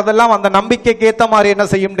உருவாகிறதெல்லாம் அந்த நம்பிக்கைக்கு ஏற்ற மாதிரி என்ன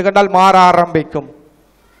செய்யும் கேட்டால் மாற ஆரம்பிக்கும்.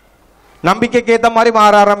 நம்பிக்கைக்கு ஏற்ற மாதிரி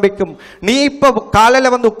மாற ஆரம்பிக்கும். நீ இப்ப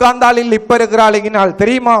காலையில வந்து உட்கார்ந்தாலில் இப்ப இருக்கிறாள்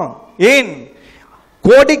தெரியுமா? ஏன்?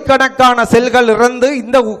 கோடிக்கணக்கான செல்கள் இருந்து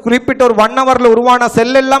இந்த குறிப்பிட்ட ஒரு 1 ஹவர்ல உருவான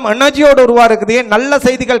செல் எல்லாம் எனர்ஜியோடு உருவாக்குது. ஏன்? நல்ல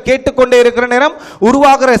செய்திகள் கேட்டுக்கொண்டே இருக்கிற நேரம்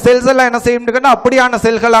உருவாகிற செல்ஸ் எல்லாம் என்ன செய்யும்? அப்படியான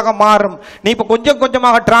செல்களாக மாறும். நீ இப்ப கொஞ்சம்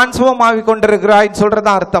கொஞ்சமாக டிரான்ஸ்ஃபார்ம் ஆகி கொண்டிருக்கிறாய்ன்னு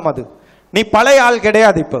சொல்றதா அர்த்தம். அது நீ பழைய ஆள்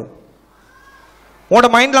கிடையாது. இப்ப உன்னோட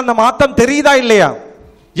மைண்ட்ல அந்த மாற்றம் தெரியுதா இல்லையா?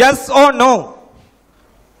 S oh no?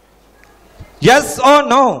 S oh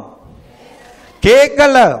no?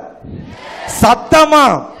 கேட்கல சத்தமா?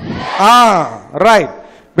 ரைட்,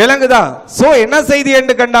 விளங்குதா? சோ என்ன செய்தி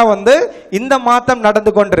என்று கண்டா வந்து இந்த மாற்றம்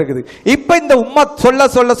நடந்து கொண்டிருக்குது. இப்ப இந்த உம்மா சொல்ல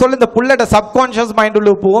சொல்ல சொல்ல இந்த புள்ளட சப்கான்ஷியஸ் மைண்ட்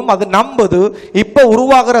உள்ள போவோம், அது நம்புது. இப்ப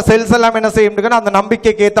உருவாகிற செல்ஸ் எல்லாம் என்ன செய்யும்? அந்த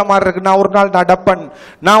நம்பிக்கைக்கு ஏத்த மாதிரி இருக்கு. நான் ஒரு நாள் நடப்பன்,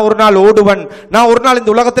 நான் ஒரு நாள் ஓடுவன், நான் ஒரு நாள்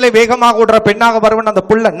இந்த உலகத்திலே வேகமாக ஓடுற பெண்ணாக வருவன். அந்த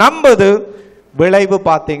புள்ள நம்புது. விளைவு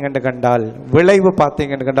பார்த்தீங்கன்னு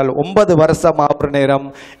கண்டால் 9 வருஷம் ஆகிற நேரம்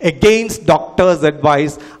எகெயின்ஸ்ட் டாக்டர்ஸ்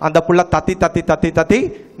அட்வைஸ் அந்த புள்ள தத்தி தத்தி தத்தி தத்தி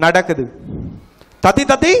நடக்குது.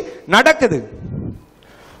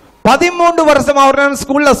 13 வருஷம் ஆகிற நேரம்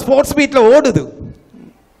ஸ்கூல்ல ஸ்போர்ட்ஸ் மீட்ல ஓடுது.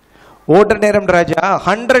 ஓடுற நேரம் ராஜா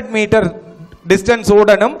 100 மீட்டர் டிஸ்டன்ஸ்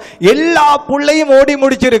ஓடணும். எல்லா புள்ளையும் ஓடி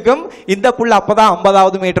முடிச்சிருக்கும். இந்த புள்ள அப்பதான்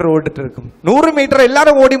 50வது மீட்டர் ஓடிட்டு இருக்கும். 100 மீட்டர்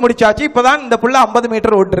எல்லாரும் ஓடி முடிச்சாச்சு. இப்பதான் இந்த புள்ள 50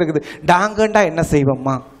 மீட்டர் ஓடிட்டு இருக்குது. டாங்கண்டா என்ன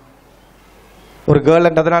செய்வோம்மா? ஒரு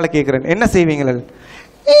கேர்ள் அதனால கேட்கிறேன், என்ன செய்வீங்களா?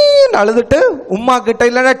 அழுதுட்டு உமா கிட்ட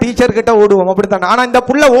இல்லைன்னா டீச்சர் கிட்ட ஓடுவோம், அப்படித்தானே? ஆனா இந்த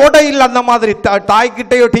புள்ள ஓட இல்லை. அந்த மாதிரி தாய்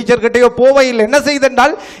கிட்டையோ டீச்சர் கிட்டையோ போவே இல்லை. என்ன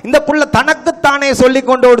செய்தால் இந்த புள்ள தனக்குத்தானே சொல்லி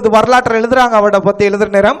கொண்டு ஓடுது. வரலாற்று எழுதுறாங்க, அவட பத்தி எழுதுற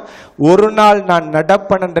நேரம், ஒரு நாள் நான்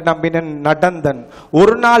நடப்பன் என்று நம்பினேன், நடந்தன்.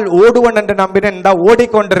 ஒரு நாள் ஓடுவன் என்று நம்பினேன்,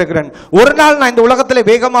 ஓடிக்கொண்டிருக்கிறேன். ஒரு நாள் நான் இந்த உலகத்திலே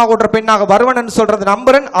வேகமாக ஓடுற பெண்ணாக வருவன் என்று சொல்றது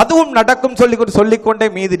நம்புறேன், அதுவும் நடக்கும் சொல்லிக்கொண்டே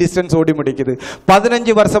மீதி டிஸ்டன்ஸ் ஓடி முடிக்குது.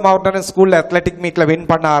 15 வருஷமாக ஸ்கூல்ல அத்லெட்டிக் மீட்ல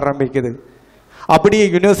வின் பண்ண ஆரம்பிக்குது. அப்படியே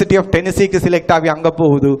யூனிவர்சிட்டி ஆஃப் டென்னசிக்கு செலக்ட் ஆகி அங்கே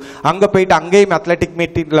போகுது. அங்கே போயிட்டு அங்கேயும் அத்லெட்டிக்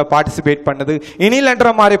மீட்டிங்கில் பார்ட்டிசிபேட் பண்ணுது. இனிலன்ற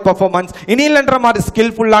மாதிரி பெர்ஃபார்மன்ஸ், இனிலன்ற மாதிரி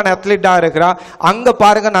ஸ்கில்ஃபுல்லான அத்லெட்டாக இருக்கிறா. அங்கே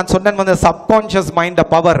பாருங்க, நான் சொன்னேன் வந்து சப்கான்ஷியஸ் மைண்ட்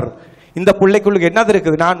பவர். இந்த பிள்ளைக்குள்ளுக்கு என்னது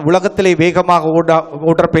இருக்குது? நான் உலகத்திலே வேகமாக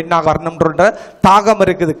ஓடுற பெண்ணாக வரணும்ன்ற தாகம்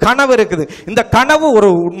இருக்குது, கனவு இருக்குது. இந்த கனவு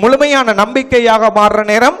ஒரு முழுமையான நம்பிக்கையாக மாறுற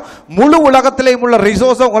நேரம் முழு உலகத்திலேயும் உள்ள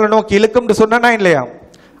ரிசோர்ஸை உங்களை நோக்கி இழுக்கும்னு சொன்னா இல்லையா?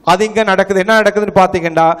 அது இங்க நடக்குது. என்ன நடக்குதுன்னு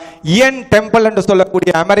பாத்தீங்கன்னா, இயன் டெம்பிள் என்று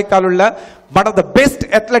சொல்லக்கூடிய அமெரிக்காவில் உள்ள one of the best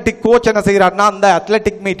athletic coach என்ன செய்யறாருன்னா, அந்த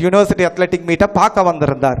அத்லெட்டிக் மீட், யூனிவர்சிட்டி அத்லெட்டிக் மீட்டை பார்க்க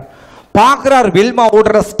வந்திருந்தார். பார்க்கிறார் வில்மா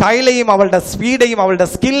ஓடுற ஸ்டைலையும் அவளோட ஸ்பீடையும் அவளோட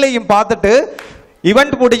ஸ்கில்லையும் பார்த்துட்டு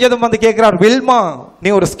இவெண்ட் முடிஞ்சதும் வந்து கேட்கிறார், வில்மா நீ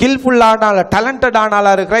ஒரு ஸ்கில்ஃபுல்லான டேலண்டட்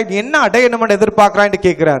ஆனாலா இருக்கிற, நீ என்ன அடையணும்னு எதிர்பார்க்கிறான்னு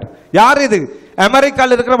கேட்கிறார். யார் இது?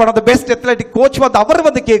 அமெரிக்காவில் இருக்கிற one of the best athletic coach வந்து அவர்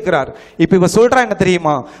வந்து கேட்கிறார். இப்போ இவ சொல்றா என்ன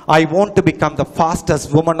தெரியுமா? I want to become the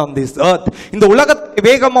fastest Woman on this earth. இந்த உலகத்தை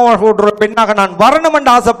வேகமாக ஓடுற பெண்ணாக நான் வரணும்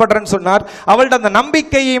என்று ஆசைப்படுறேன்னு சொன்னார். அவள்கிட்ட அந்த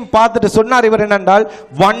நம்பிக்கையையும் பார்த்துட்டு சொன்னார் இவர் என்னென்றால்,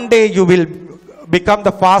 one day you will become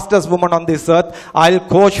the fastest woman on this earth, I'll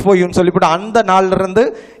coach for you ன்னு சொல்லிவிட்டு அந்த நாள்ல இருந்து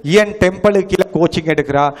இயன் டெம்பிளுக்கு கோச்சிங்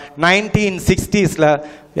எடுக்கிறா. 1960sல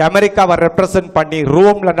அமெரிக்காவை ரெப்ரசன்ட் பண்ணி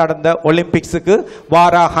ரோம்ல நடந்த ஒலிம்பிக்ஸுக்கு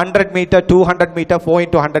வாரா. 100 மீட்டர், 200 மீட்டர்,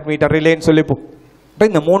 4x100 மீட்டர் ரிலேன்னு சொல்லி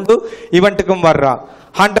இந்த 3 ஈவெண்ட்டுக்கும் வர்றா.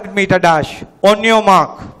 100 metre dash, on your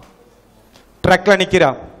mark, ட்ராக்ல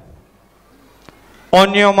நிக்கிறா.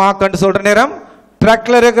 on your mark ன்னு சொல்ற நேரம்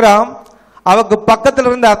ட்ராக்ல இருக்கிறா. அவருக்கு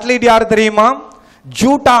பக்கத்துல இருந்த அத்லீட் யாரு தெரியுமா?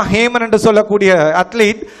 ஜூட்டா ஹேமன் என்று சொல்லக்கூடிய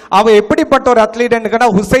அத்லீட். அவ எப்படிப்பட்ட ஒரு அத்லீட் என்று கேட்டா,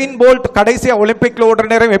 ஹுசைன் போல்ட் கடைசியா ஒலிம்பிக்ல ஓடுற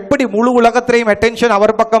நேரம் எப்படி முழு உலகத்திலையும் அட்டென்ஷன்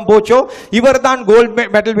அவர் பக்கம் போச்சோ, இவர் தான் கோல்டு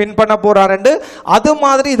மெடல் வின் பண்ண போறாரு. அது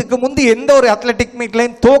மாதிரி இதுக்கு முந்தி எந்த ஒரு அத்லெட்டிக்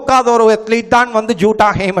மீட்லையும் தோக்காத ஒரு அத்லீட் தான் வந்து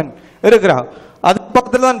ஜூட்டா ஹேமன் இருக்கிறா. அது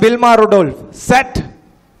பக்கத்துல தான் வில்மா ருடோல்ஃப். செட்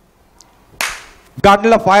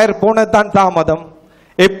கன்ல ஃபயர் போனது தான் தாமதம்.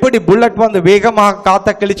 எப்படி புல்லட் வந்து வேகமாக காத்த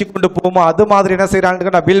கிழிச்சு கொண்டு போகுமோ அது மாதிரி என்ன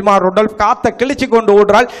செய்யறாங்க, வில்மா ருடோல்ஃப் காத்த கிழிச்சு கொண்டு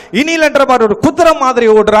ஓடுறாள். இனில் என்ற மாதிரி ஒரு குதிரை மாதிரி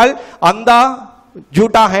ஓடுறாள். அந்த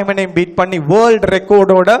ஜூட்டா ஹேமனை பீட் பண்ணி world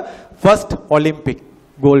ரெக்கார்டோட first Olympic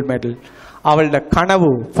gold medal. அவளோட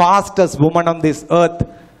கனவு fastest Woman on this earth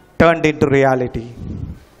turned into reality.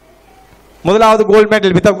 முதலாவது gold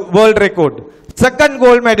medal with world record. Second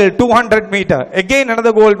gold medal 200 metre, again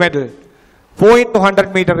another gold medal. 4x100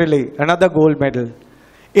 meter relay, another gold medal.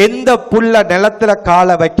 எந்த புல்ல நிலத்துல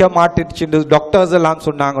காலை வைக்க மாட்டிடுச்சுன்னு doctors எல்லாம்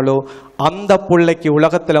சொன்னாங்களோ அந்த புள்ளைக்கு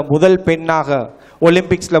உலகத்துல முதல் பெண்ணாக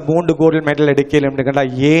ஒலிம்பிக்ஸ்ல 3 கோல்டு மெடல் எடுக்கல.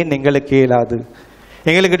 ஏன் எங்களுக்கு இயலாது?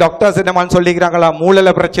 எங்களுக்கு டாக்டர்ஸ் என்னமான்னு சொல்லிக்கிறாங்களா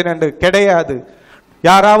மூளைல பிரச்சனை கிடையாது.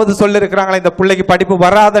 யாராவது சொல்லிருக்கிறாங்களா இந்த பிள்ளைக்கு படிப்பு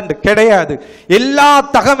வராதுன்னு கிடையாது. எல்லா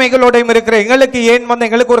தகமைகளோடையும் இருக்கிற எங்களுக்கு ஏன் வந்து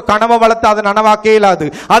எங்களுக்கு ஒரு கனவை வளர்த்து அதை நனவாக்க இயலாது.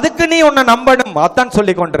 அதுக்கு நீ உன்னை நம்பணும். அதான்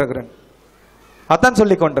சொல்லி கொண்டிருக்கிறேன்.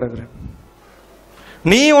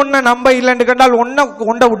 நீ உன்னை நம்ப இல்லைன்னு கண்டால்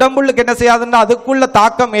உன்ன உடம்புக்கு என்ன செய்யாதுன்னா அதுக்குள்ள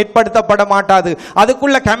தாக்கம் ஏற்படுத்தப்பட மாட்டாது.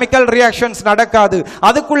 அதுக்குள்ள கெமிக்கல் ரியாக்ஷன்ஸ் நடக்காது.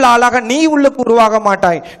 அதுக்குள்ள ஆளாக நீ உள்ளுக்கு உருவாக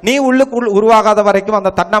மாட்டாய். நீ உள்ளுக்கு உருவாகாத வரைக்கும்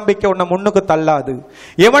அந்த தன்னம்பிக்கை உன்னை முன்னுக்கு தள்ளாது.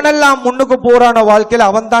 எவனெல்லாம் முன்னுக்கு போறான வாழ்க்கையில்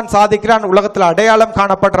அவன் தான் சாதிக்கிறான். உலகத்தில் அடையாளம்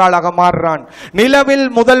காணப்படுற ஆளாக மாறுறான். நிலவில்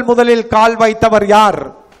முதலில் கால் வைத்தவர் யார்?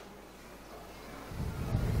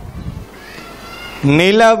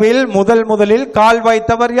 நிலவில் முதலில் கால்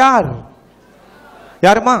வைத்தவர் யார்?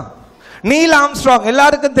 யாருமா? Neil Armstrong.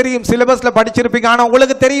 எல்லாருக்கும் தெரியும், சிலபஸ்ல படிச்சிருப்பீங்க. ஆனா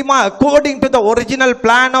உங்களுக்கு தெரியுமா, according to the original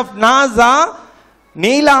plan of NASA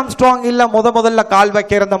Neil Armstrong இல்ல முதல்ல கால்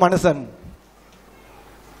வைக்க இருந்த மனுஷன்.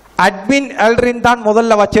 அட்வின் எல்ரின் தான்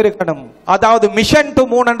முதல்ல வச்சிருக்கணும். அதாவது மிஷன் டு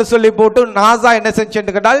மூன் என்று சொல்லி போட்டு நாசா என்ன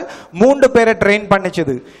செஞ்சுட்டு கேட்டால் 3 பேரை ட்ரெயின்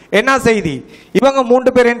பண்ணிச்சது. என்ன செய்தி? இவங்க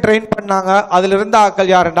 3 பேரையும் ட்ரெயின் பண்ணாங்க. அதுல இருந்த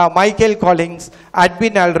ஆட்கள் யாருன்னா Michael callings,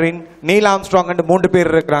 Edwin எல்ரின், Neil Armstrong 3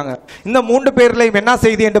 பேர் இருக்கிறாங்க. இந்த 3 பேர்லையும் என்ன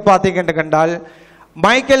செய்தி என்று பார்த்தீங்கன்னு கண்டால்,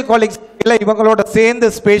 மைக்கேல் காலிங்ஸ் இவங்களோட சேர்ந்து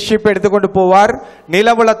ஸ்பேஸ் ஷிப் எடுத்துக்கொண்டு போவார்.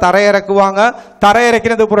 நிலவுல தரையிறக்குவாங்க.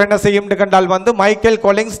 தரையிறக்கினது அப்புறம் என்ன செய்யும் கண்டால் வந்து மைக்கேல்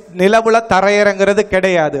காலிங்ஸ் நிலவுல தரையிறங்குறது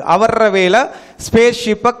கிடையாது. அவர வேலை ஸ்பேஸ்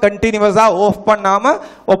ஷிப்பை கண்டினியூஸா ஆஃப் பண்ணாம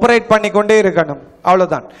ஆபரேட் பண்ணிக்கொண்டே இருக்கணும்.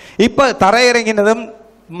 அவ்வளவுதான். இப்ப தரையிறங்கினதும்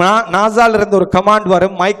நாசால இருந்து ஒரு கமாண்ட்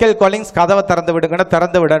வரும், மைக்கேல் காலிங்ஸ் கதவை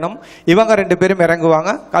திறந்து விடணும். இவங்க 2 பேரும்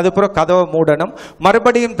இறங்குவாங்க. அதுக்கப்புறம் கதவை மூடணும்,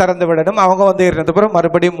 மறுபடியும் திறந்து விடணும். அவங்க வந்து ஏறினதுக்கப்புறம்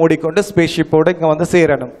மறுபடியும் மூடிக்கொண்டு ஸ்பேஸ் ஷிப்போடு இங்க வந்து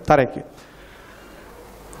சேரணும் தரைக்கு.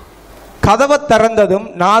 கதவை திறந்ததும்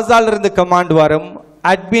நாசால இருந்து கமாண்ட் வரும்,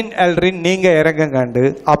 அட்வின் எல்ரின் நீங்க இறங்குங்கண்டு.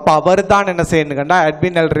 அப்ப அவர் தான் என்ன செய்யணுங்கண்டா,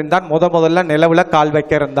 அட்வின் எல்ரின் தான் முதல்ல நிலவுல கால்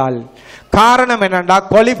வைக்க இருந்தால். காரணம் என்னன்னா,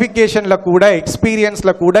 குவாலிஃபிகேஷன்ல கூட,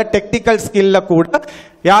 எக்ஸ்பீரியன்ஸ்ல கூட, டெக்னிக்கல் ஸ்கில்ல கூட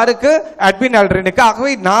யாருக்கு? அட்வின் எல்ரினுக்கு.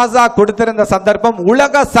 ஆகவே நாசா கொடுத்திருந்த சந்தர்ப்பம்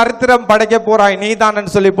உலக சரித்திரம் படைக்க போறாய் நீ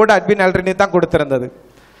தான் சொல்லி போட்டு அட்வின் எல்ரினி தான் கொடுத்திருந்தது.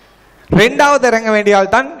 2வது இறங்க வேண்டிய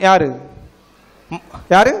ஆள் தான் யாரு?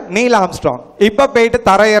 Neil Armstrong. இப்ப போயிட்டு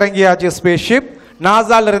தரை இறங்கியாச்சு ஸ்பேஸ் ஷிப்.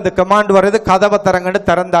 நாசால இருந்து கமாண்ட் வருது, கதவை திறங்கன்னு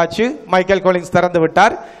திறந்தாச்சு. மைக்கேல் காலிங்ஸ் திறந்து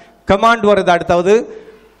விட்டார். கமாண்ட் வருது அடுத்தது,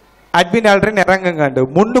 அட்வின் எல்ரின் இறங்குங்க,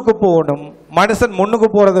 முன்னுக்கு போகணும். மனுஷன் முன்னுக்கு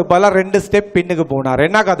போறது பல 2 ஸ்டெப் பின்னுக்கு போனார்.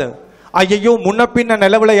 என்ன கதை? ஐயோ, முன்ன பின்ன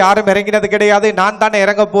நிலவுல யாரும் இறங்கினது கிடையாது, நான் தானே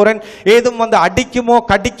இறங்க போறேன், ஏதும் வந்து அடிக்குமோ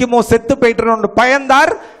கடிக்குமோ செத்து போயிட்டு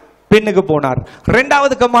பயந்தார், பின்னுக்கு போனார்.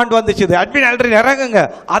 2வது கமாண்ட் வந்துச்சு, அட்வின் எல்ரின் இறங்குங்க.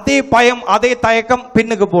 அதே பயம், அதே தயக்கம்,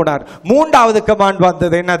 பின்னுக்கு போனார். 3வது கமாண்ட்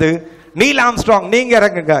வந்தது, என்னது? நீல் ஆம்ஸ்ட்ராங் நீங்க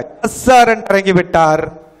இறங்குங்க. சார் இறங்கி விட்டார்.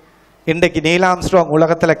 இன்றைக்கு நீல் ஆம்ஸ்ட்ராங்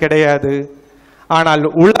உலகத்துல கிடையாது. ஆனால்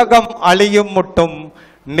உலகம் அழியும் மட்டும்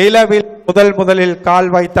நிலவில் முதலில் கால்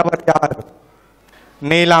வைத்தவர் யார்?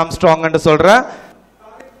 நீல் ஆம்ஸ்ட்ராங் என்று சொல்ற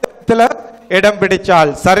இடம்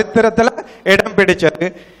பிடிச்சால், சரித்திரத்துல இடம் பிடிச்சது.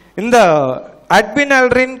 இந்த Edwin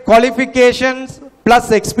எல்ரின் qualifications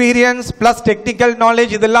plus experience plus technical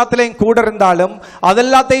knowledge இது எல்லாத்திலையும் கூட இருந்தாலும்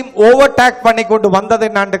அதெல்லாத்தையும் ஓவர்டேக் பண்ணி கொண்டு வந்தது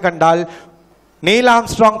என்னன்னு கண்டால், நீல்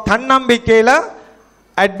ஆம்ஸ்ட்ராங் தன்னம்பிக்கையில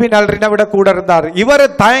அட்வின் எல்ரினை விட கூட இருந்தார். இவர்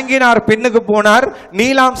தயங்கினார், பின்னுக்கு போனார்.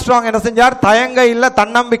 நீல் ஆம்ஸ்ட்ராங் என்ன செஞ்சார்? தயங்க இல்ல,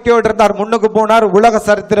 தன்னம்பிக்கையோடு இருந்தார், முன்னுக்கு போனார். உலக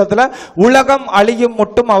சரித்திரத்துல உலகம் அழியும்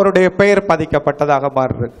மட்டும் அவருடைய பெயர் பதிக்கப்பட்டதாக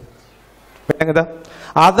மாறுது.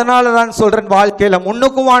 அதனாலதான் சொல்றேன், வாழ்க்கையில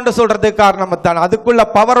முன்னுக்கு வாண்டு சொல்றதுக்கு காரணம் தான். அதுக்குள்ள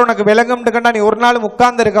பவர் உனக்கு விளங்கும் கண்டா நீ ஒரு நாள்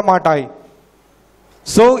உட்கார்ந்து இருக்க மாட்டாய்.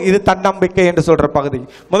 சோ இது தன்னம்பிக்கை என்று சொல்ற பகுதி.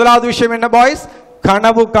 முதலாவது விஷயம் என்ன பாய்ஸ்?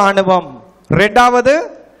 கனவு காணுவோம். 2வது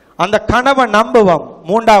அந்த கனவை நம்புவோம்.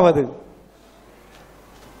 3வது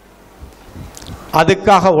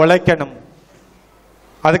அதுக்காக உழைக்கணும்.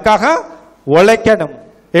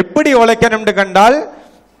 எப்படி உழைக்கணும் கண்டால்,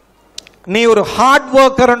 நீ ஒரு ஹார்ட்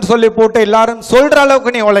ஒர்க்கர் சொல்லி போட்டு எல்லாரும் சொல்ற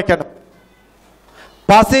அளவுக்கு நீ உழைக்கணும்.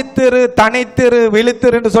 பசித்திரு தனித்திரு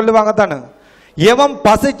விழித்திரு சொல்லுவாங்க தானே. எவன்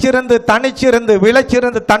பசிச்சிருந்து தனிச்சிருந்து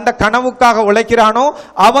விளைச்சிருந்து தண்ட கனவுக்காக உழைக்கிறானோ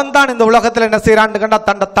அவன் தான் இந்த உலகத்தில் என்ன செய்யறான் கண்டா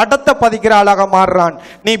தண்ட தடத்தை பதிக்கிற ஆளாக மாறுறான்.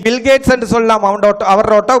 நீ பில்கேட்ஸ் என்று சொல்லலாம்,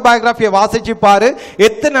 அவரோட ஆட்டோபயோகிராபியை வாசிச்சு பாரு.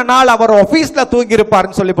 எத்தனை நாள் அவர் ஆபீஸ்ல தூங்கி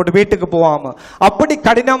இருப்பாருன்னு சொல்லி போட்டு வீட்டுக்கு போவாம அப்படி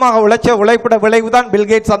கடினமாக உழைச்ச உழைப்பிட விளைவுதான்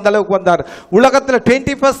பில்கேட்ஸ் அந்த அளவுக்கு வந்தார். உலகத்தில்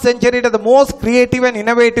 21st century the most creative and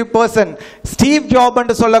innovative person Steve job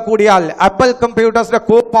என்று சொல்லக்கூடிய ஆள், ஆப்பிள் கம்ப்யூட்டர்ஸ்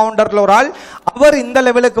கோ ஃபவுண்டர்ல ஒரு ஆள். அவர் இந்த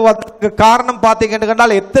லெவலுக்கு வந்ததுக்கு காரணம்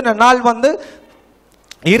பார்த்தீங்கன்னு எத்தனை நாள் வந்து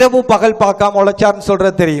இரவு பகல் பார்க்காம உழைச்சார்னு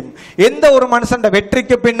சொல்றது தெரியும். எந்த ஒரு மனுஷன்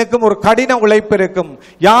வெற்றிக்கு பின்னுக்கும் ஒரு கடின உழைப்பு இருக்கும்.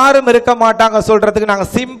 யாரும் இருக்க மாட்டாங்க சொல்றதுக்கு நாங்க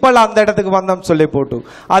சிம்பிள் அந்த இடத்துக்கு வந்தோம் சொல்லி போட்டு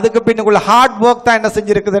அதுக்கு பின்னுக்குள்ள ஹார்ட் ஒர்க் தான் என்ன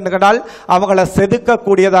செஞ்சிருக்குதுன்னு கண்டால் அவங்கள செதுக்க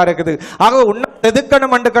கூடியதா இருக்குது. ஆக உன்னை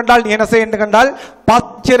செதுக்கணும் என்று கண்டால் நீ என்ன செய்ய கண்டால்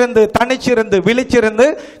பச்சிருந்து தனிச்சிருந்து விழிச்சிருந்து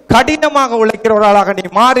கடினமாக உழைக்கிற ஒரு ஆளாக நீ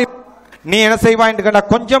மாறி நீ என்ன செய்வாய் கேட்டா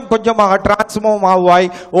கொஞ்சம் கொஞ்சமாக டிரான்ஸ்ஃபார்ம் ஆவாய்.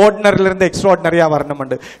 ஆர்டினரில இருந்து எக்ஸ்ட்ராடினரியா வரணும்.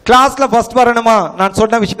 கிளாஸ்ல ஃபர்ஸ்ட் வரணுமா? நான்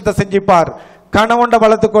சொன்ன விஷயத்தை செஞ்சுப்பார். கணவண்ட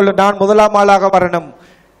வளர்த்துக்கொள்ளு. நான் முதலாம் ஆளாக வரணும்.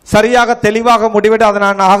 சரியாக தெளிவாக முடிவிட அதை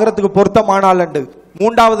நான் ஆகிறதுக்கு பொருத்தமானால் உண்டு.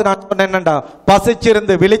 மூன்றாவது நான் சொன்ன என்னண்டா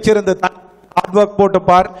பசிச்சிருந்து விழிச்சிருந்து ஹார்ட் ஒர்க் போட்டு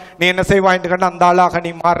பார். நீ என்ன செய்வாய் கேட்டா அந்த ஆளாக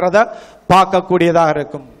நீ மாறுறத பார்க்கக்கூடியதாக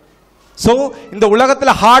இருக்கும். So இந்த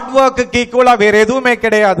உலகத்துல ஹார்ட் ஒர்க்கு ஈக்குவலா வேற எதுவுமே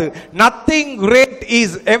கிடையாது. Nothing great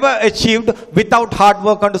is ever achieved without hard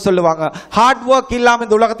work என்று சொல்லுவாங்க. ஹார்ட் ஒர்க் இல்லாம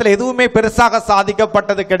இந்த உலகத்துல எதுவுமே பெருசாக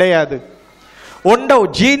சாதிக்கப்பட்டது கிடையாது. ஒண்டோ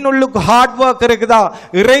ஜீனுள்ளுக்கு ஹார்ட் ஒர்க் இருக்குதா?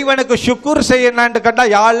 இறைவனுக்கு சுக்குர் செய்யணும்னு கேட்டா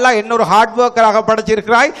யாழ்லா என்னொரு ஹார்ட் ஒர்க்கராக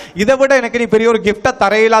படைச்சிருக்கிறாய், இதை விட எனக்கு நீ பெரிய ஒரு கிஃப்டை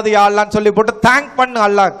தரையில்லாது யாழ்லான்னு சொல்லி போட்டு தேங்க் பண்ணு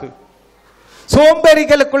அல்லாக்கு.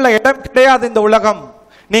 சோம்பேறிகளுக்குள்ள இடம் கிடையாது இந்த உலகம்.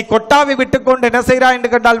 நீ கொட்டாவி விட்டுக்கொண்டு என்ன செய்யறாய் என்று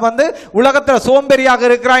கேட்டால் உலகத்துல சோம்பேறியாக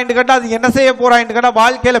இருக்கிறாய் என்று கேட்டால் அது என்ன செய்ய போறாய் என்று கேட்டால்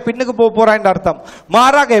வாழ்க்கையில பின்னுக்கு போக போறாய் என்று அர்த்தம்.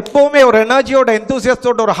 மாறாக எப்பவுமே ஒரு எனர்ஜியோட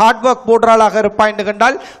எந்தூசியஸ்டோட ஒரு ஹார்ட் ஒர்க் போடுறாளாக இருப்பாய் என்று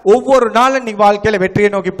கண்டால் ஒவ்வொரு நாளும் நீ வாழ்க்கையில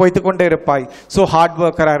வெற்றியை நோக்கி போய்த்து கொண்டே இருப்பாய். சோ ஹார்ட்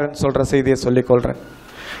ஒர்க்கரான்னு சொல்ற செய்தியை சொல்லிக் கொள்றேன்.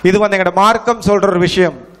 இது எங்கட மார்க்கம் சொல்ற ஒரு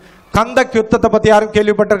விஷயம். கந்தக் யுத்தத்தை பத்தி யாரும்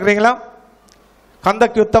கேள்விப்பட்டிருக்கிறீங்களா?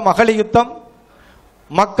 கந்தக் யுத்தம் அகலி யுத்தம்.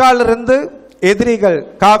 மக்காலிருந்து எதிரிகள்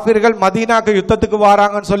காபிர்கள் மதீனாக்கு யுத்தத்துக்கு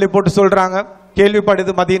வராங்கன்னு சொல்லி போட்டு சொல்றாங்க.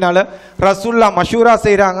 கேள்விப்படுது மதீனால. ரசூல்லா மஷூரா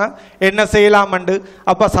செய்யறாங்க என்ன செய்யலாம்.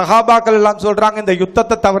 அப்ப சஹாபாக்கள் எல்லாம் சொல்றாங்க இந்த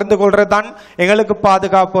யுத்தத்தை தவிர்த்து கொள்றதுதான் எங்களுக்கு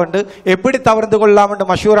பாதுகாப்பு. எப்படி தவிர்த்து கொள்ளலாம்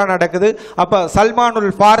மஷூரா நடக்குது. அப்ப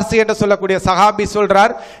சல்மானுல் ஃபார்சி என்று சொல்லக்கூடிய சஹாபி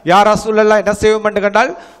சொல்றார், யார் ரசூலுல்லாஹ் என்ன செய்வோம்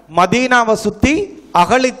கண்டால் மதீனாவை சுத்தி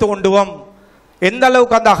அகழி தோண்டுவோம். எந்த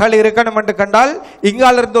அளவுக்கு அந்த அகல் இருக்கணும் என்று கண்டால்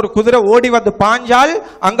இங்கால இருந்து ஒரு குதிரை ஓடி வந்து பாஞ்சால்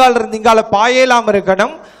அங்கால இருந்து இங்கால பாயலாம்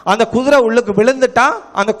இருக்கணும். அந்த குதிரை உள்ளுக்கு விழுந்துட்டா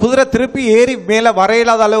அந்த குதிரை திருப்பி ஏறி மேல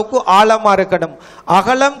வரையில்லாத அளவுக்கு ஆழமா இருக்கணும்.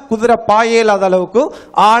 அகலம் குதிரை பாயலாத அளவுக்கு,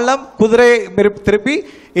 ஆழம் குதிரை திருப்பி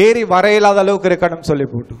ஏறி வரையில்லாத அளவுக்கு இருக்கணும் சொல்லி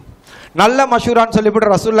போட்டு நல்ல மஷூரான்னு சொல்லி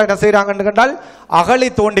போட்டு ரசூலுல்லாஹ் என்ன செய்யறாங்கன்னு கண்டால்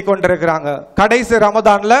அகழி தோண்டி கொண்டிருக்கிறாங்க. கடைசி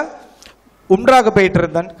ரமதான்ல உம்ராக்கு போயிட்டு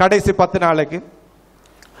இருந்தேன். கடைசி 10 நாளைக்கு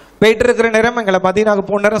போயிட்டு இருக்கிற நேரம் எங்களை மதீனாவுக்கு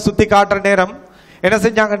போன நேரம் சுத்தி காட்டுற நேரம் என்ன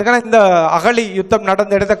செஞ்சாங்க, இந்த அகழி யுத்தம்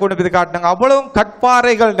நடந்த இடத்தை கொண்டு போய் காட்டினாங்க. அவ்வளவும்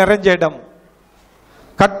கட்பாறைகள் நிறைஞ்ச இடம்.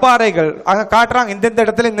 கட்பாறைகள் அங்க காட்டுறாங்க. இந்த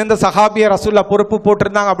இடத்துல இந்த சஹாபிய ரசூல்லா பொறுப்பு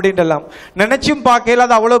போட்டிருந்தாங்க அப்படின்னு எல்லாம் நினைச்சும் பார்க்கல.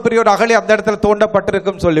 அது அவ்வளவு பெரிய ஒரு அகழி அந்த இடத்துல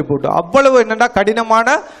தோண்டப்பட்டிருக்கும் சொல்லி போட்டு அவ்வளவு என்னன்னா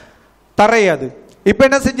கடினமான தரை அது. இப்ப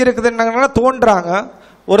என்ன செஞ்சிருக்குதுன்னா தோன்றாங்க.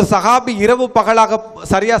 ஒரு சஹாபி இரவு பகலாக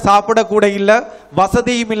சரியா சாப்பிடக்கூட இல்லை,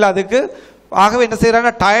 வசதியும் இல்லை அதுக்கு. ஆகவே என்ன செய்யறாங்க,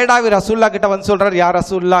 டயர்டாகி ரசூல்லா கிட்ட வந்து சொல்றாரு, யார்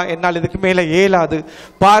ரசூல்லா என்னால் இதுக்கு மேல ஏலாது,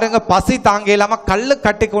 பாருங்க பசி தாங்க இல்லாம கல்லு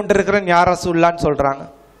கட்டி கொண்டிருக்கிறேன் யார் ரசூல்லான்னு சொல்றாங்க.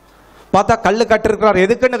 பார்த்தா கல்லு கட்டிருக்கிறார்.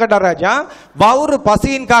 எதுக்குன்னு கேட்டார் ராஜா, வவுறு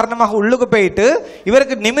பசியின் காரணமாக உள்ளுக்கு போயிட்டு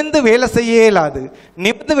இவருக்கு நிமிந்து வேலை செய்ய இயலாது.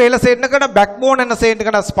 நிமிந்து வேலை செய்யணும், பேக் போன் என்ன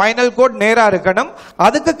செய்யணும், ஸ்பைனல் கோட் நேரா இருக்கணும்.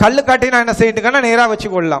 அதுக்கு கல்லு கட்டி நான் என்ன செய்யணும், நேரா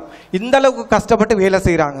வச்சு கொள்ளலாம். இந்த அளவுக்கு கஷ்டப்பட்டு வேலை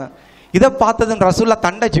செய்யறாங்க. இதை பார்த்ததும் ரசூல்லா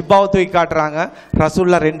தண்டை ஜிப்பாவை தூக்கி காட்டுறாங்க.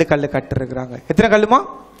 ரசூல்லா 2 கல்லு கட்டிருக்கிறாங்க. எத்தனை கல்லுமா?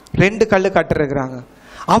 2 கல்லு கட்டிருக்கிறாங்க.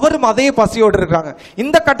 அவரும் அதே பசியோடு இருக்கிறாங்க.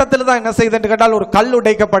 இந்த கட்டத்தில் தான் என்ன செய்யுதுன்னு கேட்டால் ஒரு கல்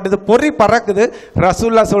உடைக்கப்படுது, பொறி பறக்குது.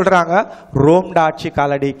 ரசூல்லா சொல்றாங்க, ரோம்டா ஆட்சி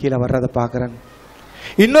காலடி கீழே வர்றதை பார்க்கிறேன்.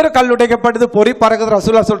 இன்னொரு கல் உடைக்கப்படுது, பொறி பறக்குது.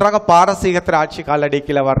 ரசூல்லா சொல்றாங்க, பாரசீகத்தில் ஆட்சி காலடி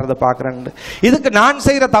கீழே வர்றதை பார்க்கிறேன். இதுக்கு நான்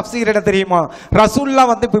செய்யற தப்சீர் என்ன தெரியுமா, ரசூல்லா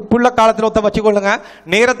இப்புள்ள காலத்தில் ஒத்த வச்சுக்கொள்ளுங்க,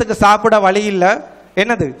 நேரத்துக்கு சாப்பிட வழி இல்லை.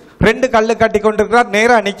 என்னது 2 கல்லு கட்டி கொண்டிருக்கிறார்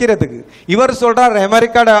நேரா நிக்கிறதுக்கு. இவர் சொல்றார்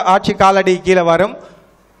அமெரிக்காட ஆட்சி காலடி கீழே வரும்,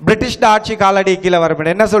 பிரிட்டிஷ் ஆட்சி காலடி கீழே வரும்.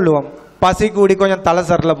 என்ன சொல்லுவோம், பசி கூடி கொஞ்சம் தலை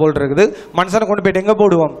சரல போல் இருக்குது, மனுஷனை கொண்டு போயிட்டு எங்க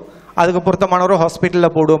போடுவோம், அதுக்கு பொருத்தமான ஒரு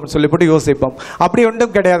ஹாஸ்பிட்டலில் போடுவோம் சொல்லி போட்டு யோசிப்போம். அப்படி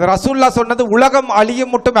ஒன்றும் கிடையாது. ரசூல்லா சொன்னது உலகம்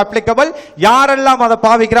அழியும் மட்டும் அப்ளிகபிள். யாரெல்லாம் அதை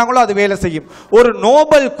பாவிக்கிறாங்களோ அது வேலை செய்யும். ஒரு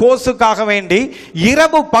நோபல் கோர்ஸுக்காக வேண்டி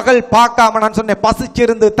இரவு பகல் பார்க்காம, நான் சொன்னேன்,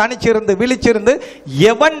 பசிச்சிருந்து தனிச்சிருந்து விழிச்சிருந்து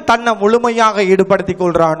எவன் தன்னை முழுமையாக ஈடுபடுத்தி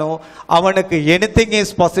கொள்றானோ அவனுக்கு எனிதிங்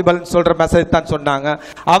இஸ் பாசிபிள் சொல்ற மெசேஜ் தான் சொன்னாங்க.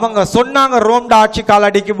 அவங்க சொன்னாங்க ரோம்ட ஆட்சி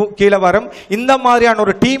காலடிக்கு கீழே வரும். இந்த மாதிரியான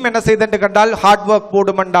ஒரு டீம் என்ன செய்து கண்டால் ஹார்ட் ஒர்க்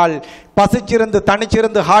போடுமென்றால், பசிச்சிருந்து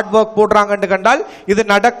தனிச்சிருந்து ஹார்ட் ஒர்க் போடுறாங்கன்னு கண்டால் இது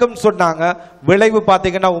நடக்கும் சொன்னாங்க. விளைவு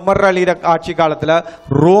பார்த்தீங்கன்னா உமர் அலி ஆட்சி காலத்துல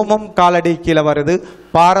ரோமம் காலடி கீழே வருது,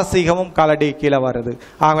 பாரசீகமும் காலடி கீழே வருது.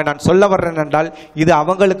 ஆக நான் சொல்ல வர்றேன் என்றால் இது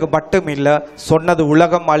அவங்களுக்கு மட்டும் இல்லை, சொன்னது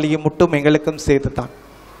உலகம் அழியும் மட்டும் எங்களுக்கும் சேர்த்து தான்.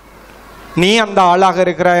 நீ அந்த ஆளாக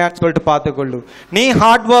இருக்கிறாயான்னு சொல்லிட்டு பார்த்துக்கொள்ளு. நீ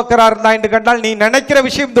ஹார்ட் ஒர்க்கரா இருந்தா என்று கண்டால் நீ நினைக்கிற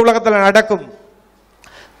விஷயம் இந்த உலகத்தில் நடக்கும்.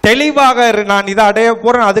 தெளிவாக இரு, நான் இதை அடைய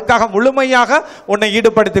போறேன், அதுக்காக முழுமையாக உன்னை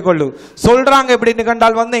ஈடுபடுத்திக் கொள்ளு. சொல்றாங்க எப்படின்னு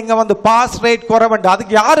கண்டால் இங்க பாஸ் ரேட் குறைவண்டு.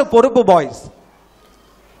 அதுக்கு யாரு பொறுப்பு பாய்ஸ்?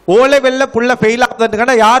 ஓலை வெள்ள புள்ள ஃபெயில்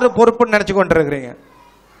ஆகுதுன்னு யாரு பொறுப்புன்னு நினைச்சு கொண்டிருக்கிறீங்க?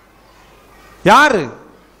 யாரு?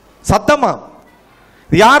 சத்தமா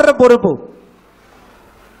யார பொறுப்பு?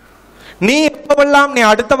 நீ எப்பவெல்லாம் நீ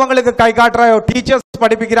அடுத்தவங்களுக்கு கை காட்டுறாயோ, டீச்சர்ஸ்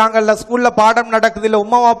படிப்பிக்கிறாங்கல்ல, ஸ்கூல்ல பாடம் நடக்குது இல்ல,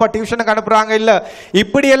 உமா அப்பா டியூஷனுக்கு அனுப்புறாங்க இல்ல,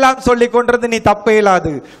 இப்படி எல்லாம் சொல்லி கொண்டிருந்து நீ தப்பே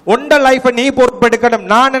இல்லாது. உண்ட லைஃபை நீ பொறுப்பெடுக்கணும்.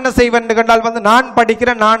 நான் என்ன செய்வேன் கண்டால் நான்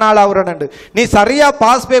படிக்கிறேன், நான் ஆளாகிறேன். நீ சரியா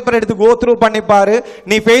பாஸ் பேப்பர் எடுத்து கோ த்ரூ பண்ணிப்பாரு,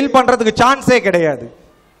 நீ ஃபெயில் பண்றதுக்கு சான்ஸே கிடையாது.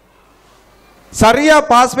 சரியா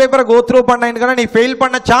பாஸ் பேப்பரை கோ த்ரூ பண்ண நீ ஃபெயில்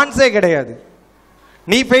பண்ண சான்ஸே கிடையாது.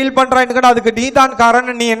 நீ ஃபெயில் பண்றான்னு அதுக்கு நீ தான்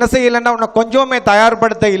காரணம். நீ என்ன செய்யலைன்னா உனக்கு கொஞ்சமே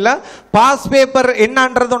தயார்படுத்த இல்லை, பாஸ் பேப்பர்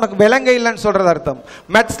என்னன்றது உனக்கு விளங்க இல்லைன்னு சொல்றது அர்த்தம்.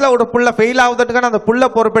 மேத்ஸ்ல ஒரு புள்ள ஃபெயில் ஆகுதுன்னு அந்த புள்ள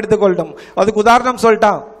பொறுப்பெடுத்துக் கொள்ளணும். அதுக்கு உதாரணம்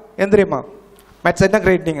சொல்லிட்டான், எந்திரிமா மேத்ஸ் என்ன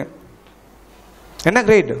கிரேட்? நீங்க என்ன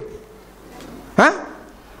கிரேட்?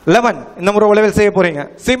 11. இந்த முறை ஓலெவல் செய்ய போறீங்க.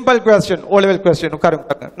 Simple question, O level question.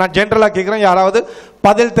 உட்காருங்க, நான் ஜென்ரலா கேட்கிறேன், யாராவது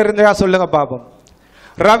பதில் தெரிஞ்சா சொல்லுங்க பாப்போம்.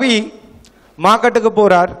 ரவி மார்க்கெட்டுக்கு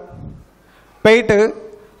போறார், போயிட்டு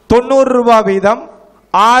 90 ரூபாய் வீதம்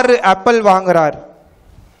 6 ஆப்பிள் வாங்குறார்.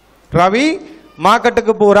 ரவி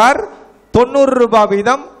மார்க்கெட்டுக்கு போறார், 90 ரூபாய்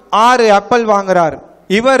வீதம் 6 ஆப்பிள் வாங்குறார்.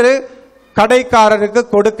 இவர் கடைக்காரருக்கு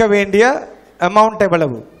கொடுக்க வேண்டிய அமௌண்ட்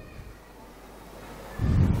எவ்வளவு?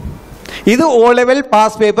 இது ஓ லெவல்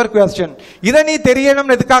பாஸ் பேப்பர் கொஸ்டின். இதை நீ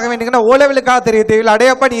தெரியணும். எதுக்காக வேண்டிங்கன்னா ஓ லெவலுக்காக தெரிய தேவையில்லை.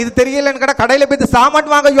 அடையப்பா நீ இது தெரியலன்னு கடையில் போய்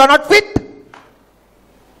சாமான் வாங்க, யூ ஆர் நாட் ஃபிட்.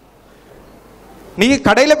 நீ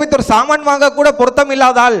கடையில் போய் ஒரு சாமான் வாங்க கூட பொருத்தம்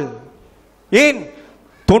இல்லாதால். ஏன்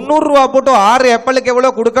 90 ரூபா போட்டு 6 ஆப்பிளுக்கு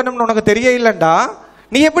எவ்வளவு கொடுக்கணும்னு உனக்கு தெரிய இல்லைண்டா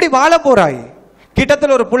நீ எப்படி வாழ போறாய்?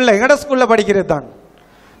 கிட்டத்தில் ஒரு புள்ள எங்கட ஸ்கூல்ல படிக்கிறது தான்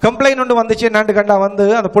கம்ப்ளைண்ட் ஒன்று வந்துச்சு. என்னான்னு கண்டா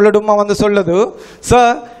அந்த புள்ளடுமா சொல்லுது,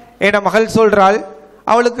 சார் என் மகள் சொல்றாள்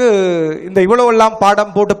அவளுக்கு இந்த இவ்வளவு எல்லாம்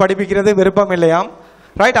பாடம் போட்டு படிப்பிக்கிறது விருப்பம் இல்லையாம்.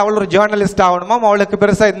 ரைட், அவள் ஒரு ஜேர்னலிஸ்ட் ஆகணுமாம், அவளுக்கு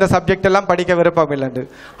பெருசாக இந்த சப்ஜெக்ட் எல்லாம் படிக்க விருப்பம் இல்லைன்னு.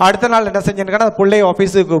 அடுத்த நாள் என்ன செஞ்சேன்னு அந்த பிள்ளைய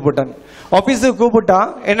ஆஃபீஸுக்கு கூப்பிட்டேன். ஆஃபீஸுக்கு கூப்பிட்டா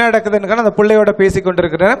என்ன நடக்குதுன்னு அந்த பிள்ளையோட பேசி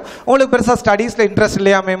கொண்டிருக்கிறேன். உங்களுக்கு பெருசாக ஸ்டடீஸில் இன்ட்ரெஸ்ட்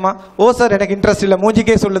இல்லையாமேம்மா? ஓ சார் எனக்கு இன்ட்ரெஸ்ட் இல்லை,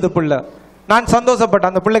 மூஞ்சிக்கே சொல்லுது புள்ள. நான்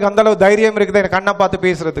சந்தோஷப்பட்டேன், அந்த பிள்ளைக்கு அந்த அளவு தைரியம் இருக்குது எனக்கு கண்ணை பார்த்து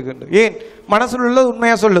பேசுறதுக்கு. ஏன் மனசுல உள்ளது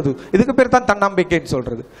உண்மையா சொல்லுது, இதுக்கு பேர் தான் தன்னம்பிக்கைன்னு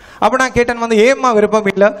சொல்றது. அப்போ நான் கேட்டேன் ஏம்மா விருப்பம்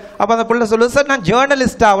இல்லை? அப்போ அந்த பிள்ளை சொல்லுது, சார் நான்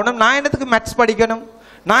ஜேர்னலிஸ்ட் ஆகணும், நான் என்னத்துக்கு மேத்ஸ் படிக்கணும்,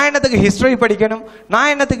 நான் என்னத்துக்கு ஹிஸ்டரி படிக்கணும், நான்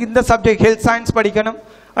என்னத்துக்கு இந்த சப்ஜெக்ட் ஹெல்த் சயின்ஸ் படிக்கணும்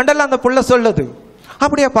அண்டெல்லாம் அந்த புள்ள சொல்லுது.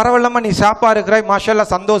 அப்படியே பரவாயில்லாம நீ ஷாப்பா இருக்கிறாய், மாஷல்லா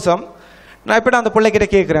சந்தோஷம். நான் எப்படி அந்த பிள்ளைகிட்ட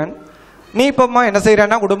கேட்குறேன், நீ இப்போம்மா என்ன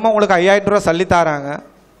செய்யறேன்னா குடும்பம் உங்களுக்கு 5000 ரூபா சல்லி தராங்க,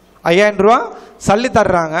 5000 ரூபா சல்லி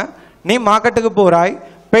தர்றாங்க, நீ மார்க்கெட்டுக்கு போறாய்,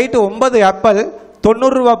 போயிட்டு 9 ஆப்பிள்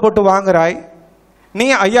 90 ரூபா போட்டு வாங்குறாய், நீ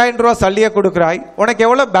 5000 ரூபா சல்லியை கொடுக்குறாய், உனக்கு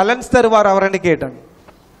எவ்வளோ பேலன்ஸ் தருவார் அவரன்னு கேட்டேன்.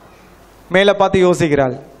 மேலே பார்த்து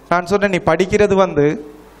யோசிக்கிறாள். நான் சொன்னேன், நீ படிக்கிறது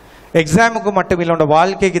எக்ஸாமுக்கு மட்டும் இல்லை, உன்னோட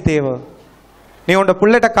வாழ்க்கைக்கு தேவை. நீ உன்னோட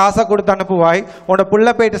புள்ளைகிட்ட காசை கொடுத்து அனுப்புவாய், உன்னோட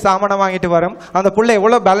புள்ள போயிட்டு சாமானை வாங்கிட்டு வரும், அந்த புள்ள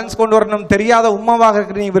எவ்வளோ பேலன்ஸ் கொண்டு வரணும் தெரியாத உண்மைவாக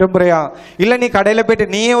இருக்கு நீ விரும்புறியா? இல்லை நீ கடையில்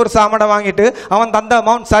போயிட்டு நீயே ஒரு சாமானை வாங்கிட்டு அவன் தந்த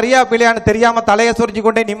அமௌண்ட் சரியா பிள்ளையான்னு தெரியாமல் தலையை சொரிஞ்சு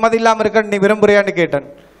கொண்டே நிம்மதி இல்லாமல் இருக்கன்னு நீ விரும்புறியான்னு கேட்டேன்.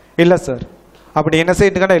 இல்லை சார். அப்படி என்ன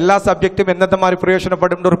செய்யுங்க, எல்லா சப்ஜெக்டும் எந்தெந்த மாதிரி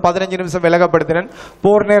பிரயோஜனப்படும் ஒரு 15 நிமிஷம் விலகப்படுத்தினேன்.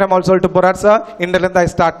 போர் நேரம் அவள் சொல்லிட்டு போறார், சார் இன்றிலிருந்து ஐ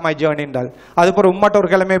ஸ்டார்ட் மை ஜேர்னி என்றால். அது போற உம்மாட்ட ஒரு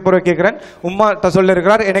கிழமையை போற கேட்கிறேன், உம்மாட்ட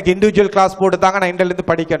சொல்லிருக்கிறார் எனக்கு இண்டிவிஜுவல் கிளாஸ் போட்டு தாங்க, நான் இன்றிலிருந்து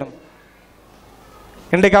படிக்கணும்.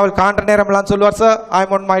 இன்றைக்கு அவள் காண்ற நேரம்லாம் சொல்லுவார், sir I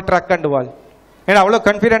am on my track அண்டுவாள். ஏன்னா அவ்வளோ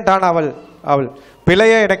கான்ஃபிடென்ட்டான அவள்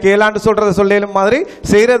பிள்ளைய எனக்கு ஏழாண்டு சொல்றதை சொல்லும் மாதிரி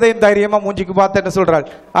செய்யறதையும் தைரியமா மூஞ்சிக்கு பார்த்து என்ன சொல்றாள்,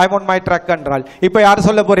 I am on my track என்றாள். இப்போ யார்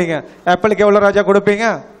சொல்ல போறீங்க, ஆப்பிளுக்கு எவ்வளோ ராஜா கொடுப்பீங்க?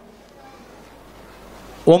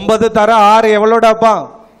 9 தர 6 எவ்வளோடாப்பா?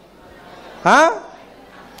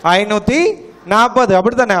 540.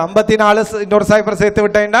 அப்படித்தானே? 54 இன்னொரு சைபர் சேர்த்து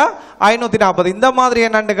விட்டேன்னா 540. இந்த மாதிரி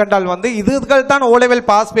என்னன்னு கண்டால் இதுகள் தான் ஓ லெவல்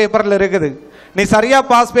பாஸ் பேப்பர்ல இருக்குது. நீ சரியா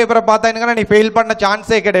பாஸ் பேப்பரை பார்த்தா நீ ஃபெயில் பண்ண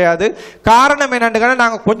சான்ஸே கிடையாது. காரணம் என்னன்னு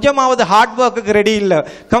நாங்கள் கொஞ்சமாவது ஹார்ட் ஒர்க்குக்கு ரெடி இல்லை.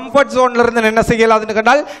 கம்ஃபர்ட் ஜோன்ல இருந்து என்ன செய்யலாதுன்னு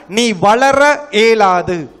கண்டால் நீ வளர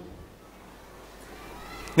இயலாது,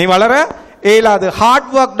 நீ வளர இயலாது.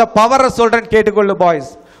 ஹார்ட் ஒர்க் பவரை சொல்றேன் கேட்டுக்கொள்ளு பாய்ஸ்.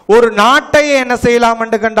 ஒரு நாட்டை என்ன செய்யலாம்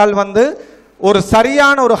என்று கண்டால் ஒரு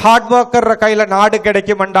சரியான ஒரு ஹார்ட் ஒர்க்கர் கையில நாடு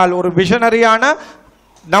கிடைக்கும் என்றால், ஒரு விஷனரியான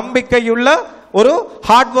நம்பிக்கையுள்ள ஒரு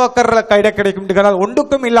ஹார்ட் ஒர்க்கர் கையில கிடைக்கும்.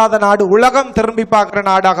 ஒன்றுக்கும் இல்லாத நாடு உலகம் திரும்பி பார்க்கிற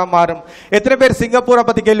நாடாக மாறும். எத்தனை பேர் சிங்கப்பூரை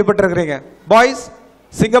பத்தி கேள்விப்பட்டிருக்கிறீங்க பாய்ஸ்?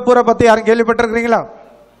 சிங்கப்பூரை பத்தி யாரும் கேள்விப்பட்டிருக்கிறீங்களா?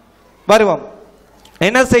 வருவோம்.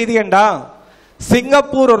 என்ன செய்தி என்றா,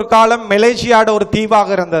 சிங்கப்பூர் ஒரு காலம் மலேசியாவோட ஒரு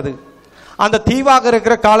தீவாக இருந்தது. அந்த தீவாக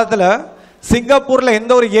இருக்கிற காலத்துல சிங்கப்பூர்ல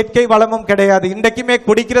எந்த ஒரு இயற்கை வளமும் கிடையாது. இன்றைக்குமே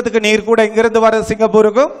குடிக்கிறதுக்கு நீர் கூட எங்கிருந்து வருது?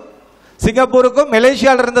 சிங்கப்பூருக்கும்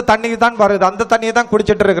மலேசியால இருந்து தண்ணி தான் வருது. அந்த தண்ணியை தான்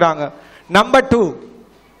குடிச்சிட்டு இருக்கிறாங்க. நம்பர்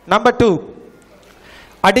டூ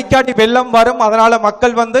அடிக்கடி வெள்ளம் வரும். அதனால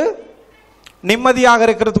மக்கள் நிம்மதியாக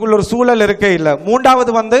இருக்கிறதுக்குள்ள ஒரு சூழல் இருக்கே இல்லை.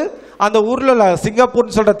 மூன்றாவது அந்த ஊர்ல உள்ள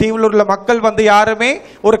சிங்கப்பூர்னு சொல்ற தீவில் உள்ள மக்கள் யாருமே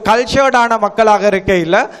ஒரு கல்ச்சர்டான மக்களாக இருக்க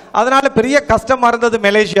இல்லை. அதனால பெரிய கஷ்டமா இருந்தது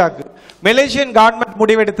மலேசியாவுக்கு. மலேசியன் கவர்மெண்ட்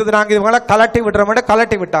முடிவெடுத்தது, நாங்கள் இவங்களை கலட்டி விடுறோம்.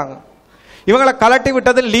 கலட்டி விட்டாங்க. இவங்களை கலட்டி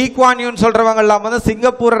விட்டது லீ குவான் யூன்னு சொல்றவங்க எல்லாம்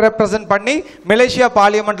சிங்கப்பூரை ரெப்ரசென்ட் பண்ணி மலேசியா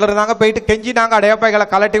பார்லிமெண்ட்ல இருந்தாங்க. போயிட்டு கெஞ்சி நாங்கள் அடையப்பைகளை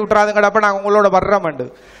கலட்டி விட்டுறாதுங்கடப்ப நாங்கள் உங்களோட வர்றோம்.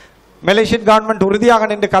 மலேசியன் கவர்மெண்ட் உறுதியாக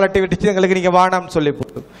நின்று கலட்டி விட்டுச்சு, எங்களுக்கு நீங்க வானாம்னு சொல்லி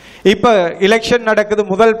போட்டு. இப்ப எலெக்ஷன் நடக்குது.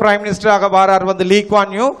 முதல் பிரைம் மினிஸ்டராக வாரார் லீ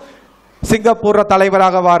குவான் யூ. சிங்கப்பூர்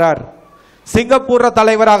தலைவராக வாரார். சிங்கப்பூர்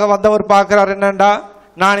தலைவராக வந்தவர் பார்க்கிறார், என்னண்டா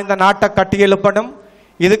நான் இந்த நாட்டை கட்டி எழுப்பணும்,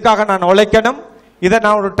 இதுக்காக நான் உழைக்கணும், இதை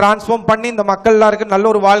நான் ஒரு டிரான்ஸ்ஃபார்ம் பண்ணி இந்த மக்கள் எல்லாருக்கும் நல்ல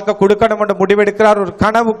ஒரு வாழ்க்கை கொடுக்கணும் என்று முடிவெடுக்கிறார். ஒரு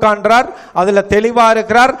கனவு காண்றார், அதுல தெளிவா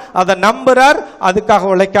இருக்கிறார், அதை நம்புறார்,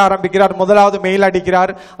 அதுக்காக உழைக்க ஆரம்பிக்கிறார். முதலாவது மெயில்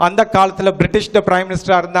அடிக்கிறார். அந்த காலத்தில் பிரிட்டிஷ் பிரைம்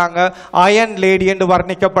மினிஸ்டரா இருந்தாங்க அயன் லேடி என்று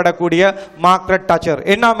வர்ணிக்கப்படக்கூடிய மார்க்ரெட் டாச்சர்.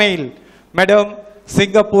 என்ன மெயில்? மேடம்,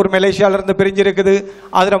 சிங்கப்பூர் மலேசியால இருந்து பிரிஞ்சிருக்குது,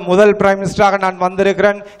 அதுல முதல் பிரைம் மினிஸ்டராக நான்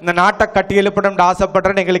வந்திருக்கிறேன், இந்த நாட்டை கட்டி எழுப்பணும்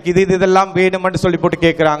ஆசைப்படுறேன், எங்களுக்கு இதெல்லாம் வேணும்னு சொல்லி போட்டு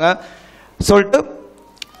கேட்கிறாங்க. சொல்லிட்டு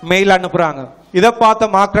மெயில் அனுப்புறாங்க. இதை பார்த்த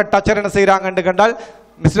மார்க்ரெட் டாச்சர் என்ன செய்யறாங்கன்னு கண்டால்,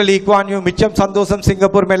 மிஸ்டர் லீ குவான் யூ, மிச்சம் சந்தோஷம்,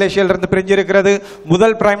 சிங்கப்பூர் மலேசியால இருந்து பிரிஞ்சிருக்கிறது,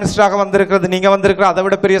 முதல் பிரைம் மினிஸ்டராக வந்திருக்கிறது நீங்க வந்திருக்கிற, அதை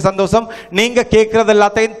விட பெரிய சந்தோஷம், நீங்க கேட்கறது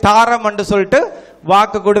எல்லாத்தையும் தாரம் என்று சொல்லிட்டு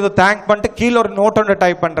வாக்கு கொடுத்து தேங்க் பண்ணிட்டு கீழே ஒரு நோட் ஒன்று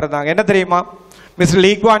டைப் பண்றாங்க. என்ன தெரியுமா? மிஸ்டர்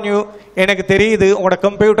லீ குவான் யூ, எனக்கு தெரியுது உங்களோட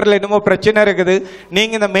கம்ப்யூட்டர்ல என்னமோ பிரச்சனை இருக்குது,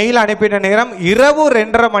 நீங்க இந்த மெயில் அனுப்பின நேரம் இரவு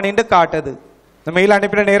 2:30 மணின்னு காட்டுது. இந்த மெயில்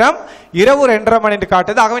அனுப்பின நேரம் இரவு 2:30 மணின்னு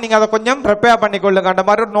காட்டுது, ஆகவே நீங்க அதை கொஞ்சம் ப்ரிப்பேர் பண்ணிக்கொள்ளுங்க அந்த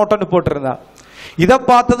மாதிரி ஒரு நோட் ஒன்று போட்டிருந்தா. இதை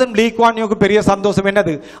பார்த்ததும் லீ குவான் யூக்கு பெரிய சந்தோஷம்.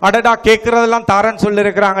 என்னது, அடடா கேட்கறதெல்லாம் தாரன் சொல்லி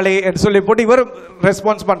இருக்கிறாங்களே என்று சொல்லி போட்டு இவர்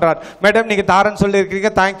ரெஸ்பான்ஸ் பண்றார். மேடம் நீங்க தாரன் சொல்லி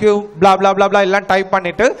இருக்கிறீங்க, தேங்க்யூ, பிளா பிளா பிளா பிளா எல்லாம் டைப்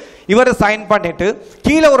பண்ணிட்டு இவர் சைன் பண்ணிட்டு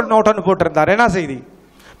கீழே ஒரு நோட் ஒன்று போட்டிருந்தார். என்ன செய்தி?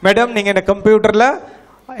 மேடம் நீங்க இந்த கம்ப்யூட்டர்ல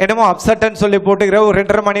என்னமோ அப்செட்னு சொல்லி போட்டு இரவு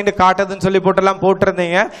 2:30 மணின்னு காட்டுதுன்னு சொல்லி போட்டெல்லாம்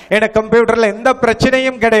போட்டிருந்தீங்க. எனக்கு கம்ப்யூட்டர்ல எந்த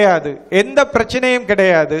பிரச்சனையும் கிடையாது, எந்த பிரச்சனையும்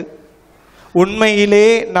கிடையாது. உண்மையிலே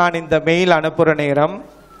நான் இந்த மெயில் அனுப்புற நேரம்,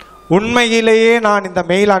 உண்மையிலேயே நான் இந்த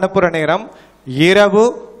மெயில் அனுப்புற நேரம் இரவு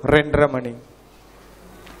 2:30 மணி.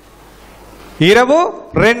 இரவு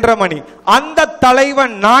 2:30 மணி. அந்த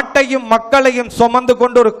தலைவன் நாட்டையும் மக்களையும் சுமந்து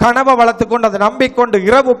கொண்டு ஒரு கனவை வளர்த்து கொண்டு அதை நம்பிக்கொண்டு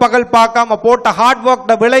இரவு பகல் பார்க்காம போட்ட ஹார்ட்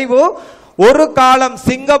ஒர்க் விளைவு ஒரு காலம்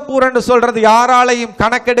சிங்கப்பூர் என்று சொல்றது யாராலையும்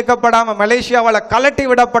கணக்கெடுக்கப்படாம மலேசியாவால கலட்டி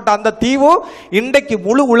விடப்பட்ட அந்த தீவு இன்றைக்கு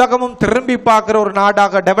முழு உலகமும் திரும்பி பார்க்கிற ஒரு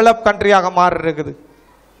நாடாக டெவலப் கண்ட்ரியாக மாறி இருக்குது.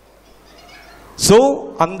 சோ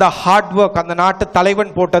அந்த ஹார்ட் ஒர்க், அந்த நாட்டு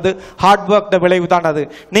தலைவன் போட்டது ஹார்ட் ஒர்க் விளைவு தான் அது.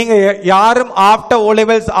 நீங்க யாரும் ஆஃப்டர் ஓ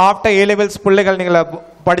லெவல்ஸ், ஆஃப்டர் ஏ லெவல்ஸ் பிள்ளைகள் நீங்க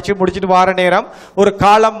படிச்சு முடிச்சுட்டு வர நேரம் ஒரு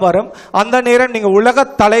காலம் வரும், அந்த நேரம் நீங்க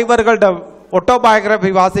உலக தலைவர்களோட ஆட்டோபயோகிராபி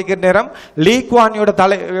வாசிக்கிற நேரம் லீ குவான் யூட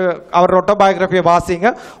அவர் ஆட்டோபயோகிராபியை வாசிங்க,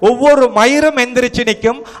 ஒவ்வொரு மயிரும் எந்திரிச்சு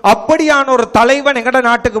நிற்கும். அப்படியான ஒரு தலைவன் எங்கட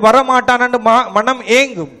நாட்டுக்கு வரமாட்டான்னு மனம்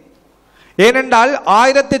ஏங்கும். ஏனென்றால்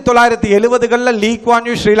 1970களில் லீ குவான்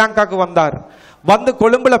யூ ஸ்ரீலங்காக்கு வந்தார். வந்து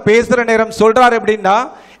கொழும்புல பேசுற நேரம் சொல்றாரு எப்படின்னா,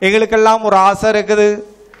 எங்களுக்கெல்லாம் ஒரு ஆசை இருக்குது,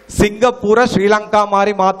 சிங்கப்பூரை ஸ்ரீலங்கா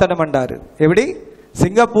மாதிரி மாத்தணும்ண்டாரு. எப்படி?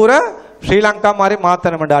 சிங்கப்பூரை ஸ்ரீலங்கா மாதிரி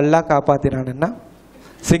மாத்தணும். அல்லாஹ் காப்பாத்தினான். என்ன?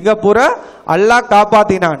 சிங்கப்பூரை அல்லாஹ்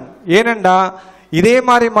காப்பாத்தினான். ஏனென்றா இதே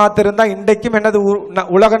மாதிரி மாத்திருந்தா இன்றைக்கும் என்னது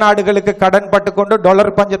உலக நாடுகளுக்கு கடன் பட்டு கொண்டு டாலர்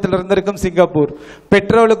பஞ்சத்தில் இருந்திருக்கும் சிங்கப்பூர்.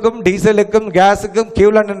 பெட்ரோலுக்கும் டீசலுக்கும் கேஸுக்கும்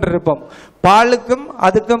கியூல நின்று இருப்போம். பாலுக்கும்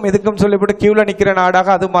அதுக்கும் இதுக்கும் சொல்லிவிட்டு கியூல நிற்கிற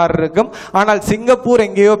நாடாக அது மாறி இருக்கும். ஆனால் சிங்கப்பூர்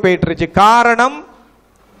எங்கேயோ போயிட்டுருச்சு. காரணம்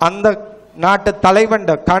அந்த நாட்டு தலைவன்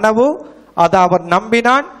கனவு, அதை அவர்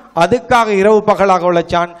நம்பினான், அதுக்காக இரவு பகலாக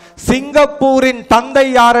உழைச்சான். சிங்கப்பூரின் தந்தை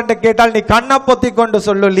யார் என்று கேட்டால் நீ கண்ணை பொத்தி கொண்டு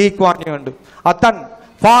சொல்லு, லீ குவான் யூ. அத்தன்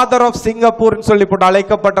ஃபாதர் ஆஃப் சிங்கப்பூர் சொல்லி போட்டு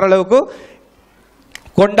அழைக்கப்பட்ட அளவுக்கு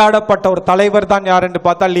கொண்டாடப்பட்ட ஒரு தலைவர் தான் யார் என்று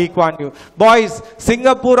பார்த்தா Lee Kuan you. Boys,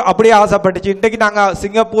 Singapore அப்படியே ஆசைப்பட்டுச்சு. இன்றைக்கு நாங்க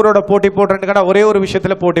சிங்கப்பூரோட போட்டி போடுறேன்னு ஒரே ஒரு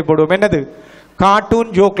விஷயத்துல போட்டி போடுவோம். என்னது?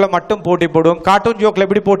 கார்ட்டூன் ஜோக்ல மட்டும் போட்டி போடுவோம். கார்ட்டூன் ஜோக்ல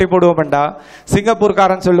எப்படி போட்டி போடுவோம்டா,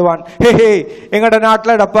 சிங்கப்பூர்காரன் சொல்லுவான், ஹே ஹே எங்கட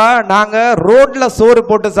நாட்டுல டப்பா நாங்க ரோட்ல சோறு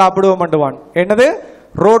போட்டு சாப்பிடுவோம். என்னது?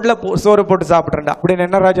 ரோட்ல சோறு போட்டு சாப்பிடுறேன்டா அப்படின்னு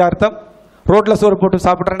என்ன ராஜா அர்த்தம்? ரோட்ல சோறு போட்டு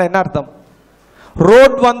சாப்பிடுறேன்னா என்ன அர்த்தம்?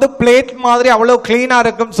 ரோட் பிளேட் மாதிரி அவ்வளவு கிளீனா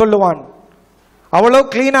இருக்கும் சொல்லுவான். அவ்வளவு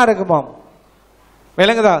கிளீனா இருக்குமாம்.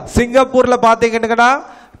 விளங்குதா? சிங்கப்பூர்ல பாத்தீங்கன்னா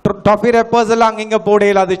டாஃபி ரெப்பர்ஸ் எல்லாம் அங்கிங்க போட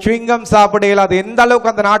இயலாது, சுவிங்கம் சாப்பிட இயலாது. எந்த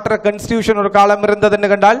அளவுக்கு அந்த நாட்டுற கான்ஸ்டிடியூஷன் ஒரு காலம் இருந்ததுன்னு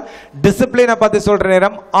கண்டால் டிசிப்ளினை பத்தி சொல்ற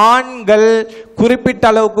நேரம் ஆண்கள் குறிப்பிட்ட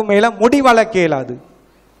அளவுக்கு மேல முடி வளர்க்க இயலாது.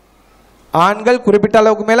 ஆண்கள் குறிப்பிட்ட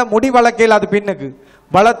அளவுக்கு மேல முடி வளர்க்க இயலாது. பின்னுக்கு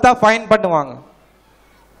வளர்த்தா ஃபைன் பண்ணுவாங்க.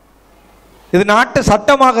 இது நாட்டு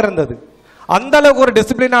சட்டமாக இருந்தது. அந்த அளவுக்கு ஒரு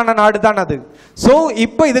டிசிப்ளினான நாடு தான் அது. சோ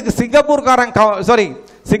இப்போ இதுக்கு சிங்கப்பூர்காரன்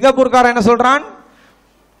என்ன சொல்றான்,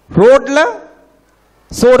 ரோட்ல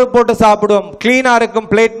சோறு போட்டு சாப்பிடுவோம், கிளீனா இருக்கும்,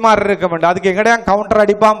 பிளேட் மாதிரி இருக்க வேண்டாம். அதுக்கு எங்கடையா கவுண்டர்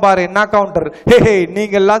அடிப்பான் பாரு. என்ன கவுண்டர்? ஹே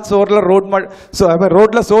நீங்க எல்லாம்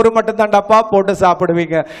ரோட்ல சோறு மட்டும் தான்டாப்பா போட்டு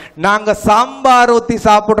சாப்பிடுவீங்க, நாங்க சாம்பார் ஊத்தி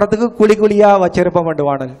சாப்பிடுறதுக்கு குழி குழியா வச்சிருப்போம்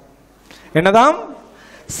பண்ணுவானுங்க. என்னதான்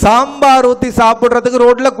சாம்பார் ஊத்தி சாப்பிடுறதுக்கு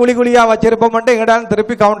ரோட்ல குழி குழியா வச்சிருப்போம் எங்கடாலும்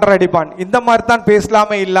திருப்பி கவுண்டர் அடிப்பான். இந்த மாதிரி தான்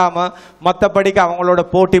பேசலாமே இல்லாம மற்றபடிக்கு அவங்களோட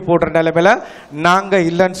போட்டி போடுற நிலைமையில நாங்க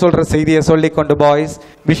இல்லைன்னு சொல்ற செய்தியை சொல்லி கொண்டு பாய்ஸ்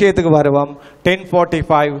விஷயத்துக்கு வருவோம்.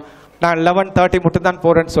 10:45 நான் 11:30 மட்டும் தான்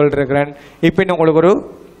போறேன்னு சொல்லிருக்கிறேன். இப்போ இன்னும் உங்களுக்கு ஒரு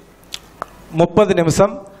 30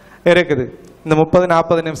 நிமிஷம் இருக்குது. இந்த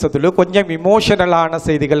 30-40 நிமிஷத்துல கொஞ்சம் இமோஷனலான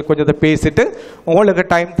செய்திகள் கொஞ்சம் பேசிட்டு உங்களுக்கு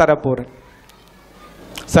டைம் தர போறேன்.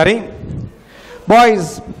 சரி பாய்ஸ்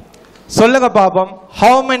சொல்லுங்க பாப்போம்,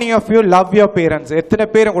 how many of you love your parents? எத்தனை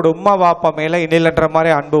பேர் உங்களோட உம்மா வாப்பா மேல இணையலன்ற மாதிரி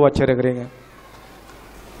அன்பு வச்சிருக்கிறீங்க?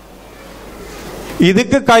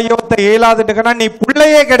 இதுக்கு கையோத்த இயலாதுன்னா நீ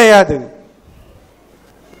பிள்ளையே கிடையாது.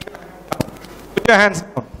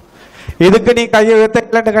 இதுக்கு நீ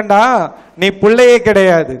கையோத்தா நீ பிள்ளையே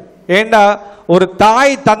கிடையாது. ஏண்டா ஒரு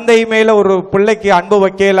தாய் தந்தை மேல ஒரு பிள்ளைக்கு அன்பு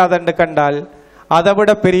வைக்க இயலாதுன்னு கண்டால் அதை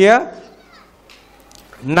விட பெரிய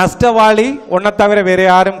நஷ்டவாளி உன்னை தவிர வேற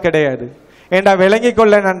யாரும் கிடையாது. ஏண்டா விளங்கி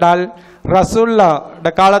கொள்ள என்றால் ரசூல்லா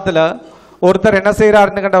காலத்துல ஒருத்தர் என்ன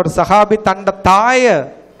செய்யறாருன்னு கண்ட ஒரு சஹாபி தண்ட தாய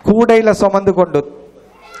கூடையில சுமந்து கொண்டு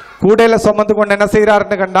என்ன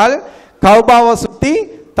செய்யறாருன்னு கண்டால் கௌபாவை சுத்தி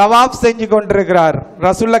தவாப் செஞ்சு கொண்டிருக்கிறார்.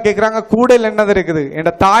 ரசூல்லா கேட்கிறாங்க, கூடையில் என்னது இருக்குது?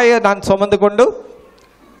 என் தாயை நான் சுமந்து கொண்டு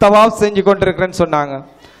தவாப் செஞ்சு கொண்டிருக்கிறேன்னு சொன்னாங்க.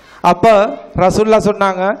 அப்ப ரசூல்லா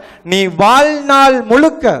சொன்னாங்க, நீ வாழ்நாள்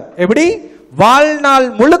முழுக்க எப்படி வாழ்நாள்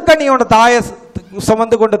முழுக்க நீ உன் தாயை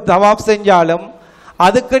சுமந்து கொண்டு தவாப் செஞ்சாலும்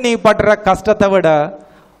அதுக்கு நீ படுற கஷ்டத்தை விட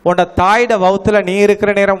உன்னோட தாயோட வவுத்துல நீ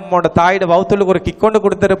இருக்கிற நேரம் உன்னோட தாயோட வவுத்துல ஒரு கிக்கொண்டு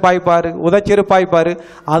கொடுத்திருப்பாய் பாரு, உதச்சிருப்பாய் பாரு,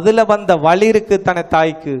 அதுல வந்த வலி இருக்கு தன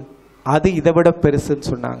தாய்க்கு, அது இதை விட பெருசுன்னு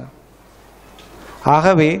சொன்னாங்க.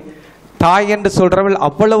 ஆகவே தாய் என்று சொல்றவள்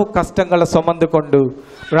அவ்வளவு கஷ்டங்களை சுமந்து கொண்டு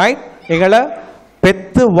ரைட் எங்களை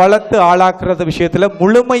பெத்து வளர்த்து ஆளாக்குறது விஷயத்துல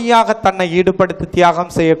முழுமையாக தன்னை ஈடுபடுத்தி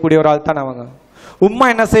தியாகம் செய்யக்கூடிய ஒரு ஆள் தான் அவங்க. உம்மா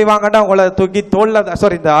என்ன செய்வாங்கன்னா உங்களை தூக்கி தோல்ல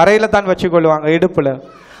இந்த அறையில தான் வச்சு கொள்வாங்க இடுப்புல.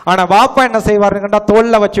 ஆனா பாப்பா என்ன செய்வாருங்கன்னா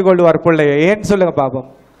தோல்ல வச்சு கொள்வார் பிள்ளைய. ஏன்னு சொல்லுங்க பாப்போம்,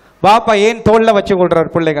 பாப்பா ஏன் தோல்ல வச்சு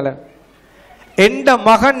கொள்றார் பிள்ளைகளை? எந்த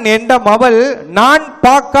மகன் எந்த மகள் நான்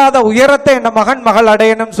பார்க்காத உயரத்தை என் மகன் மகள்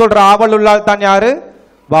அடையணும் சொல்ற ஆவல் உள்ளால் தான் யாரு?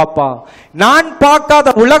 பாப்பா. நான் பார்க்காத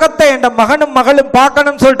உலகத்தை என் மகனும் மகளும்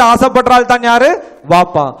பார்க்கணும் சொல்லிட்டு ஆசைப்படுறாள் தான் யாரு?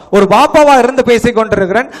 பாப்பா. ஒரு பாப்பாவா இருந்து பேசிக்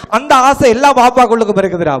கொண்டிருக்கிறேன். அந்த ஆசை எல்லா பாப்பாக்களுக்கும்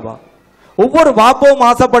இருக்குதுராப்பா. ஒவ்வொரு பாப்பாவும்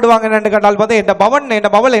ஆசைப்படுவாங்க என்று கண்டால் பார்த்தா என்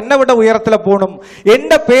மகள் என்ன விட உயரத்துல போகணும்,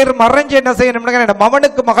 என்ன பேர் மறைஞ்சு என்ன செய்யணும், என்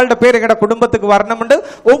மகனுக்கு மகளோட பேர் எங்க குடும்பத்துக்கு வரணும் என்று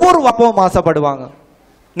ஒவ்வொரு பாப்பாவும் ஆசைப்படுவாங்க.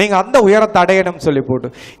 நீங்க அந்த உயரத்தை அடையணும் சொல்லி போட்டு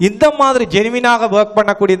இந்த மாதிரி ஜெனுவினாக ஒர்க்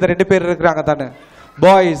பண்ணக்கூடிய இந்த 2 பேர் இருக்கிறாங்க தானே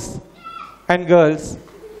பாய்ஸ் அண்ட் கேர்ள்ஸ்.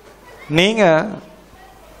 நீங்க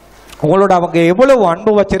உங்களோட அவங்க எவ்வளவு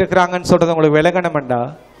அன்பு வச்சிருக்கிறாங்கன்னு சொல்றது உங்களுக்கு விளங்கணும்டா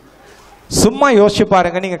சும்மா யோசிச்சு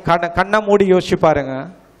பாருங்க. நீங்க கண்ணை மூடி யோசிச்சு பாருங்க.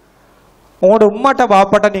 உங்களோட உம்மாட்ட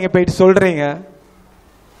பாப்பாட்ட நீங்க போயிட்டு சொல்றீங்க,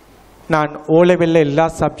 நான் ஓலெவல்ல எல்லா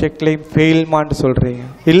சப்ஜெக்ட்லையும் ஃபெயில்மான்னு சொல்றீங்க,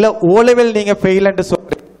 இல்ல ஓலெவல் நீங்க ஃபெயில்ன்னு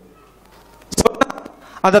சொல்றீங்க.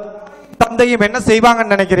 அந்த தந்தையும் என்ன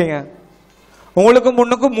செய்வாங்கன்னு நினைக்கிறீங்க? உங்களுக்கு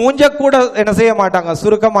முன்னுக்கு மூஞ்ச கூட என்ன செய்ய மாட்டாங்க,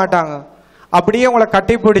 சுருக்க மாட்டாங்க. அப்படியே உங்களை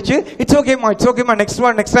கட்டி பிடிச்சு இட்ஸ் ஓகேமா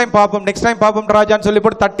நெக்ஸ்ட் டைம் பாப்போம் ராஜான்னு சொல்லி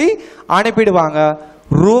போட்டு தட்டி அனுப்பிடுவாங்க.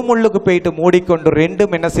 ரூம் உள்ளுக்கு போயிட்டு மூடிக்கொண்டு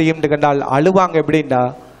ரெண்டும் என்ன செய்யும் கண்டால் அழுவாங்க. எப்படின்னா,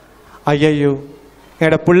 ஐயோ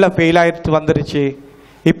என்னோட புள்ள ஃபெயில் ஆயிட்டு வந்துருச்சு,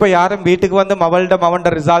 இப்போ யாரும் வீட்டுக்கு வந்து மவன்ட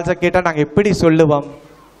ரிசல்ட்ஸை கேட்டால் நாங்கள் எப்படி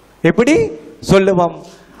சொல்லுவோம்?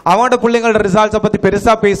 அவனோட பிள்ளைங்களோட ரிசல்ட்ஸை பற்றி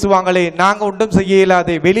பெருசாக பேசுவாங்களே, நாங்கள் ஒன்றும் செய்ய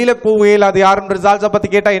இயலாது, வெளியில் போக இயலாது, யாரும் ரிசல்ட்ஸை பற்றி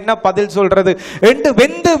கேட்டால் என்ன பதில் சொல்றது?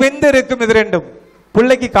 வெந்து இருக்கும். இது ரெண்டும்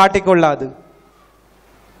பிள்ளைக்கு காட்டிக்கொள்ளாது.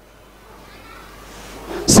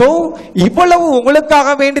 சோ இவ்வளவு உங்களுக்காக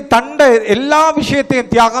வேண்டி தண்ட எல்லா விஷயத்தையும்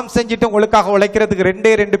தியாகம் செஞ்சுட்டு உங்களுக்காக உழைக்கிறதுக்கு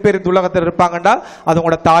 2 பேர் இந்த உலகத்தில் இருப்பாங்கடா, அது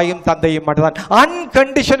உங்களோட தாயும் தந்தையும் மட்டும்தான்.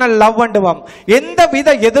 அன்கண்டிஷனல் லவ் அண்டுவம், எந்த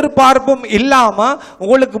வித எதிர்பார்ப்பும் இல்லாம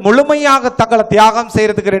உங்களுக்கு முழுமையாக தங்களை தியாகம்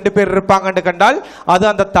செய்யறதுக்கு 2 பேர் இருப்பாங்கன்னு கண்டால் அது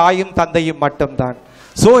அந்த தாயும் தந்தையும் மட்டும்தான்.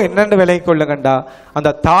 ஸோ என்னென்னு விலை கொள்ளுங்கண்டா, அந்த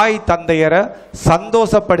தாய் தந்தையரை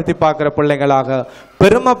சந்தோஷப்படுத்தி பார்க்குற பிள்ளைங்களாக,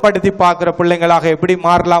 பெருமைப்படுத்தி பார்க்குற பிள்ளைங்களாக எப்படி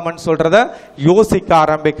மாறலாம்னு சொல்றத யோசிக்க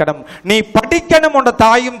ஆரம்பிக்கணும். நீ படிக்கணும், உன்னோட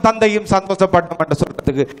தாயும் தந்தையும் சந்தோஷப்படணும்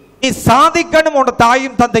சொல்றதுக்கு, நீ சாதிக்கணும், உன்னோட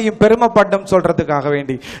தாயும் தந்தையும் பெருமைப்படணும் சொல்றதுக்காக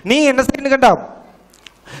வேண்டி நீ என்ன செய்யணுங்கண்டா,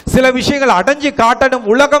 சில விஷயங்கள் அடைஞ்சு காட்டணும்,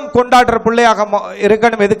 உலகம் கொண்டாடுற பிள்ளையாக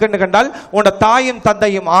இருக்கணும். எதுக்குன்னு கண்டால் உன்னோட தாயும்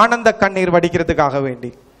தந்தையும் ஆனந்த கண்ணீர் வடிக்கிறதுக்காக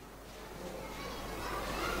வேண்டி.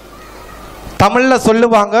 தமிழ்ல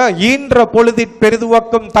சொல்லுவாங்க, ஈன்ற பொழுதி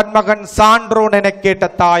பெரிதுவக்கும் தன்மகன் சான்றோன் என கேட்ட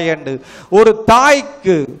தாய் என்று. ஒரு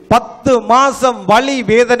தாய்க்கு 10 மாசம் வலி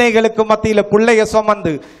வேதனைகளுக்கு மத்தியில பிள்ளைய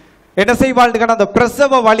சுமந்து என்ன செய்வாள், அந்த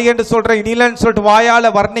பிரசவ வலி என்று சொல்ற இனிலன்னு சொல்லிட்டு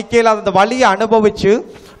வாயால வர்ணிக்கையில் அந்த வலியை அனுபவிச்சு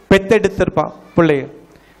பெத்தெடுத்திருப்பான் பிள்ளைய.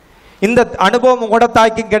 இந்த அனுபவம் உங்களோட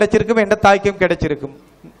தாய்க்கும் கிடைச்சிருக்கும், எந்த தாய்க்கும் கிடைச்சிருக்கும்.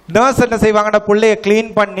 நர்ஸ் என்ன செய்வாங்கன்னா, பிள்ளைய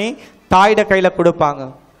கிளீன் பண்ணி தாயிட கையில கொடுப்பாங்க.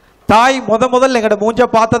 தாய் முதல்ல எங்கட மூஞ்ச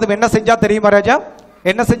பார்த்ததும் என்ன செஞ்சா தெரியுமா ராஜா?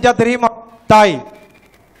 என்ன செஞ்சா தெரியுமா? தாய்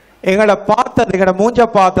எங்கட பார்த்தது, எங்கட மூஞ்ச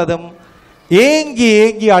பார்த்ததும் ஏங்கி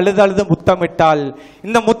ஏங்கி அழுது முத்தமிட்டால்.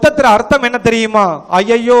 இந்த முத்தத்துல அர்த்தம் என்ன தெரியுமா?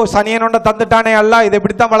 ஐயையோ சனியனோட தந்துட்டானே அல்ல, இதை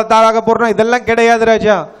இப்படித்தான் வளர்த்தாராக போறோம், இதெல்லாம் கிடையாது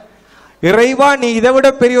ராஜா. இறைவா நீ இதை விட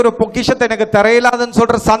பெரிய ஒரு பொக்கிஷத்தை எனக்கு தரையிலாதுன்னு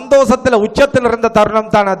சொல்ற சந்தோஷத்துல உச்சத்தில் இருந்த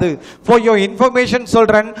தருணம் தான் அது. ஃபார் யோர் இன்ஃபர்மேஷன்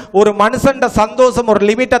சொல்றேன், ஒரு மனுஷன் சந்தோஷம் ஒரு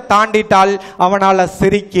லிமிட்டை தாண்டிட்டால் அவனால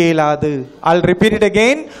சிரிக்க இயலாது. I'll repeat it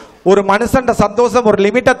again. ஒரு மனுஷன் சந்தோஷம் ஒரு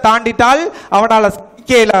லிமிட்டை தாண்டிட்டால் அவனால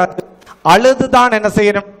சிரிக்க இயலாது. அழுதுதான் என்ன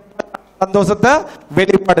செய்யணும், சந்தோஷத்தை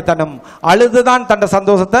வெளிப்படுத்தணும். அழுதுதான் தன்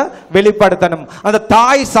சந்தோஷத்தை வெளிப்படுத்தணும். அந்த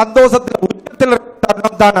தாய் சந்தோஷத்துல உச்சத்தில் இருந்த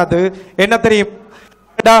தருணம் தான் அது. என்ன தெரியும்,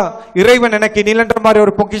 இறைவன் எனக்கு நீலன்ற மாதிரி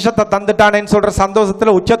ஒரு பொக்கிஷத்தை தந்துட்டானேன்னு சொல்ற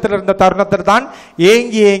சந்தோஷத்துல உச்சத்தில் இருந்த தருணத்தில் தான்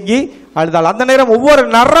ஏங்கி ஏங்கி அழுதாள். அந்த நேரம் ஒவ்வொரு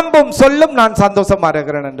நரம்பும் சொல்லும் நான் சந்தோஷமா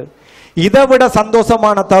இருக்கிறேன். இதை விட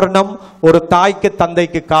சந்தோஷமான தருணம் ஒரு தாய்க்கு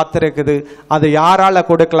தந்தைக்கு காத்திருக்குது. அதை யாரால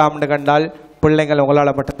கொடுக்கலாம்னு கண்டால் பிள்ளைங்கள்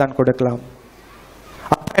உங்களால மட்டும்தான் கொடுக்கலாம்.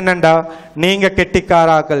 என்னண்டா, நீங்க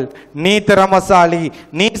கெட்டிக்காராக்கள், நீ திறமசாலி,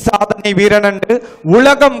 நீ சாதனை வீரன் என்று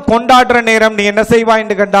உலகம் கொண்டாடுற நேரம் நீ என்ன செய்வாய்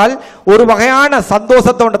என்று கண்டால் ஒரு வகையான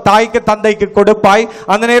சந்தோஷத்தோட தாய்க்கு தந்தைக்கு கொடுப்பாய்.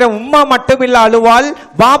 அந்த நேரம் உம்மா மட்டுமில்ல அழுவாள்,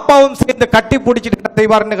 பாப்பாவும் சேர்ந்து கட்டி பிடிச்சிட்டு என்ன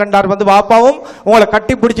செய்வார்னு கண்டார், பாப்பாவும் உங்களை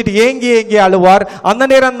கட்டி பிடிச்சிட்டு ஏங்கி ஏங்கி அழுவார். அந்த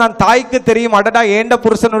நேரம் நான் தாய்க்கு தெரியும், அடடா ஏண்ட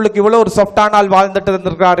புருஷனுக்கு இவ்வளவு ஒரு சொஃப்டானால் வாழ்ந்துட்டு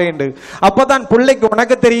இருந்திருக்காரு என்று. அப்பதான் பிள்ளைக்கு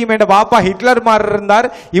உனக்கு தெரியும், என் பாப்பா ஹிட்லர் மாதிரி இருந்தார்,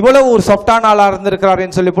 இவ்வளவு ஒரு சொஃப்டானாலா இருந்திருக்கிறார்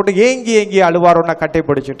சொல்லி போட்டு ஏங்கி ஏங்கி அழுவார் உன்னை கட்டி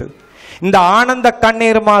பிடிச்சிட்டு. இந்த ஆனந்த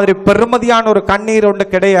கண்ணீர் மாதிரி பெருமதியான ஒரு கண்ணீர் ஒன்று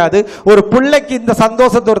கிடையாது. ஒரு பிள்ளைக்கு இந்த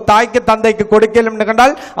சந்தோஷத்தை ஒரு தாய்க்கு தந்தைக்கு கொடுக்கலும்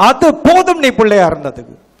கண்டால் அது போதும் நீ பிள்ளையா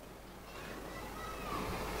இருந்ததுக்கு.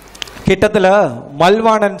 கிட்டத்துல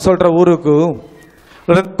மல்வானன் சொல்ற ஊருக்கு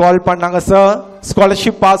கால் பண்ணாங்க, சார்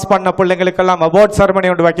ஸ்காலர்ஷிப் பாஸ் பண்ண பிள்ளைங்களுக்கெல்லாம் அவார்ட்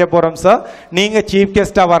செரமனி ஒன்று வைக்க போறோம் சார், நீங்க சீஃப்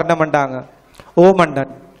கெஸ்டா வரணும்ண்டாங்க. ஓ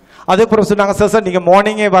மண்டன். அதுக்கப்புறம் சொன்னாங்க, சார் நீங்கள்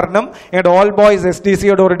மார்னிங்கே வரணும், எங்களோட ஆல் பாய்ஸ்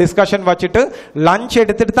எஸ்டிசியோட ஒரு டிஸ்கஷன் வச்சுட்டு லஞ்ச்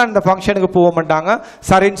எடுத்துட்டு தான் இந்த ஃபங்க்ஷனுக்கு போவோம்ட்டாங்க.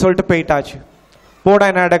 சரின்னு சொல்லிட்டு போயிட்டாச்சு. போட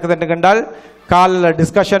என்ன நடக்குதுன்னு கண்டால் காலையில்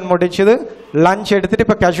டிஸ்கஷன் முடிச்சுது, லஞ்ச் எடுத்துட்டு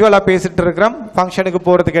இப்போ கேஷுவலாக பேசிட்டு இருக்கிறோம் ஃபங்க்ஷனுக்கு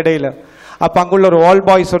போகிறதுக்கு இடையில. அப்போ அங்குள்ள ஒரு ஆல்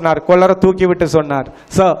பாய் சொன்னார், கொள்ளரை தூக்கி விட்டு சொன்னார்,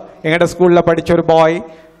 சார் எங்களோட ஸ்கூலில் படித்த ஒரு பாய்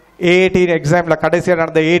ஏடி எக்ஸாமில் கடைசியாக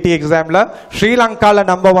நடந்த ஏடி எக்ஸாமில் ஸ்ரீலங்காவில்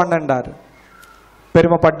நம்பர் 1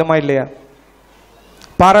 பெருமைப்பட்டுமா இல்லையா?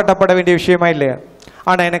 பாராட்டப்பட வேண்டிய விஷயமா இல்லையா?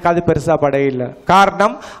 ஆனா எனக்கு அது பெருசா படைய இல்லை.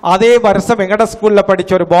 காரணம், அதே வருஷம் எங்கட ஸ்கூல்ல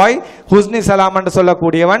படிச்ச ஒரு பாய் ஹுஸ்னி சலாமன்னு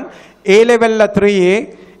சொல்லக்கூடியவன் ஏ லெவல்ல 3A,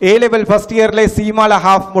 ஏ லெவல் ஃபர்ஸ்ட் இயர்ல சீமால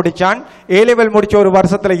ஹாஃப் முடிச்சான். ஏ லெவல் முடிச்ச ஒரு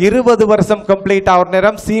வருஷத்துல 20 வருஷம் கம்ப்ளீட் ஆகிற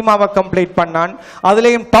நேரம் சீமாவை கம்ப்ளீட் பண்ணான்.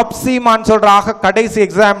 அதுலயும் டாப் சீமான்னு சொல்ற ஆக கடைசி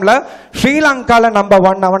எக்ஸாம்ல ஸ்ரீலங்கால நம்பர்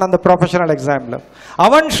 1 அவன். அந்த ப்ரொஃபஷனல் எக்ஸாம்ல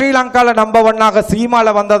அவன் ஸ்ரீலங்கால நம்பர் 1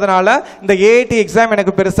 சீமால வந்ததுனால இந்த ஏடி எக்ஸாம்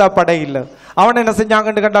எனக்கு பெருசா படை இல்லை. அவன் என்ன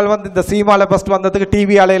செஞ்சாங்கன்னு கண்டால் இந்த சீமால ஃபர்ஸ்ட் வந்ததுக்கு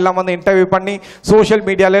டிவியால எல்லாம் இன்டர்வியூ பண்ணி சோஷியல்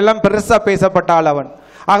மீடியால எல்லாம் பெருசா பேசப்பட்ட ஆள் அவன்.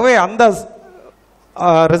 ஆகவே அந்த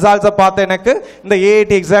ரிசல்ட்ஸை பார்த்து எனக்கு இந்த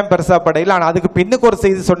ஏஐடி எக்ஸாம் பெருசா படையில. ஆனால் அதுக்கு பின்னுக்கு ஒரு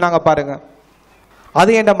செய்தி சொன்னாங்க பாருங்க,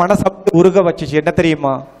 அது என் மனசை உருக வச்சுச்சு. என்ன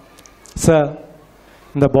தெரியுமா சார்,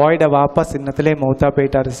 இந்த பாயோட வாப்பா சின்னத்திலே மௌத்தா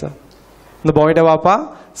போயிட்டாரு சார். இந்த பாயோட வாப்பா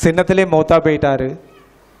சின்னத்திலே மௌத்தா போயிட்டாரு.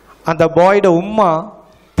 அந்த பாயோட உம்மா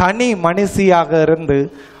தனி மனுஷியாக இருந்து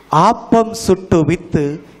ஆப்பம் சுட்டு வித்து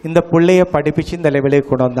இந்த பிள்ளைய படிப்பிச்சு இந்த லெவலுக்கு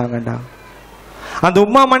கொண்டு வந்தாங்கண்டா. அந்த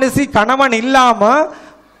உம்மா மனுஷி கணவன் இல்லாம,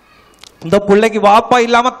 இந்த பிள்ளைக்கு வாப்பா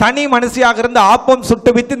இல்லாம தனி மனுஷியாக இருந்து ஆப்பம்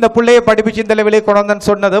சுட்டு வித்து இந்த பிள்ளைய படிப்பிச்சு இந்த லெவலுக்கு கொண்டு வந்தேன்னு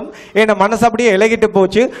சொன்னதும் என் மனசு அப்படியே இலகிட்டு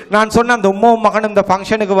போச்சு. நான் சொன்ன அந்த உம்மாவும் மகனும் இந்த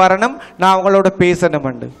ஃபங்க்ஷனுக்கு வரணும், நான் அவங்களோட பேசணும்.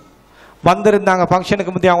 வந்திருந்தாங்க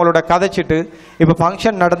ஃபங்க்ஷனுக்கு முந்தைய அவங்களோட கதைச்சிட்டு இப்போ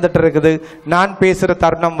ஃபங்க்ஷன் நடந்துட்டு இருக்குது. நான் பேசுகிற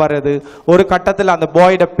தருணம் வருது. ஒரு கட்டத்தில் அந்த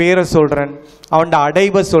பாயோட பேரை சொல்கிறேன், அவனோட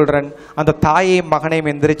அடைவை சொல்கிறேன். அந்த தாயையும் மகனையும்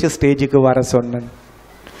எந்திரிச்சு ஸ்டேஜுக்கு வர சொன்னேன்.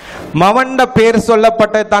 மவன்ட பேர்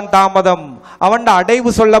சொல்லப்பட்டது தான் தாமதம், அவன் அடைவு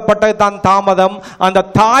சொல்லப்பட்டது தான் தாமதம். அந்த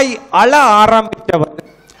தாய் அழ ஆரம்பித்தவர்.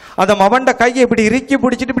 அந்த மவன்ட கையை இப்படி இறுக்கி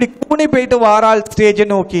பிடிச்சிட்டு இப்படி கூனி போயிட்டு வாராள் ஸ்டேஜை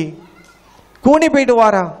நோக்கி. கூனி போயிட்டு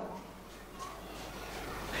வாரா.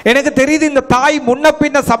 எனக்கு தெரியுது இந்த தாய் முன்ன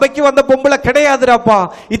பின்ன சபைக்கு வந்த பொம்பளை கிடையாதுடாப்பா,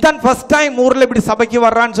 இதான் ஃபர்ஸ்ட் டைம் ஊர்ல இப்படி சபைக்கு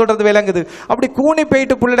வர்றான்னு சொல்றது விளங்குது. அப்படி கூனி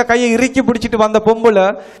போயிட்டு புள்ளட கையை இறுக்கி பிடிச்சிட்டு வந்த பொம்பளை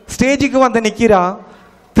ஸ்டேஜுக்கு வந்து நிக்கிறா.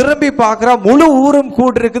 திரும்பி பார்க்குறா, முழு ஊரும்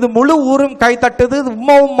கூடு இருக்குது, முழு ஊரும் கை தட்டுது,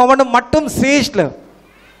 உம்மாவும் மவனும் மட்டும் ஸ்டேஜ்ல.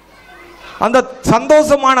 அந்த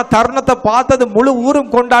சந்தோஷமான தருணத்தை பார்த்தது முழு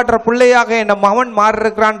ஊரும் கொண்டாடுற பிள்ளையாக என்ன மகன் மாறி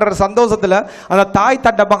இருக்கிறான்ற சந்தோஷத்துல அந்த தாய்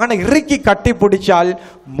தட்ட மகனை இறுக்கி கட்டி பிடிச்சால்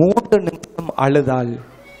 3 நிமிஷம் அழுதாள்.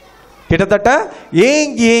 கிட்டத்தட்ட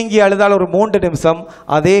ஏங்கி ஏங்கி அழுதால் ஒரு 3 நிமிஷம்.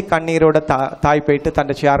 அதே கண்ணீரோட தாய் போயிட்டு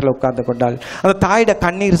தன் சேர்ல உட்கார்ந்து கொண்டாள். அந்த தாயோட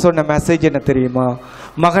கண்ணீர் சொன்ன மெசேஜ் என்ன தெரியுமா?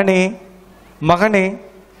 மகனே மகனே,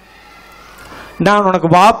 நான் உனக்கு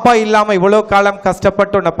வாப்பா இல்லாம இவ்வளவு காலம்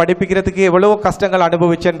கஷ்டப்பட்டு உன்னை படிப்பிக்கிறதுக்கு எவ்வளவு கஷ்டங்கள்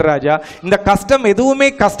அனுபவிச்சேன் ராஜா. இந்த கஷ்டம் எதுவுமே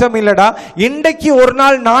கஷ்டம் இல்லடா. இன்றைக்கு ஒரு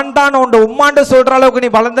நாள் நான் தான் உன் உம்மாண்டு சொல்ற அளவுக்கு நீ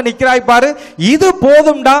வளர்ந்து நிக்கிறாய் பாரு, இது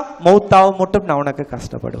போதும்டா. மௌத்தாவும் மட்டும் நான் உனக்கு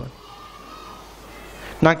கஷ்டப்படுவேன்.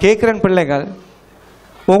 நான் கேட்கிறேன் பிள்ளைகள்,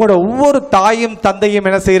 உங்களோட ஒவ்வொரு தாயும் தந்தையும்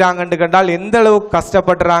என்ன செய்யறாங்கன்னு கண்டால் எந்த அளவுக்கு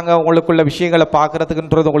கஷ்டப்படுறாங்க உங்களுக்குள்ள விஷயங்களை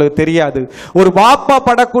பார்க்கறதுக்குன்றது உங்களுக்கு தெரியாது. ஒரு பாப்பா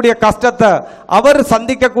படக்கூடிய கஷ்டத்தை, அவர்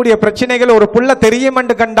சந்திக்கக்கூடிய பிரச்சனைகள் ஒரு புள்ள தெரியும்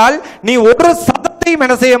என்று கண்டால் நீ ஒரு சதத்தையும்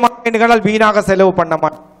என்ன செய்ய மாட்டேன்னு கண்டால் வீணாக செலவு பண்ண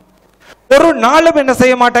மாட்டேன். ஒரு நாளும் என்ன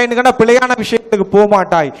செய்ய மாட்டாய்ன்னு கண்டா பிள்ளையான விஷயத்துக்கு போக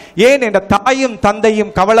மாட்டாய். ஏன்? என்ற தாயும்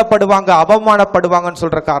தந்தையும் கவலைப்படுவாங்க, அவமானப்படுவாங்கன்னு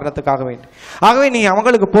சொல்ற காரணத்துக்காக வேண்டி. ஆகவே நீ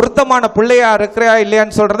அவங்களுக்கு பொருத்தமான பிள்ளையா இருக்கிறா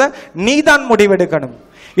இல்லையான்னு சொல்றத நீ தான் முடிவெடுக்கணும்.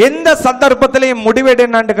 எந்த சந்தர்ப்பத்திலையும்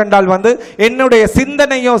முடிவெடுன்னு கண்டால் என்னுடைய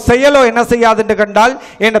சிந்தனையோ செயலோ என்ன செய்யாதுன்னு கண்டால்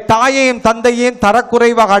என் தாயையும் தந்தையையும்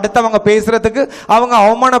தரக்குறைவாக அடுத்தவங்க பேசுறதுக்கு, அவங்க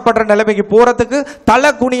அவமானப்படுற நிலைமைக்கு போறதுக்கு,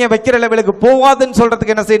 தலை குனிய வைக்கிற லெவலுக்கு போவாதுன்னு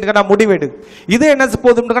சொல்றதுக்கு என்ன செய்யணும்? முடிவெடு. இது என்ன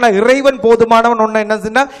போதும்? இறைவன் போதுமானவன் ஒன்னு என்ன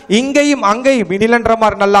செய்ய, இங்கேயும் அங்கேயும் இனிலன்ற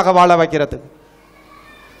மாதிரி நல்லாக வாழ வைக்கிறதுக்கு.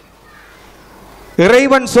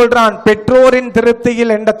 இறைவன் சொல்றான், பெற்றோரின்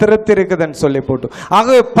திருப்தியில் என்ற திருப்தி இருக்குதுன்னு சொல்லி போட்டு.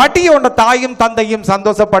 ஆகவே படி உன்ன தாயும் தந்தையும்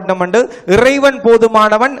சந்தோஷப்படணும் என்று இறைவன்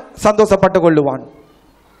போதுமானவன் சந்தோஷப்பட்டு கொள்ளுவான்.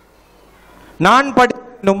 நான் படி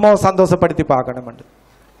உம்மாவை சந்தோஷப்படுத்தி பார்க்கணும் என்று,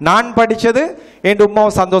 நான் படிச்சது என்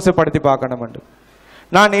உம்மாவை சந்தோஷப்படுத்தி பார்க்கணும் என்று.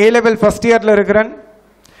 நான் A level ஃபர்ஸ்ட் இயர்ல இருக்கிறேன்.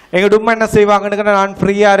 எங்க உம்மா என்ன செய்வாங்கன்னு, நான்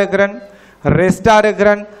ஃப்ரீயா இருக்கிறேன், ரெஸ்டா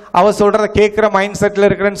இருக்கிறேன், அவ சொல்றத கேட்கிற மைண்ட் செட்ல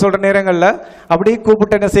இருக்கிறேன்னு சொல்ற நேரங்கள்ல அப்படியே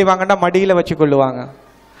கூப்பிட்டு என்ன செய்வாங்கன்னா மடியில வச்சு கொள்ளுவாங்க.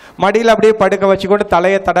 மடியில அப்படியே படுக்க வச்சுக்கொண்டு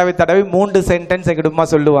தலையை தடவி தடவி 3 சென்டென்ஸ் எங்க உம்மா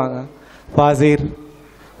சொல்லுவாங்க. ஃபாசிர்,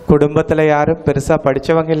 குடும்பத்துல யாரும் பெருசா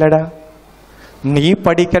படிச்சவங்க இல்லடா, நீ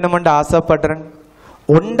படிக்கணும்னு ஆசைப்படுறேன்,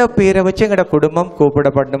 உண்ட பேரை வச்சு எங்கட குடும்பம்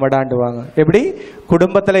கூப்பிடப்படணுமடாண்டுவாங்க. எப்படி?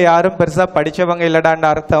 குடும்பத்துல யாரும் பெருசா படிச்சவங்க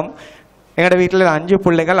இல்லடான்னு அர்த்தம். எங்கட வீட்டுல 5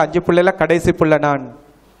 பிள்ளைகள், 5 பிள்ளைல கடைசி பிள்ளை நான்.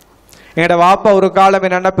 எங்கட வாப்பா ஒரு காலம்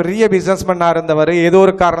என்னன்னா பெரிய பிசினஸ் பண்ணா இருந்தவர். ஏதோ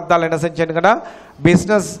ஒரு காரணத்தால் என்ன செஞ்சேன்னு,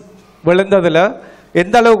 பிசினஸ் விழுந்ததுல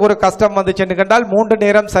எந்த அளவுக்கு ஒரு கஷ்டம் வந்துச்சுன்னு கண்டால் 3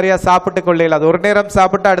 நேரம் சரியா சாப்பிட்டு கொள்ளையில, அது ஒரு நேரம்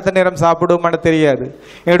சாப்பிட்டு அடுத்த நேரம் சாப்பிடுவோம்னு தெரியாது.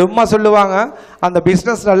 எங்க உம்மா சொல்லுவாங்க, அந்த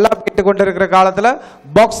பிசினஸ் நல்லா போயிட்டு கொண்டு இருக்கிற காலத்துல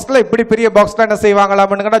பாக்ஸ்ல இப்படி பெரிய பாக்ஸ்ல என்ன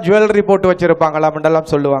செய்வாங்களாம்னு ஜுவல்லரி போட்டு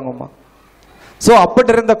வச்சிருப்பாங்களாம் சொல்லுவாங்க உம்மா. ஸோ அப்படி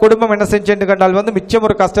இருந்த குடும்பம் என்ன செஞ்சுட்டு கண்டால் மிச்சம்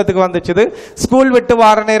ஒரு கஷ்டத்துக்கு வந்துச்சுது. ஸ்கூல் விட்டு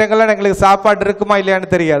வார நேரங்கள்லாம் எங்களுக்கு சாப்பாடு இருக்குமா இல்லையான்னு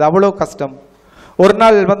தெரியாது, அவ்வளோ கஷ்டம். ஒரு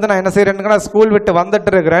நாள் நான் என்ன செய்யறேன்னா, ஸ்கூல் விட்டு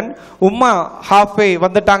வந்துட்டு இருக்கிறேன், உம்மா ஹாஃப்வே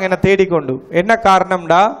வந்துட்டாங்க என்ன தேடிக்கொண்டு. என்ன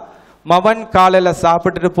காரணம்டா, மவன் காலையில்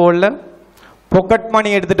சாப்பிட்டுட்டு போகல, பொக்கெட்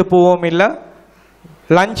மணி எடுத்துட்டு போவோம் இல்லை,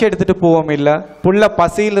 லஞ்ச் எடுத்துட்டு போவோம் இல்லை, புள்ள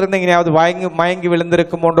பசியில் இருந்து எங்கேயாவது மயங்கி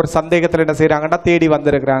விழுந்திருக்குமோன்ற ஒரு சந்தேகத்தில் என்ன செய்யறாங்கன்னா தேடி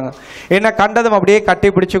வந்திருக்கிறாங்க. என்ன கண்டதும் அப்படியே கட்டி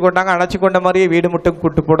பிடிச்சு கொண்டாங்க, அணைச்சு கொண்ட மாதிரியே வீடு மட்டும்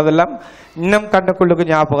கூட்டு போனதெல்லாம் இன்னும் கண்ணுக்குள்ளுக்கு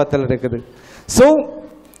ஞாபகத்தில் இருக்குது. ஸோ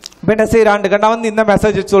என்ன செய்யறான்னு கண்டா இந்த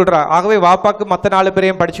மெசேஜ் சொல்றா. ஆகவே வாப்பாக்கு மற்ற 4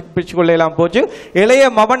 பேரையும் பிடிச்சு கொள்ளலாம் போச்சு. இளைய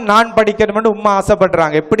மவன் நான் படிக்கணும்னு உம்மா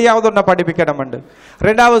ஆசைப்படுறாங்க, எப்படியாவது ஒன்ன படிப்பிக்கணும்னு.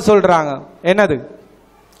 2வது சொல்றாங்க, என்னது,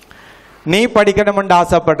 நீ படிக்கணும்னு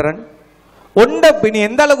ஆசைப்படுறேன், ஒண்ட நீ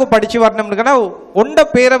எந்த அளவுக்கு படிச்சு வரணும்னா ஒண்ட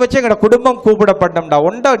பேரை வச்சு எங்கட குடும்பம் கூப்பிடப்படணும்டா,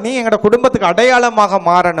 ஒண்ட நீ எங்கட குடும்பத்துக்கு அடையாளமாக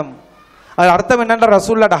மாறணும். அது அர்த்தம் என்னன்னா,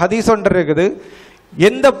 ரசூல்லோட ஹதீஸ் ஒன்று இருக்குது,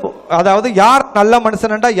 அதாவது யார் நல்ல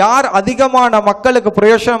மனுஷன்டா, யார் அதிகமான மக்களுக்கு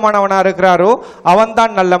பிரயோஜனமானவனா இருக்கிறாரோ அவன்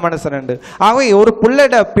தான் நல்ல மனுஷன். ஆகவே ஒரு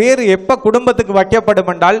பிள்ளைட பேர் எப்ப குடும்பத்துக்கு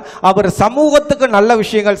வைக்கப்படும் என்றால் அவர் சமூகத்துக்கு நல்ல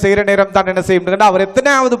விஷயங்கள் செய்யற நேரம் தான் என்ன செய்யும். அவர்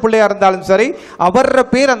எத்தனையாவது பிள்ளையா இருந்தாலும் சரி அவர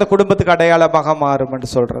பேர் அந்த குடும்பத்துக்கு அடையாளமாக மாறும் என்று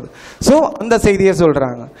சொல்றது. சோ அந்த செய்தியை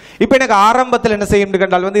சொல்றாங்க. இப்ப எனக்கு ஆரம்பத்தில் என்ன செய்யும்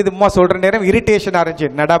கண்டால் இது உமா சொல்ற நேரம் இரிட்டேஷன் ஆரம்பிச்சு,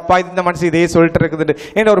 நடப்பா இந்த மனுஷன் இதே சொல்லிட்டு இருக்குது.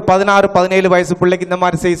 ஏன்னா ஒரு 16-17 வயசு பிள்ளைக்கு இந்த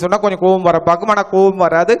மாதிரி செய்ய சொன்னா கொஞ்சம் கோபம் வர பார்க்கும். ஆனா கோபம்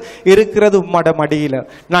வராது, இருக்கிறது உம்மட மடியில.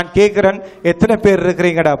 நான் கேட்கிறேன், எத்தனை பேர்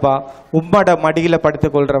இருக்கிறீங்கடாப்பா உம்மட மடியில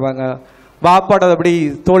படுத்துக் கொள்றவங்க, வாப்பாட அப்படி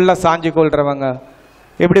தோல்ல சாஞ்சு கொள்றவங்க,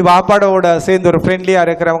 எப்படி வாப்பாடோட சேர்ந்து ஒரு ஃப்ரெண்ட்லியா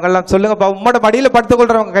இருக்கிறவங்க எல்லாம் சொல்லுங்கப்பா. உம்மட மடியில படுத்துக்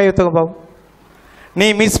கொள்றவங்க கை வைத்துங்கப்பா. நீ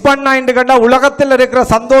மிஸ் பண்ணா கண்டா உலகத்தில் இருக்கிற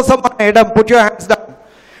சந்தோஷமான இடம், put your hands down.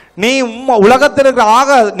 நீ உலகத்தில் இருக்கிற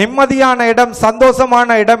ஆக நிம்மதியான இடம்,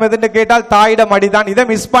 சந்தோஷமான இடம் எதுன்னு கேட்டால் தாயிடம் அடிதான். இதை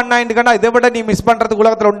மிஸ் பண்ணா இதை விட நீ மிஸ் பண்றதுக்கு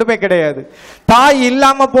உலகத்தில் ஒன்றுமே கிடையாது. தாய்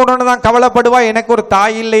இல்லாம போனோன்னு தான் கவலைப்படுவா, எனக்கு ஒரு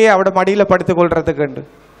தாய் இல்லையே அவட மடியில படுத்துக் கொள்றதுக்கு.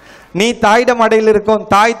 நீ தாயிட மடியில் இருக்கும்,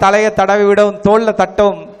 தாய் தலையை தடவி விடவும் தோல்ல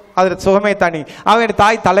தட்டவும் அது சுகமே தனி. அவன்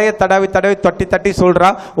தாய் தலையை தடவி தடவி தட்டி தட்டி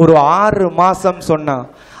சொல்றா. ஒரு 6 மாசம் சொன்னா.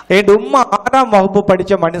 என் உம்மா 6ஆம் வகுப்பு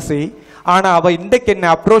படிச்ச மனுஷி, ஆனா அவ இன்றைக்கு என்ன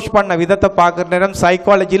அப்ரோச் பண்ண விதத்தை பார்க்குற நேரம்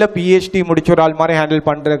சைக்காலஜில PhD முடிச்ச ஒரு ஆள் மாதிரி ஹேண்டில்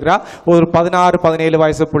பண்ணிருக்கிறா. ஒரு 16-17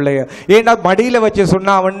 வயசு பிள்ளைய. ஏன்னா மடியில வச்சு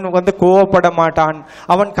சொன்னா அவன் கோவப்பட மாட்டான்,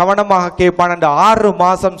 அவன் கவனமாக கேட்பான். அந்த 6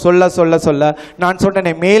 மாசம் சொல்ல சொல்ல சொல்ல நான்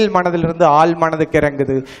சொன்னேன், மேல் மனதிலிருந்து ஆள் மனதுக்கு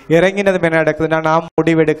இறங்குது. இறங்கினது என்ன நடக்குதுன்னா, நான்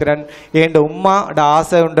முடிவெடுக்கிறேன், என் உம்மாட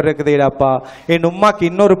ஆசை ஒன்று இருக்குது இல்லப்பா, என் உம்மாக்கு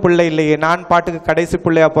இன்னொரு பிள்ளை இல்லையே, நான் பாட்டுக்கு கடைசி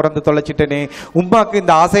பிள்ளையா பிறந்து தொலைச்சிட்டேனே, உம்மாக்கு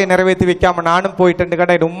இந்த ஆசையை நிறைவேற்றி வைக்காம நானும் போயிட்டேன்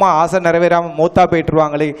கண்டா என் உம்மா ஆசை நிறைவேறாம மூத்தா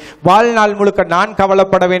போயிட்டுருவாங்களே, வாழ்நாள் முழுக்க நான்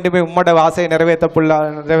கவலைப்பட வேண்டுமே, உம்மோட ஆசையை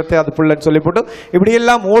நிறைவேற்றாது புள்ளன்னு சொல்லி போட்டு இப்படி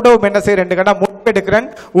எல்லாம் ஓடவும் என்ன செய்ய 2 கண்டா முடிவெடுக்கிறேன்,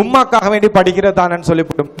 உம்மாக்காக வேண்டி படிக்கிறதானு சொல்லி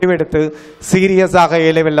போட்டு முடிவெடுத்து சீரியஸாக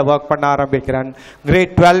A-level ஒர்க் பண்ண ஆரம்பிக்கிறேன்.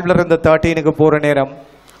 கிரேட் 12 இருந்து 13க்கு போற நேரம்,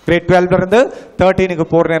 கிரேட் 12 இருந்து 13க்கு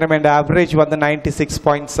போற நேரம் என் ஆவரேஜ்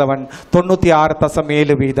 96.7,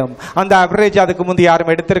 96.7%. அந்த ஆவரேஜ் அதுக்கு முந்தி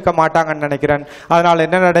யாரும் எடுத்திருக்க மாட்டாங்கன்னு நினைக்கிறேன். அதனால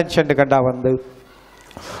என்ன நடந்துச்சுன்னு கண்டா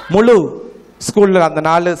முழு ஸ்கூல்ல அந்த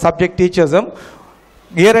 4 சப்ஜெக்ட் டீச்சர்ஸும்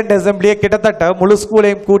இயர் எண்ட் அசம்பிளியை கிட்டத்தட்ட முழு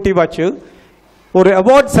ஸ்கூலையும் கூட்டி வச்சு ஒரு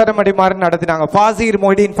அவார்ட் செரமனி மாதிரி நடத்தினாங்க. ஃபாசிர்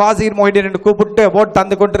மொஹிடீன் கூப்பிட்டு அவார்ட்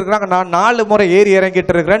தந்து கொண்டிருக்கிறாங்க. நான் 4 முறை ஏறி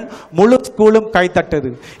இறங்கிட்டு இருக்கிறேன். முழு ஸ்கூலும் கை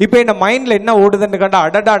தட்டுது. இப்போ என்ன மைண்ட்ல என்ன ஓடுதுன்னு கண்டா,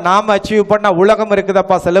 அடடா நாம அச்சீவ் பண்ண உலகம்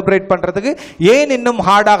இருக்குதப்பா செலிப்ரேட் பண்றதுக்கு, ஏன் இன்னும்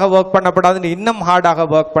ஹார்டாக ஒர்க் பண்ணப்படாதுன்னு இன்னும் ஹார்டாக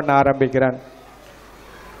ஒர்க் பண்ண ஆரம்பிக்கிறேன்.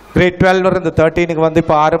 கிரேட் 12 இருந்து 13க்கு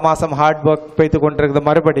இப்போ 6 மாசம் ஹார்ட் ஒர்க் போய்த்து கொண்டிருக்குது.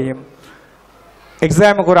 மறுபடியும்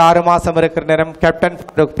எக்ஸாமுக்கு ஒரு 6 மாசம் இருக்கிற நேரம் கேப்டன்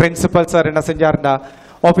பிரின்சிபல் சார் என்ன செஞ்சாருண்டா,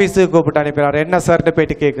 ஆஃபீஸுக்கு கூப்பிட்டு அனுப்பினார். என்ன சார்னு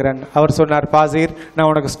போயிட்டு கேட்குறேன். அவர் சொன்னார், ஃபாசிர் நான்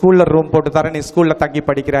உனக்கு ஸ்கூலில் ரூம் போட்டு தரேன், நீ ஸ்கூலில் தங்கி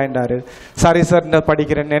படிக்கிறான்டாரு. சரி சார் நான்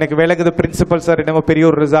படிக்கிறேன், எனக்கு விலகுது பிரின்சிபல் சார் என்னமோ பெரிய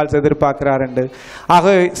ஒரு ரிசல்ட்ஸ் எதிர்பார்க்குறாருண்டு.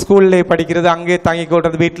 ஆக ஸ்கூல்லே படிக்கிறது, அங்கே தங்கி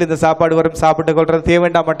கொள்றது, வீட்டில் இந்த சாப்பாடு வரும் சாப்பிட்டு கொள்றது,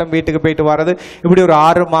 தேவைண்டா மட்டும் வீட்டுக்கு போயிட்டு வர்றது, இப்படி ஒரு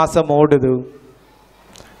 6 மாசம் ஓடுது.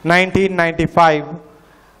 1995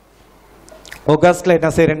 ஆகஸ்ட்ல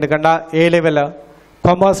என்ன செய்யறேன் கண்டா, A-level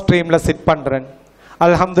காமர்ஸ் ஸ்ட்ரீம்ல சிட் பண்றேன்.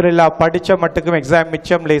 அல்ஹம்துலில்லா படிச்ச மட்டுக்கும் எக்ஸாம்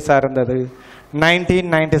மிச்சம் லேசா இருந்தது.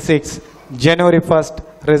 1996 January 1st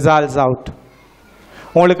ரிசல்ட்ஸ் அவுட்.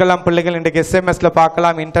 உங்களுக்கெல்லாம் பிள்ளைகள் இன்றைக்கு SMS-ல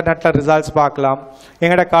பார்க்கலாம், இன்டர்நெட்ல ரிசல்ட்ஸ் பார்க்கலாம்.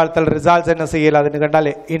 எங்கட காலத்தில் ரிசல்ட்ஸ் என்ன செய்யலாதுன்னு கண்டால்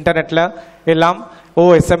இன்டர்நெட்ல எல்லாம்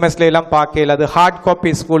SMS-ல எல்லாம் பார்க்க இயலாது. ஹார்ட்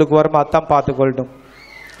காப்பி ஸ்கூலுக்கு வரும், அதான் பார்த்துக்கொள்ளும்.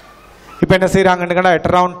 இப்போ என்ன செய்கிறாங்கன்னு அட்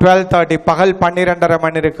அரவுண்ட் 12:30 பகல் 12:30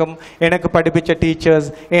 மணி இருக்கும். எனக்கு படிப்பிச்ச டீச்சர்ஸ்,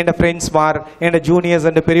 என் ஃப்ரெண்ட்ஸ் மார், என் ஜூனியர்ஸ்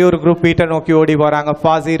அந்த பெரிய ஒரு குரூப் வீட்டை நோக்கி ஓடி வராங்க.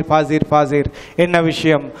 ஃபாசிர் ஃபாசிர் ஃபாசிர் என்ன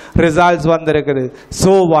விஷயம், ரிசல்ட்ஸ் வந்திருக்குது.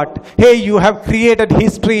 So what, hey you have created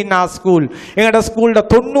history in R school. எங்களோட ஸ்கூலில்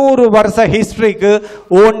 90 வருஷ ஹிஸ்ட்ரிக்கு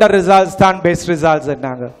ஓண்ட ரிசல்ட்ஸ் தான் பெஸ்ட் ரிசல்ட்ஸ்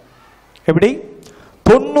என்னாங்க. எப்படி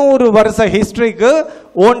 90 வருஷ ஹிஸ்டரிக்கு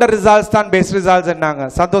ஓண்ட ரிசல்ட்ஸ் தான் பெஸ்ட் ரிசல்ட்ஸ் என்னாங்க.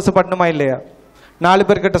 சந்தோஷப்படணுமா இல்லையா? 4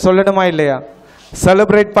 பேர்கிட்ட சொல்லணுமா இல்லையா?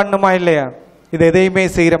 செலிப்ரேட் பண்ணுமா இல்லையா? இது எதையுமே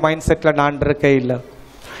செய்யற மைண்ட் செட்ல நான் இருக்க இல்லை.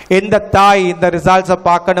 எந்த தாய் இந்த ரிசல்ட்ஸை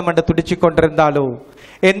பார்க்கணும் என்று துடிச்சு கொண்டிருந்தாலோ,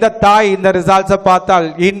 எந்த தாய் இந்த ரிசல்ட்ஸை பார்த்தால்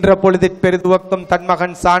இன்ற பொழுதில் பெரிதுவக்கும் தன்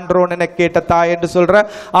மகன் சான்றோன் என கேட்ட தாய் என்று சொல்ற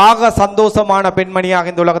ஆக சந்தோஷமான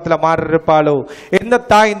பெண்மணியாக இந்த உலகத்துல மாறி இருப்பாளோ, எந்த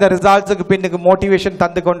தாய் இந்த ரிசல்ட்ஸுக்கு பின்னுக்கு மோட்டிவேஷன்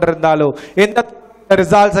தந்து கொண்டிருந்தாலோ, எந்த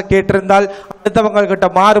ரிசல்ட்ஸை கேட்டிருந்தால் அடுத்தவங்ககிட்ட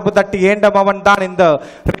மார்பு தட்டி ஏண்டம் அவன் தான் இந்த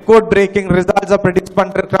ரெக்கார்ட் பிரேக்கிங் ரிசல்ட்ஸை ப்ரெடிக்ட்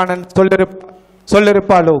பண்ணிருக்கான்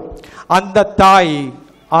சொல்லிருப்பாளோ, அந்த தாய்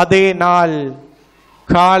அதே நாள்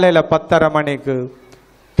காலையில 10:30 மணிக்கு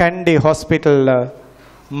கண்டி ஹாஸ்பிட்டல்ல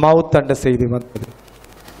மவுத் என்ற செய்தி வந்தது.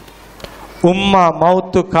 உம்மா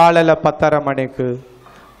மவுத்து காலையில 10:30 மணிக்கு,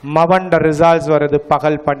 மவண்ட ரிசல்ட்ஸ் வருது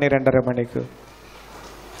பகல் 12:30 மணிக்கு.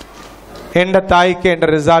 எந்த தாய்க்கு எந்த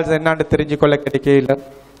ரிசல்ட்ஸ் என்னன்னு தெரிஞ்சுக்கொள்ள கிடைக்கல.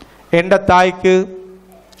 எந்த தாய்க்கு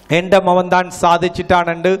எந்த மவன் தான்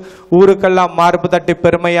சாதிச்சிட்டான்னு ஊருக்கெல்லாம் மார்பு தட்டி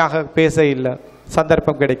பெருமையாக பேச இல்லை,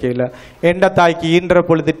 சந்தர்ப்பம் கிடைக்கல. எந்த தாய்க்கு ஈன்ற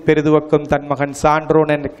பொழுது பெரிதுவக்கும் தன் மகன்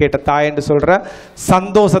சான்றோன் என்று கேட்ட தாய் என்று சொல்ற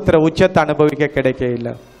சந்தோஷத்துல உச்சத்தை அனுபவிக்க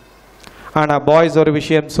கிடைக்கல. ஆனா பாய்ஸ் ஒரு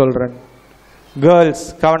விஷயம் சொல்றேன், கேர்ள்ஸ்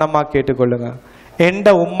கவனமா கேட்டுக்கொள்ளுங்க. எந்த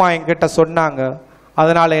உம்மா என்கிட்ட சொன்னாங்க,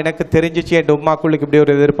 அதனால எனக்கு தெரிஞ்சிச்சு என் உம்மாக்குள்ளுக்கு இப்படி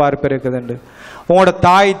ஒரு எதிர்பார்ப்பு இருக்குதுண்டு. உங்களோட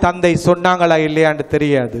தாய் தந்தை சொன்னாங்களா இல்லையான்னு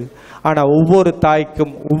தெரியாது. ஆனா ஒவ்வொரு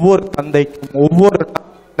தாய்க்கும் ஒவ்வொரு தந்தைக்கும் ஒவ்வொரு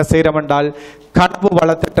என்ன செய்யறோம் என்றால் கனவு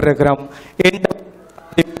வளர்த்துட்டு இருக்கிறோம்.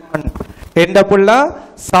 எந்த புள்ள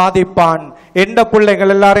சாதிப்பான், எந்த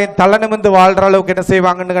பிள்ளைகள் எல்லாரையும் தலை நிமிந்து வாழ்ற அளவுக்கு என்ன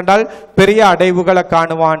செய்வாங்கன்னு கண்டால் பெரிய அடைவுகளை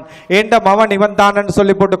காணுவான். எந்த மவன் இவன் தான்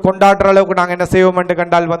சொல்லி போட்டு கொண்டாடுற அளவுக்கு நாங்கள் என்ன செய்வோம் என்று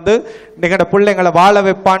கண்டால் நீங்களோட பிள்ளைங்களை வாழ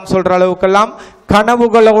வைப்பான்னு சொல்ற அளவுக்கெல்லாம்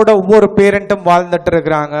கனவுகளோட ஒவ்வொரு பேரண்ட்டும் வாழ்ந்துட்டு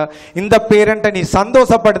இருக்கிறாங்க. இந்த பேரண்ட்டை நீ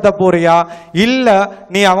சந்தோஷப்படுத்த போறியா இல்ல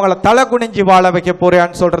நீ அவங்கள தலை குனிஞ்சு வாழ வைக்க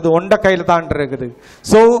போறியான்னு சொல்றது உண்ட கையில தான் இருக்குது.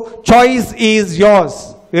 So choice is yours.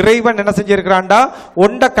 இறைவன் என்ன செஞ்சிருக்கிறான்டா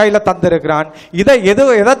ஒண்ட கையில தந்திருக்கிறான்.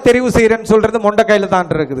 எதை தெரிவு செய்யறேன்னு சொல்றது மொண்ட கையில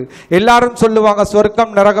தான் இருக்குது. எல்லாரும் சொல்லுவாங்க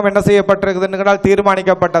சொர்க்கம் நரகம் என்ன செய்யப்பட்டிருக்குதுன்னு கண்டால்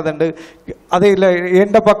தீர்மானிக்கப்பட்டது. அது இல்லை,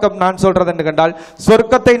 எந்த பக்கம் நான் சொல்றது கண்டால்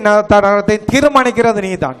சொர்க்கத்தை நரகத்தை தீர்மானிக்கிறது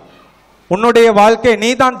நீதான். உன்னுடைய வாழ்க்கையை நீ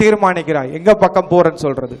தான் தீர்மானிக்கிறாய் எங்க பக்கம் போறன்னு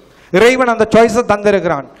சொல்றது. இறைவன் அந்த சாய்ஸை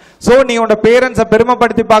தந்திருக்கிறான். சோ நீ உன்னோட பேரண்ட்ஸை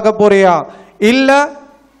பெருமைப்படுத்தி பார்க்க போறியா இல்ல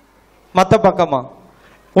மத்த பக்கமா?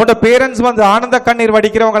 உன்னோட பேரண்ட்ஸ் ஆனந்த கண்ணீர்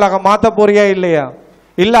வடிக்கிறவங்களாக மாத்த போறியா இல்லையா,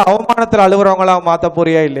 இல்ல அவமானத்தில் அழுகுறவங்களாக மாத்த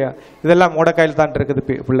போறியா இல்லையா? இதெல்லாம் உங்களோட கையில் தான் இருக்குது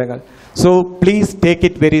பிள்ளைகள். So please take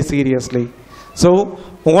it very seriously. So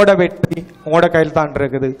உங்களோட வெற்றி உங்களோட கையில் தான்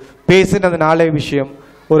இருக்குது. பேசினது நாளே விஷயம்.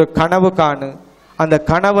 ஒரு கனவு காணு, அந்த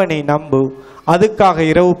கனவை நீ நம்பு, அதுக்காக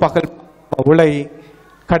இரவு பகல் உழை.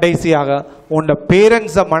 கடைசியாக உன்னோட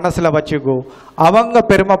பேரண்ட்ஸை மனசுல வச்சுக்கோ. அவங்க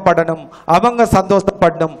பெருமைப்படணும், அவங்க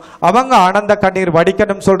சந்தோஷப்படணும், அவங்க ஆனந்த கண்ணீர்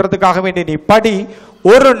வடிக்கணும் சொல்றதுக்காக வேண்டி நீ படி.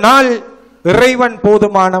 ஒரு நாள் இறைவன்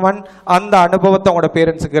போதுமானவன். அந்த அனுபவத்தை உங்களோட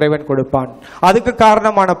பேரண்ட்ஸுக்கு இறைவன் கொடுப்பான். அதுக்கு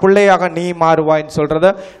காரணமான பிள்ளையாக நீ மாறுவாயின்னு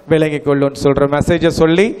சொல்றத விளங்கி கொள்ளுன்னு சொல்ற மெசேஜை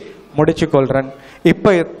சொல்லி முடிச்சு கொள்றேன்.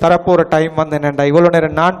 இப்ப தரப்போற டைம் என்னண்டா, இவ்வளவு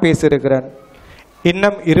நேரம் நான் பேசியிருக்கிறேன்.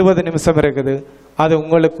 இன்னும் 20 நிமிஷம் இருக்குது. அது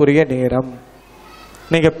உங்களுக்குரிய நேரம்.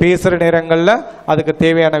 நீங்க பேசுற நேரங்கள்ல அதுக்கு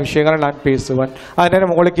தேவையான விஷயங்களை நான் பேசுவேன். அது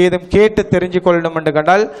நேரம் உங்களுக்கு ஏதும் கேட்டு தெரிஞ்சு கொள்ளணும் என்று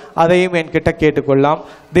கண்டால் அதையும் என்கிட்ட கேட்டுக்கொள்ளலாம்.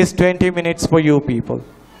 This 20 minutes for you people.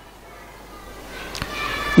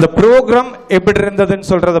 இந்த ப்ரோக்ராம் எப்படி இருந்ததுன்னு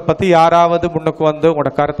சொல்றதை பத்தி யாராவது முன்னுக்கு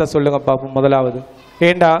உங்களோட கருத்தை சொல்லுங்க பாப்போம். முதலாவது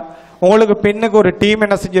ஏண்டா உங்களுக்கு பெண்ணுக்கு ஒரு டீம்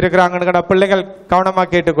என்ன செஞ்சிருக்கிறாங்கன்னு பிள்ளைகள் கவனமா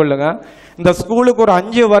கேட்டுக்கொள்ளுங்க. இந்த ஸ்கூலுக்கு ஒரு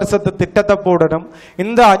 5 வருஷத்து திட்டத்தை போடணும்.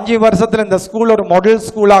 இந்த 5 வருஷத்துல இந்த ஸ்கூல் ஒரு மாடல்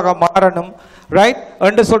ஸ்கூலாக மாறணும். ரைட்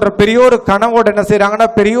என்று சொல்ற பெரிய ஒரு கனவோடு என்ன செய்யறாங்கன்னா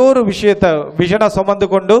பெரிய ஒரு விஷனை சுமந்து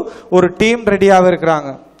கொண்டு ஒரு டீம் ரெடியாக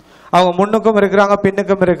இருக்கிறாங்க. அவங்க முன்னுக்கும் இருக்கிறாங்க,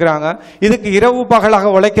 பின்னுக்கும் இருக்கிறாங்க. இதுக்கு இரவு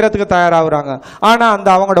பகலாக உழைக்கிறதுக்கு தயாராகிறாங்க. ஆனா அந்த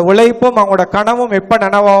அவங்களோட உழைப்பும் அவங்களோட கனவும் எப்ப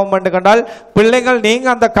நனவாகும் என்று கண்டால் பிள்ளைகள் நீங்க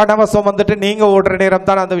அந்த கனவை சுமந்துட்டு நீங்க ஓடுற நேரம்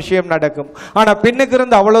தான் அந்த விஷயம் நடக்கும். ஆனா பின்னுக்கு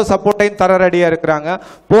இருந்து அவ்வளவு சப்போர்ட்டையும் தர ரெடியா இருக்கிறாங்க.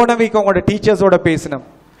 போன வீக் உங்களோட டீச்சர்ஸோட பேசினோம்,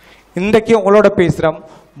 இன்றைக்கு உங்களோட பேசுறோம்.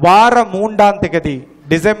 வாரம் 3ஆம் தேதி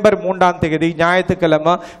டிசம்பர் 3ஆம் தேதி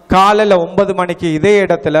ஞாயிற்றுக்கிழமை காலையில் 9 மணிக்கு இதே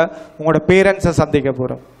இடத்துல உங்களோட பேரண்ட்ஸை சந்திக்க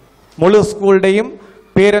போறோம். முழு ஸ்கூல்டையும்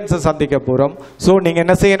பேரண்ட்ஸை சந்திக்க போறோம். ஸோ நீங்க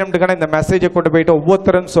என்ன செய்யணும்னு இந்த மெசேஜை கொண்டு போயிட்டு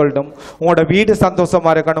ஒவ்வொருத்தரும் சொல்லணும். உங்களோட வீடு சந்தோஷமா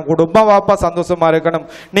இருக்கணும், குடும்ப வாப்பா சந்தோஷமா இருக்கணும்.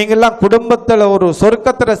 நீங்க எல்லாம் குடும்பத்துல ஒரு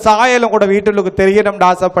சொர்க்கத்துல சாயல் உங்களோட வீட்டுக்கு தெரியணும்னு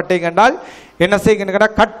ஆசைப்பட்டீங்கன்னால் என்ன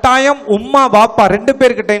செய்யுங்கன்னா கட்டாயம் உம்மா வாப்பா 2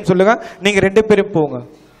 பேருக்கிட்டையும் சொல்லுங்க. நீங்க 2 பேரும் போங்க,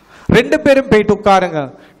 2 பேரும் போயிட்டு உட்காருங்க.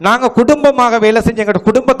 நாங்க குடும்பமாக வேலை செஞ்சு எங்க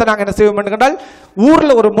குடும்பத்தை நாங்க என்ன செய்வோம்,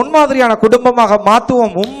 ஊர்ல ஒரு முன்மாதிரியான குடும்பமாக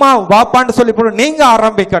மாத்துவோம். உம்மா வாப்பான்னு சொல்லி போட்டு நீங்க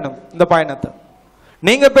ஆரம்பிக்கணும் இந்த பயணத்தை.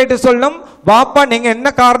 நீங்க போயிட்டு சொல்லணும், வாப்பா நீங்க என்ன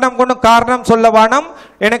காரணம் கொண்டு காரணம் சொல்ல வேணாம்,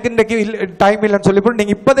 எனக்கு இன்றைக்கு டைம் இல்லைன்னு சொல்லி போட்டு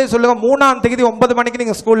நீங்க இப்பதே சொல்லுங்க. 3ஆம் தேதி 9 மணிக்கு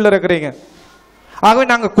நீங்க ஸ்கூல்ல இருக்கிறீங்க. ஆகவே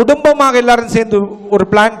நாங்க குடும்பமாக எல்லாரும் சேர்ந்து ஒரு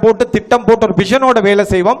பிளான் போட்டு திட்டம் போட்டு ஒரு விஷனோட வேலை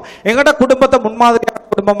செய்வோம். எங்கட குடும்பத்தை முன்மாதிரியான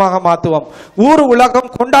குடும்பமாக மாத்துவோம். ஊர்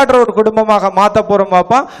உலகம் கொண்டாடுற ஒரு குடும்பமாக மாத்த போறோம்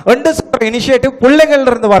பாப்பா. இனிஷியேட்டிவ் பிள்ளைகள்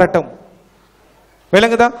இருந்து வரட்டும்,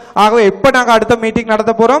 விளங்குதா? ஆகவே எப்ப நாங்க அடுத்த மீட்டிங்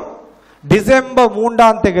நடத்த போறோம், டிசம்பர்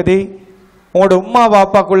 3ஆம் தேதி உங்களோட உம்மா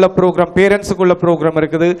பாப்பாக்குள்ள ப்ரோக்ராம், பேரண்ட்ஸுக்குள்ள ப்ரோக்ராம்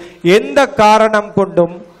இருக்குது. எந்த காரணம்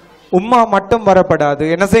கொண்டும் உம்மா மட்டும் வரப்படாது.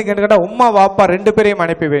 என்ன செய்யுங்க, உம்மா வாப்பா 2 பேரையும்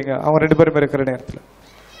அனுப்பி வைங்க, அவங்க 2 பேரும் இருக்கிற நேரத்தில்.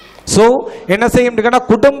 ஸோ என்ன செய்யும்,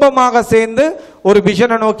 குடும்பமாக சேர்ந்து ஒரு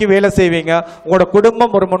விஷனை நோக்கி வேலை செய்வீங்க. உங்களோட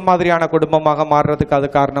குடும்பம் ஒரு முன்மாதிரியான குடும்பமாக மாறுறதுக்கு அது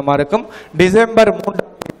காரணமா இருக்கும். டிசம்பர் 3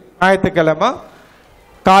 ஞாயிற்றுக்கிழமை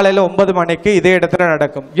காலையில் 9 மணிக்கு இதே இடத்துல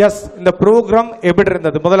நடக்கும். எஸ், இந்த ப்ரோக்ராம் எப்படி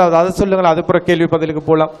இருந்தது முதலாவது அதை சொல்லுங்கள். அதுக்கப்புறம் கேள்வி பதிலுக்கு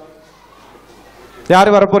போகலாம்.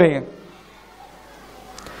 யார் வரப்போறீங்க?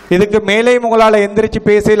 இதுக்கு மேலே உங்களால் எந்திரிச்சு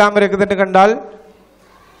பேசலாம இருக்குதுன்னு கண்டால்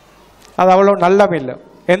அது அவ்வளோ நல்லம் இல்லை.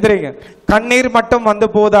 எந்திரிங்க. கண்ணீர் மட்டும் வந்து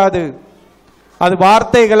போதாது, அது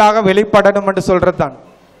வார்த்தைகளாக வெளிப்படணும் என்று சொல்றதுதான்.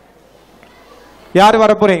 யார்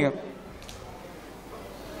வரப்போறீங்க?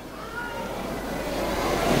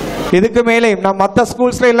 இதுக்கு மேலே நான் மற்ற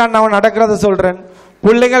ஸ்கூல்ஸ்ல எல்லாம் நான் நடக்கிறத சொல்றேன்.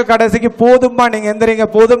 பிள்ளைங்கள் கடைசிக்கு போதும்பா நீங்க எந்திரிங்க,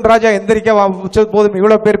 போதும் ராஜா எந்திரிக்க போதும்,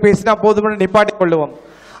 இவ்வளவு பேர் பேசினா போதும்னு நிப்பாட்டி கொள்ளுவோம்.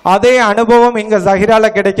 அதே அனுபவம் இங்க ஜஹிரால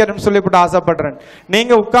கிடைக்கணும்னு சொல்லிவிட்டு ஆசைப்படுறேன்.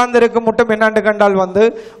 நீங்க உட்கார்ந்து இருக்க மட்டும் என்னான்னு கண்டால்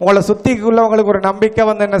உங்களை சுத்திக்குள்ளவங்களுக்கு ஒரு நம்பிக்கை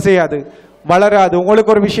என்ன செய்யாது, வளராது.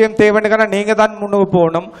 உங்களுக்கு ஒரு விஷயம் தேவைன்னு நீங்க தான் முன்னுக்கு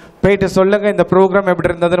போகணும். போயிட்டு சொல்லுங்க இந்த ப்ரோக்ராம் எப்படி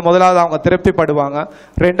இருந்ததுன்னு. முதலாவது அவங்க திருப்திப்படுவாங்க.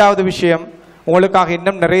 ரெண்டாவது விஷயம், உங்களுக்காக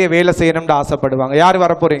இன்னும் நிறைய வேலை செய்யணும்னு ஆசைப்படுவாங்க. யார்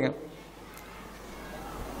வரப்போறீங்க?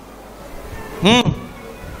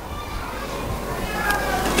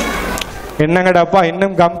 என்னங்கடாப்பா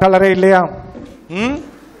இன்னும் கம் கலரே இல்லையா?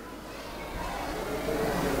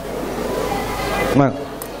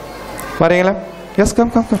 வரீங்களா? S,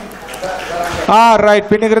 come come come. Right,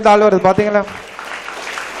 பின்னுக்கு இருந்த ஆள் வருது பாத்தீங்களா?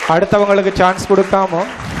 அடுத்தவங்களுக்கு சான்ஸ் கொடுக்காம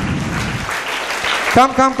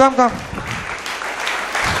கம் கம் கம் கம்.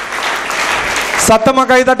 சத்தமா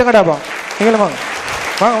கை தட்டுங்கடாப்பா. நீங்களும் வாங்க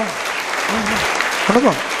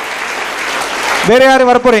வாங்க. வேற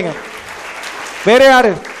யாரு வரப்போறீங்க? வேற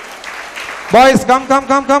யாரு? Boys come come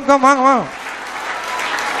come come come. வாங்க வாங்க.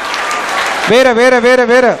 வேற வேற வேற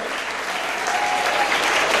வேற.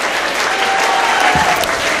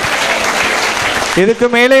 இதுக்கு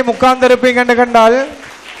மேலே உட்கார்ந்து இருப்பீங்கன்னு கண்டால்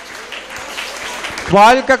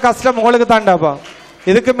வாழ்க்கை கஷ்டம் உங்களுக்கு தாண்டாப்பா.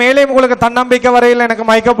 இதுக்கு மேலே உங்களுக்கு தன்னம்பிக்கை வரையில் எனக்கு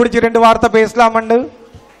மயக்க பிடிச்சி 2 வார்த்தை பேசலாமண்டு.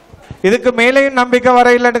 இதுக்கு மேலேயும் நம்பிக்கை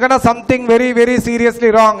வரையில்லைன்னு something very very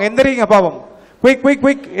seriously wrong. எந்திரிங்க பாவம். Quick quick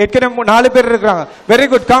quick. ஏற்கனவே 4 பேர் இருக்கிறாங்க. Very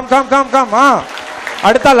good. Come come come come.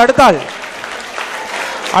 அடுத்தாள் அடுத்தாள்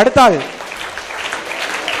அடுத்தாள்.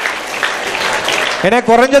 எனக்கு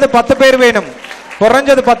குறைஞ்சது 10 பேர் வேணும்.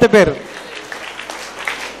 குறைஞ்சது 10 பேர்.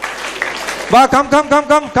 வா come come come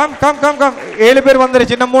come come come come come. 7 பேர்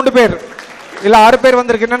வந்துருச்சு. இன்னும் 3 பேர் இல்ல 6 பேர்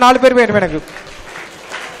வந்திருக்கு. இன்னும் 4 பேர் வேணும் எனக்கு.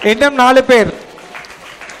 இன்னும் 4 பேர்.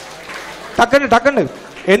 டக்குன்னு டக்குன்னு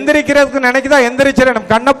எந்திரிக்கிறதுக்கு நினைக்குதா எந்திரிச்சிடணும்.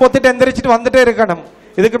 கண்ணை பொத்திட்டு எந்திரிச்சிட்டு வந்துட்டே இருக்கணும்.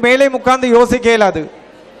 இதுக்கு மேலே உட்கார்ந்து யோசிக்க இயலாது.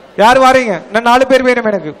 யார் வாரீங்க? இன்னும் 4 பேர்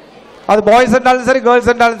வேணும் எனக்கு. அது பாய்ஸ் இருந்தாலும் சரி கேர்ள்ஸ்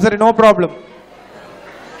இருந்தாலும் சரி, no problem.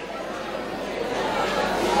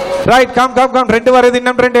 Right, come come come. 2 வருது.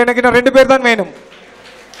 இன்னும் 2. எனக்கு இன்னும் 2 பேர் தான் வேணும்.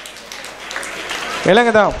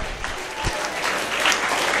 இல்லைங்கதான்.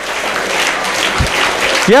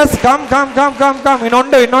 S, come come come come come.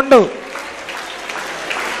 இன்னொண்டு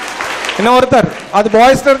இன்னும் ஒருத்தர். அது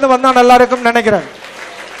பாய்ஸ்ல இருந்து வந்தா நல்லா இருக்கும் நினைக்கிறேன்.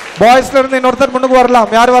 பாய்ஸ்ல இருந்து இன்னொருத்தர் முன்னுக்கு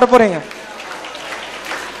வரலாம். யார் வர போறீங்க?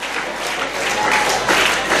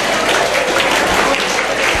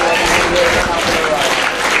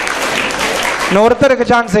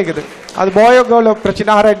 இன்னொருத்தருக்கு சான்ஸ் இருக்குது. அது பாயோ கேர்ளோ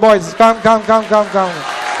பிரச்சனை. Right boys, come come come come come.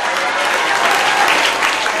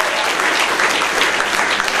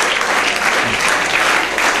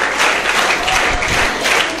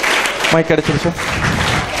 Mic கிடைச்சிருச்சு.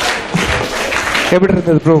 எப்படி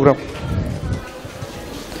இருந்தது ப்ரோக்ராம்?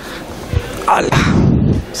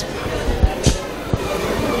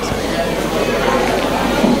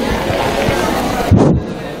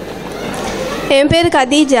 என் பேர்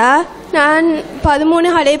கதீஜா. நான்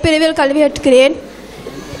 13 அடைப்பிரிவில் கல்வி கற்கிறேன்.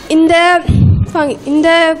 இந்த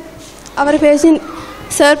அவர்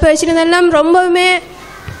சார் பேசினதெல்லாம் ரொம்பவுமே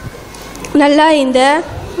நல்லா.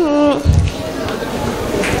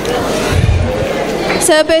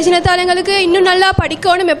 சார் பேசினதால் எங்களுக்கு இன்னும் நல்லா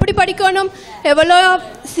படிக்கணும், எப்படி படிக்கணும், எவ்வளோ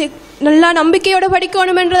நல்லா நம்பிக்கையோடு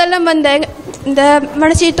படிக்கணுமென்றதெல்லாம் இந்த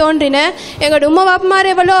மனசு தோன்றின. எங்களோட உம்மா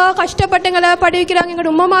பாப்பமார் எவ்வளோ கஷ்டப்பட்டுங்களை படிக்கிறாங்க,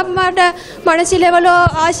 எங்களோட உம்மா பாப்பமாரோட மனசில் எவ்வளோ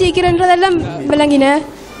ஆசிக்கிறன்றதெல்லாம் விளங்கின.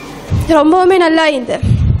 ரொம்பவுமே நல்லா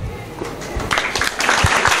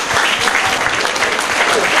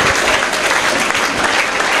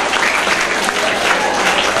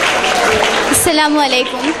அஸ்ஸலாமு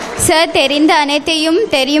அலைக்கும். சார், தெரிந்த அனைத்தையும்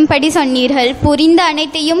தெரியும்படி சொன்னீர்கள், புரிந்த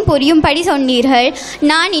அனைத்தையும் புரியும்படி சொன்னீர்கள்.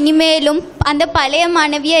 நான் இனிமேலும் அந்த பழைய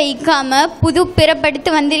மாணவியை இக்காம புது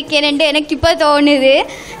பிறப்படுத்தி வந்திருக்கேன் என்று எனக்கு இப்போ தோணுது.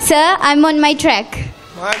 Sir, I'm on my track.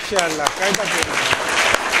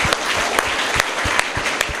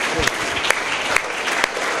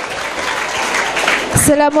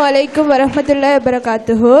 அஸ்ஸலாமு அலைக்கும் வரஹ்மத்துல்லாஹி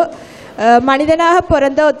வபரகாத்துஹு. மனிதனாக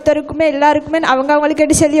பிறந்த ஒருத்தருக்குமே எல்லாருக்குமே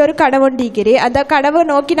அவங்களுக்கு சொல்லி ஒரு கனவு ஒண்டிக்கிறேன். அந்த கனவை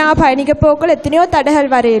நோக்கி நாங்கள் பயணிக்க போக்குள்ள எத்தனையோ தடைகள்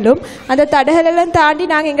வரையிலும் அந்த தடைகளெல்லாம் தாண்டி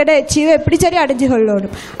நாங்கள் எங்களோட அச்சீவை எப்படி சரி அடைஞ்சு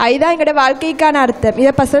கொள்ளணும். அதுதான் எங்களோட வாழ்க்கைக்கான அர்த்தம்.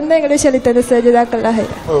 இதை பசங்க எங்களை சொல்லி தந்த சஜிதாக்கல்லாக.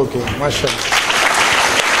 ஓகே, மாஷா.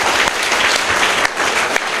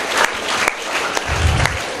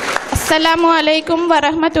 அஸ்ஸலாமு அலைக்கும்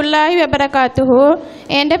வரஹ்மத்துல்லாஹி வபரகாத்துஹு.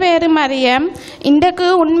 என் பேர் மரியம். இன்றைக்கு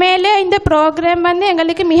உண்மையிலே இந்த ப்ரோக்ராம் வந்து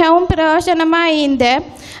எங்களுக்கு மிகவும் பிரயோஜனமாக இந்த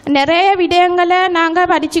நிறைய விடயங்களை நாங்கள்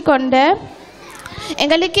படித்து கொண்டு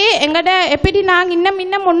எங்களுக்கு எங்களோட எப்படி நாங்கள்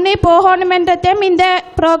இன்னும் முன்னே போகணுமென்றதையும் இந்த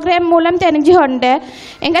ப்ரோக்ராம் மூலம் தெரிஞ்சு கொண்டு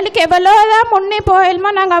எங்களுக்கு எவ்வளோதான் முன்னே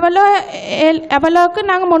போகணுமோ நாங்கள் அவ்வளோக்கு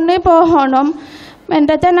நாங்கள் முன்னே போகணும்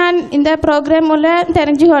என்றதை நான் இந்த ப்ரோக்ராம் மூலம்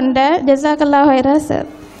தெரிஞ்சு கொண்டேன். ஜஸாக்கல்லாஹு ஹைரா சார்.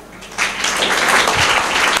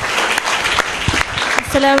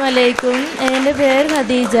 அஸ்ஸலாமு அலைக்கும். என் பேர்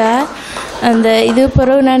ஹதீஜா. அந்த இது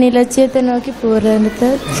பிறகு நான் இலட்சியத்தை நோக்கி போகிறேன்.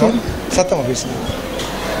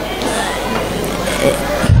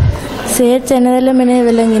 சேர் சென்னதில் மின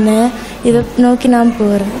விளங்கினேன். இதை நோக்கி நான்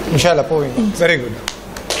போகிறேன். Very good.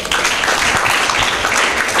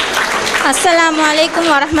 அஸ்ஸலாமு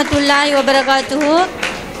அலைக்கும் வரஹ்மத்துல்லாஹி வபரகாத்துஹு.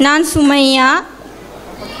 நான் சுமையா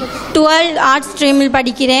 12 ஆர்ட்ஸ் ஸ்ட்ரீமில்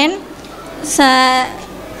படிக்கிறேன்.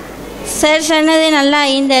 சார் சொன்னது நல்லா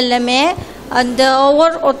ஐந்து எல்லாமே அந்த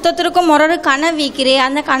ஒருத்தருக்கும் ஒரு கனவு வைக்கிறேன்.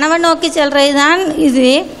 அந்த கனவை நோக்கி செல்றது தான் இது.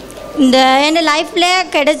 இந்த என் லைஃப்பில்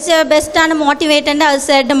கிடைச்ச பெஸ்ட்டான மோட்டிவேட்டண்ட் அது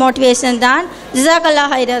சார்ட மோட்டிவேஷன் தான்.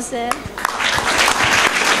 ஜஸாக்கல்லாஹு ஹைரா சார்.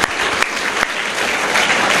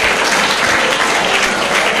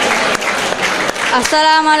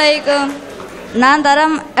 அஸ்ஸலாமு அலைக்கும். நான்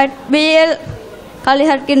தரம் பிஎல் கல்வி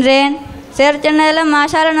கற்கின்றேன். சேர் சென்னதில்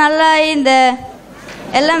மாஷால நல்லா இந்த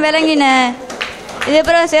எல்லாம் விளங்கின. இது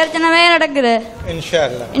அப்புறம் சேர்த்தனவே நடக்குது.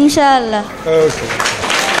 இன்ஷா அல்லாஹ். ஓகே.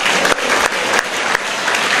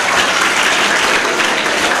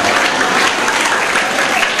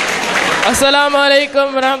 அஸ்ஸலாமு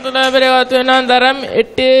அலைக்கும் வரஹ்மத்துல்லாஹி வபரகாத்துஹு. நான் தரம்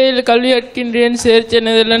 8 கல்வி கற்கின்றேன்.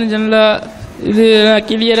 சேர்ச்சென்னதெல்லாம் நல்லா இது நான்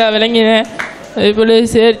கிளியராக விளங்கினேன். அதேபோல்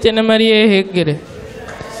சேர்ச்சென்ன மாதிரியே கேட்குறேன்.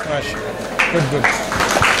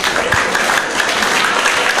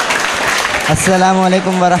 அஸ்ஸலாமு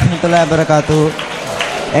அலைக்கும் வரஹ்மத்துல்லாஹி வபரகாத்துஹு.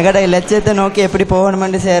 எங்கட லட்சியத்தை நோக்கி எப்படி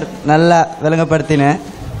போகணுமென்று சார் நல்லா விளங்கப்படுத்தினேன்.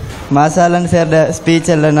 மாசாலன் சார்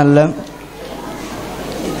ஸ்பீச் எல்லாம் நல்ல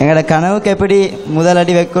எங்களோட கனவுக்கு எப்படி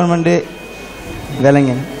முதலடி வைக்கணுமென்று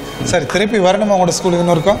விளங்கினேன். சரி, திருப்பி வரணுமா உங்களோட ஸ்கூலுக்கு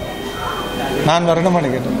இன்னொருக்கா? நான்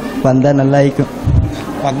வரணுமான்னு கேட்டேன். வந்தால் நல்லா ஆயிக்கும்.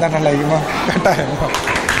 வந்தால் நல்லா ஆயிக்குமா? கட்டாயமா.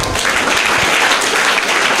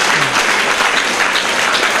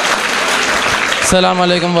 அஸ்ஸலாமு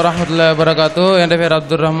அலைக்கும் வரஹ்மத்துல்லாஹி வபரகாத்துஹு. என் பேர்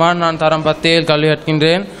அப்துல் ரஹ்மான். நான் தரம் 10 கல்வி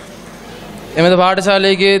கற்கின்றேன். எமது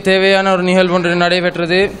பாடசாலைக்கு தேவையான ஒரு நிகழ்வு ஒன்று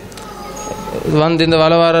நடைபெற்றது. வந்து இந்த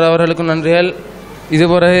வளவாரர் அவர்களுக்கும் நன்றிகள். இது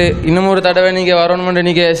பிறகு இன்னும் ஒரு தடவை நீங்கள் வரணுமெண்டு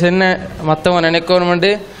நீங்கள் சென்ன மற்றவங்க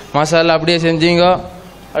நினைக்கணுமெண்டு மாஷாஅல்லாஹ் அப்படியே செஞ்சீங்க.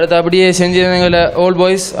 அடுத்து அப்படியே செஞ்சவங்களை ஓல்ட்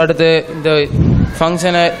பாய்ஸ் அடுத்து இந்த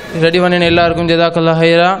ஃபங்க்ஷனை ரெடி பண்ணின எல்லாருக்கும் ஜஸாக்கல்லாஹு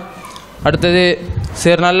ஹைரா. அடுத்தது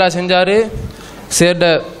சேர் நல்லா செஞ்சார்.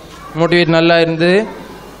 சேர்ட மோட்டிவேட் நல்லா இருந்தது.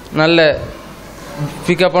 நல்ல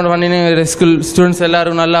பிக்கப் பண்ணின ஸ்கூல் ஸ்டூடெண்ட்ஸ்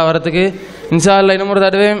எல்லாருக்கும் நல்லா வரத்துக்கு இன்ஷா அல்லாஹ் இன்னும் ஒரு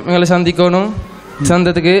தடவை எங்களை சந்திக்கணும்.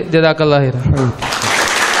 சந்தத்துக்கு ஜஸாக்கல்லாஹு ஹைரா.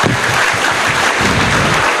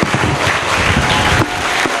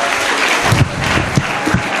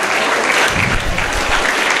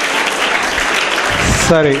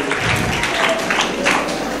 சரி,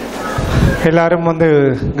 எல்லாரும் வந்து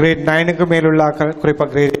கிரேட் 9க்கு மேலுள்ள குறிப்பாக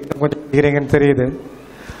கிரேட் கொஞ்சம் படிக்கிறீங்கன்னு தெரியுது.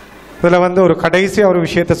 இதில் வந்து ஒரு கடைசியாக ஒரு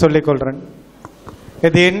விஷயத்தை சொல்லிக்கொள்கிறேன்.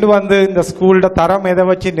 இது எண்டு வந்து இந்த ஸ்கூலோட தரம் எதை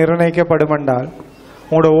வச்சு நிர்ணயிக்கப்படும் என்றால்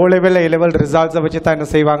உங்களோட ஓலெவல் ஏலெவல் ரிசல்ட்ஸை வச்சு தான் என்ன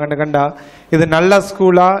செய்வாங்கன்னு கண்டா இது நல்ல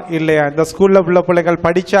ஸ்கூலா இல்லையா, இந்த ஸ்கூலில் உள்ள பிள்ளைகள்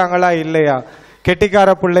படித்தாங்களா இல்லையா, கெட்டிக்கார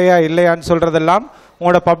பிள்ளையா இல்லையான்னு சொல்கிறதெல்லாம்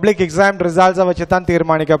உங்களோட பப்ளிக் எக்ஸாம் ரிசல்ட்ஸை வச்சு தான்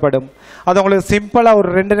தீர்மானிக்கப்படும். அது உங்களுக்கு சிம்பிளாக ஒரு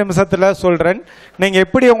 2 நிமிஷத்தில் சொல்கிறேன். நீங்கள்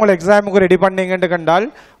எப்படி உங்களை எக்ஸாமுக்கு ரெடி பண்ணீங்கன்னு கண்டால்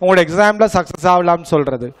உங்களோட எக்ஸாமில் சக்ஸஸ் ஆகலாம்னு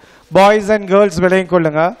சொல்கிறது. பாய்ஸ் அண்ட் கேர்ள்ஸ் விளையும்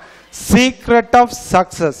கொள்ளுங்க. Secret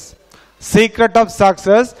of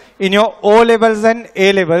success in your O levels and A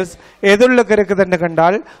levels எதுள்ளுக்கு இருக்குதுன்னு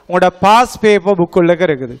கண்டால் உங்களோட பாஸ் பேப்பர் புக்குள்ளுக்கு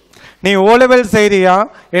இருக்குது. நீ O level செய்றியா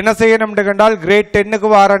என்ன செய்யணும்னு கண்டால் கிரேட் 10க்கு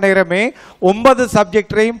வர நேரமே 9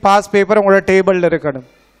 சப்ஜெக்டையும் பாஸ் பேப்பர் உங்களோட டேபிளில் இருக்கணும்.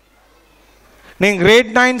 நீங்கள்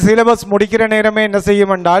கிரேட் 9 சிலபஸ் முடிக்கிற நேரமே என்ன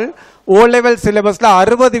செய்யும் என்றால் O level சிலபஸில்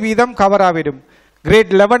 60% கவர் ஆகிடும்.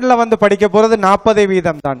 கிரேட் 11ல் வந்து படிக்க போகிறது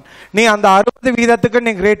 40% தான். நீ அந்த 60%க்கு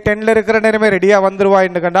நீ கிரேட் 10ல் இருக்கிற நேரமே ரெடியாக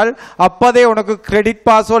வந்துருவாயின்னு கண்டால் அப்போதே உனக்கு கிரெடிட்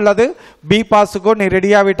பாஸோ அல்லது பி பாஸுக்கோ நீ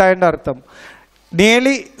ரெடியாகிட்டாயின்னு அர்த்தம்.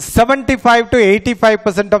 nearly 75 to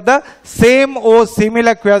 85% of the same or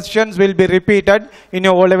similar questions will be repeated in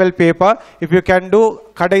your O-level paper if you can do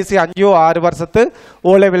கடைசி 5-6 வருஷத்து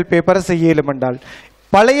O-level paper செய்யலும் என்றால்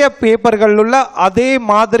பழைய பேப்பர்கள் உள்ள அதே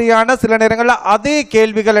மாதிரியான சில நேரங்களில் அதே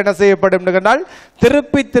கேள்விகள் என்ன செய்யப்படும் என்றால்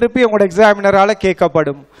திருப்பி திருப்பி உங்களோட எக்ஸாமினரால்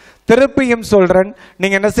கேட்கப்படும். திருப்பியும் சொல்றேன்,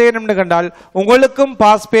 நீங்க என்ன செய்யணும்னு கண்டால் உங்களுக்கும்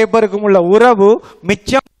பாஸ் பேப்பருக்கும் உள்ள உறவு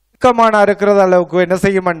மிச்சம் இருக்கிற அளவுக்கு என்ன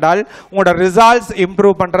செய்யும் என்றால் உங்களோட ரிசல்ட்ஸ்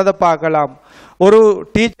இம்ப்ரூவ் பண்றதை பார்க்கலாம். ஒரு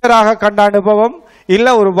டீச்சராக கண்ட அனுபவம் இல்ல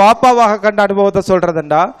ஒரு வாப்பாவாக கண்ட அனுபவத்தை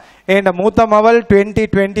சொல்றதுண்டா, என் மூத்த மகள்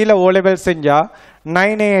 2020 O-level செஞ்சா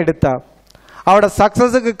 9A எடுத்தா. அவட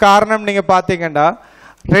சக்சஸுக்கு காரணம் நீங்க பாத்தீங்கன்னா,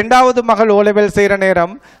 ரெண்டாவது மகள் O-level செய்யற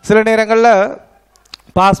நேரம் சில நேரங்கள்ல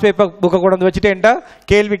பாஸ் பேப்பர் புக்கை கொண்டு வந்து வச்சுட்டு என்கிட்ட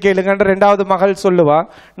கேள்வி கேளுங்கன்ற ரெண்டாவது மகள் சொல்லுவா.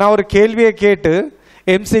 நான் ஒரு கேள்வியை கேட்டு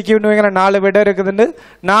எம்சிக்யூன்னு 4 விடை இருக்குதுன்னு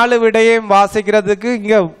 4 விடையையும் வாசிக்கிறதுக்கு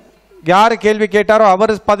இங்க யாரு கேள்வி கேட்டாரோ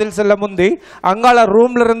அவர் பதில் சொல்ல முந்தி அங்கால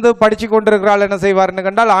ரூம்ல இருந்து படிச்சு கொண்டிருக்கிறாள் என்ன செய்வார்னு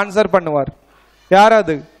கண்டால் ஆன்சர் பண்ணுவார். யார்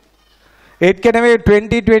அது? ஏற்கனவே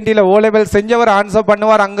 2020 O-level செஞ்சவர் ஆன்சர்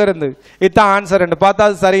பண்ணுவார் அங்கிருந்து. இதுதான் ஆன்சர் என்று பார்த்தா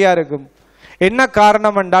அது சரியா இருக்கும். என்ன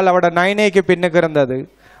காரணம் என்றால் அவட 9Aக்கு பின்னுக்கு இருந்தது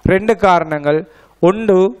 2 காரணங்கள்.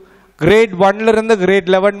 ஒன்று, கிரேட் 1 இருந்து கிரேட்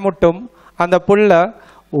 11 மட்டும் அந்த புள்ள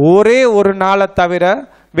ஒரே ஒரு நாளை தவிர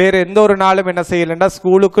வேற எந்த ஒரு நாளும் என்ன செய்யலைன்னா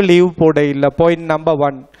ஸ்கூலுக்கு லீவ் போட இல்லை. Point number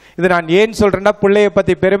 1. இது நான் ஏன் சொல்றேன்னா பிள்ளைய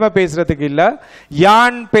பத்தி பெருமை பேசுறதுக்கு இல்ல,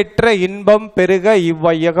 யான் பெற்ற இன்பம் பெருக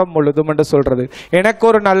இவ்வையகம் முழுதும் என்று சொல்றது. எனக்கு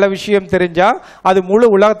ஒரு நல்ல விஷயம் தெரிஞ்சா அது முழு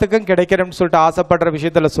உலகத்துக்கும் கிடைக்கணும்னு சொல்லிட்டு ஆசைப்படுற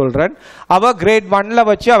விஷயத்துல சொல்றேன். அவ கிரேட் 1ல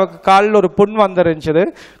வச்சு அவக்கு காலில் ஒரு புண் வந்துருந்துச்சு.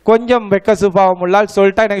 கொஞ்சம் வெக்க சுபாவம் உள்ளால்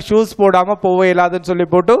சொல்லிட்டா எனக்கு ஷூஸ் போடாம போவே இல்லாதுன்னு சொல்லி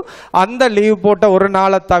போட்டு அந்த லீவ் போட்ட ஒரு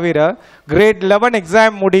நாளை தவிர கிரேட் 11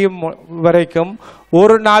 எக்ஸாம் முடியும் வரைக்கும்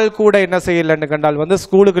ஒரு நாள் கூட என்ன செய்யலன்னு கண்டால்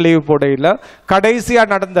ஸ்கூலுக்கு லீவ் போட இல்லை. கடைசியா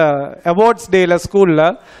நடந்த அவார்ட்ஸ் டேல ஸ்கூல்ல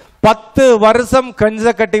 10 வருஷம்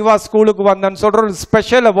கன்செகட்டிவா ஸ்கூலுக்கு வந்தேன்னு சொல்ற ஒரு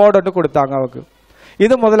ஸ்பெஷல் அவார்டு ஒன்று கொடுத்தாங்க அவருக்கு.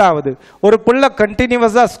 இது முதலாவது. ஒரு புள்ள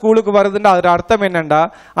கண்டினியூவஸா ஸ்கூலுக்கு வருதுன்னா அது அர்த்தம் என்னண்டா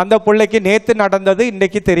அந்த பிள்ளைக்கு நேத்து நடந்தது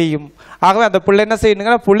இன்னைக்கு தெரியும். ஆகவே அந்த பிள்ளை என்ன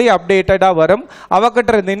செய்யணுங்கன்னா புள்ளி அப்டேட்டடா வரும்.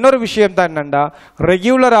 அவகிட்ட இருந்த இன்னொரு விஷயம் தான் என்னண்டா,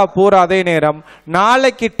 ரெகுலரா போற அதே நேரம்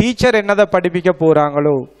நாளைக்கு டீச்சர் என்னதை படிப்பிக்க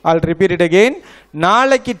போறாங்களோ, I'll repeat it again,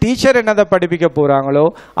 நாளைக்கு டீச்சர் என்னதை படிப்பிக்க போறாங்களோ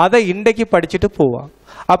அதை இன்றைக்கு படிச்சுட்டு போவா.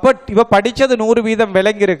 அப்ப இவ படிச்சது 100%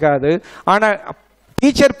 விளங்கி இருக்காது. ஆனா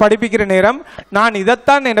டீச்சர் படிப்பிக்கிற நேரம் நான்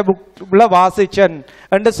இதைத்தான் என்ன புக்ல வாசிச்சேன்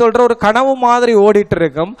என்று சொல்ற ஒரு கனவு மாதிரி ஓடிட்டு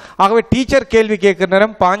இருக்கும். ஆகவே டீச்சர் கேள்வி கேட்கிற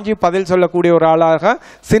நேரம் பாஞ்சி பதில் சொல்லக்கூடிய ஒரு ஆளாக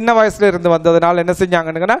சின்ன வயசுல இருந்து வந்ததுனால என்ன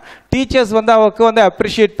செஞ்சாங்கன்னா டீச்சர்ஸ் அவக்கு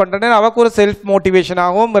அப்ரிஷியேட் பண்றேன்னு அவக்கு ஒரு செல்ஃப்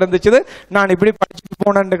மோட்டிவேஷனாகவும் இருந்துச்சு. நான் இப்படி படிச்சுட்டு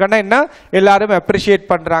போனேன்னு என்ன எல்லாரும் அப்ரிஷியேட்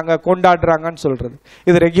பண்றாங்க கொண்டாடுறாங்கன்னு சொல்றது.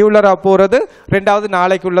 இது ரெகுலரா போறது. ரெண்டாவது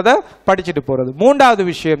நாளைக்கு உள்ளதை படிச்சுட்டு போறது. மூன்றாவது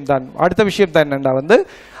விஷயம் தான், அடுத்த விஷயம் தான் என்னன்னா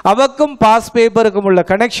அவக்கும் பாஸ் பேப்பருக்கும் உள்ள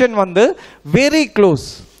கனெக்ஷன் வெரி க்ளோஸ்.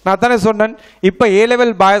 நான் தானே சொன்னேன், இப்ப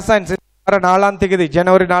A-level பயோசயின்ஸ் 4ஆம் தேதி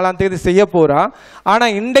ஜனவரி 4ஆம் தேதி செய்ய போறா. ஆனா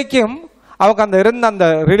இன்றைக்கும் அவக்கு அந்த இருந்த அந்த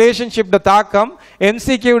ரிலேஷன்ஷிப் தாக்கம்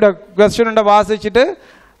MCQ கொஸ்டின் வாசிச்சுட்டு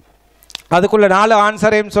அதுக்குள்ள 4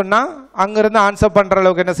 ஆன்சரையும் சொன்னா அங்கிருந்து ஆன்சர் பண்ற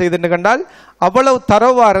அளவுக்கு என்ன செய்துன்னு கண்டால் அவ்வளவு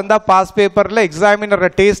தரவா இருந்தா பாஸ் பேப்பர்ல எக்ஸாமினரோட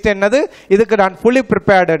டேஸ்ட் என்னது, இதுக்கு நான் ஃபுல்லி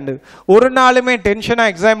ப்ரிப்பேர்டு. ஒரு நாளுமே டென்ஷனா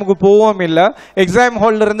எக்ஸாமுக்கு போகவும் இல்லை, எக்ஸாம்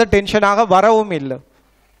ஹால்ல இருந்து டென்ஷனாக வரவும் இல்லை.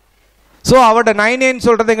 ஸோ அவட 9A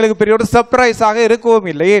சொல்றது எங்களுக்கு பெரிய ஒரு சர்ப்ரைஸாக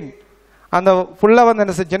இருக்கவும் இல்லை. ஏன் அந்த ஃபுல்லா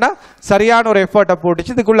என்ன செஞ்சுன்னா சரியான ஒரு எஃபர்ட்டை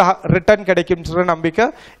போட்டுச்சு, இதுக்குள்ள ரிட்டர்ன் கிடைக்கும் சொல்ற நம்பிக்கை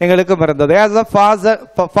எங்களுக்கும் இருந்தது. ஆஸ்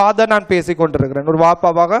அ ஃபாதர் நான் பேசி கொண்டிருக்கிறேன், ஒரு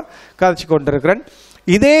வாப்பாவாக கதைச்சு கொண்டிருக்கிறேன்.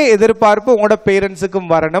 இதே எதிர்பார்ப்பு உங்களோட பேரண்ட்ஸுக்கும்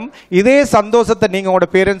வரணும். இதே சந்தோஷத்தை நீங்க உங்களோட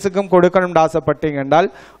பேரண்ட்ஸுக்கும் கொடுக்கணும்னு ஆசைப்பட்டீங்க என்றால்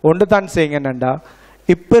ஒன்று தான் செய்யுங்கண்டா,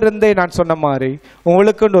 இப்ப இருந்தே நான் சொன்ன மாதிரி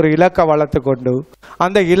உங்களுக்குன்னு ஒரு இலக்கை வளர்த்து கொண்டு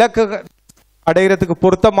அந்த இலக்கு அடைகிறதுக்கு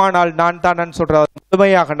பொருத்தமானால் நான் தான் சொல்ற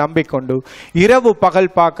முழுமையாக நம்பிக்கொண்டு இரவு பகல்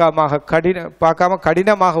பார்க்காம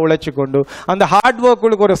கடினமாக உழைச்சு கொண்டு அந்த ஹார்ட்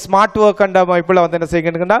ஒர்க்குக்கு ஒரு ஸ்மார்ட் ஒர்க் அண்ட அமைப்புல என்ன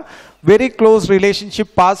செய்யுங்கன்னா வெரி க்ளோஸ்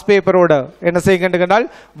ரிலேஷன்ஷிப் பாஸ் பேப்பரோட என்ன செய்யுங்கன்னா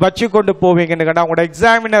வச்சு கொண்டு போவீங்கன்னா உங்களோட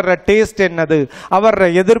எக்ஸாமினர் டேஸ்ட் என்னது, அவர்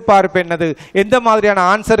எதிர்பார்ப்பு என்னது, எந்த மாதிரியான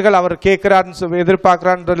ஆன்சர்கள் அவர் கேட்கிறான்னு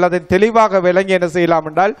எதிர்பார்க்கிறான்னு தெளிவாக விளங்கி என்ன செய்யலாம்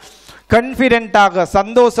என்றால் கான்ஃபிடென்ட்டாக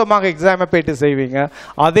சந்தோஷமாக எக்ஸாமை போயிட்டு செய்வீங்க.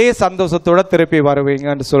 அதே சந்தோஷத்தோட திருப்பி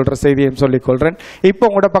வருவீங்கன்னு சொல்ற செய்தியையும் சொல்லிக் கொள்றேன். இப்போ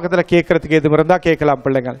உங்களோட பக்கத்துல கேட்கறதுக்கு எதுவும் இருந்தா கேட்கலாம்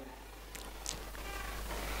பிள்ளைங்கள்.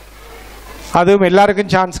 அதுவும்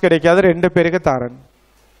எல்லாருக்கும் சான்ஸ் கிடைக்காது, 2 பேருக்கு தாரன்.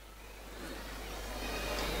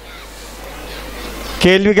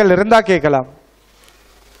 கேள்விகள் இருந்தா கேட்கலாம்.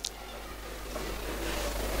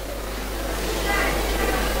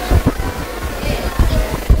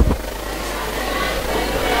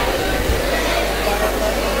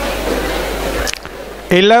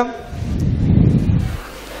 இல்லை?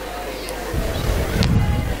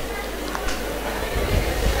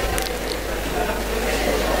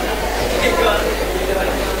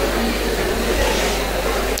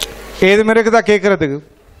 ஏது மாதிரி இருக்குதா கேட்கறதுக்கு?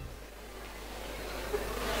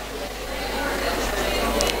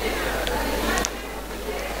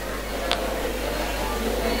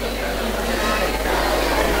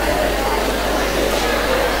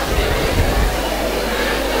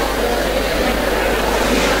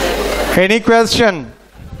 Any question?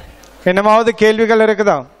 என்னமாவது கேள்விகள்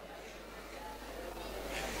இருக்குதா?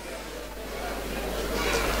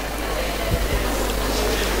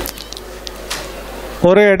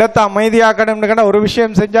 ஒரு இடத்தை அமைதியாக்கணும்னு ஒரு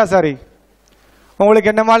விஷயம் செஞ்சா சரி.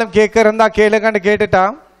 உங்களுக்கு என்னமாலும் கேட்க இருந்தா கேளுங்கன்னு கேட்டுட்டா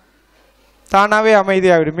தானாவே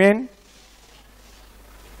அமைதியாகிடும். மீன்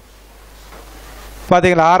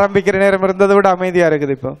பாத்தீங்களா, ஆரம்பிக்கிற நேரம் இருந்ததை விட அமைதியா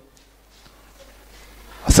இருக்குது. இப்போ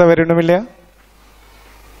வரணும் இல்லையா?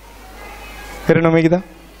 வரணுமைக்குதா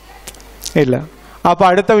இல்ல? அப்ப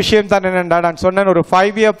அடுத்த விஷயம் தான் என்னண்டா, நான் சொன்னேன் ஒரு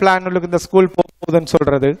 5 year பிளான் உங்களுக்கு இந்த ஸ்கூல் போகுதுன்னு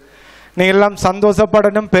சொல்றது. நீங்க எல்லாம்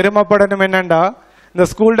சந்தோஷப்படணும், பெருமைப்படணும். என்னண்டா, இந்த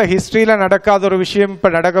ஸ்கூலோட ஹிஸ்டரியில் நடக்காத ஒரு விஷயம் இப்போ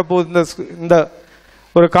நடக்க போகுது இந்த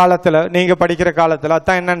ஒரு காலத்தில், நீங்கள் படிக்கிற காலத்தில்.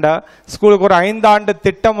 அதான் என்னண்டா, ஸ்கூலுக்கு ஒரு 5 ஆண்டு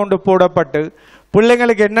திட்டம் ஒன்று போடப்பட்டு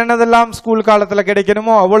பிள்ளைங்களுக்கு என்னென்னதெல்லாம் ஸ்கூல் காலத்தில்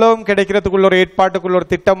கிடைக்கணுமோ அவ்வளவும் கிடைக்கிறதுக்குள்ள ஒரு ஏற்பாட்டுக்குள்ள ஒரு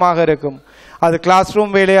திட்டமாக இருக்கும். அது கிளாஸ்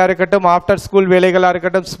ரூம் வேலையாக இருக்கட்டும், ஆஃப்டர் ஸ்கூல் வேலைகளாக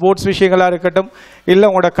இருக்கட்டும், ஸ்போர்ட்ஸ் விஷயங்களாக இருக்கட்டும், இல்லை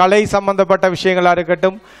உங்களோட கலை சம்மந்தப்பட்ட விஷயங்களாக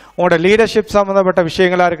இருக்கட்டும், உங்களோட லீடர்ஷிப் சம்மந்தப்பட்ட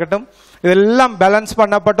விஷயங்களாக இருக்கட்டும், இதெல்லாம் பேலன்ஸ்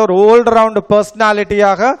பண்ணப்பட்ட ஒரு ஆல்ரவுண்ட்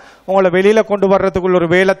பர்சனாலிட்டியாக உங்களை வெளியில் கொண்டு வர்றதுக்குள்ள ஒரு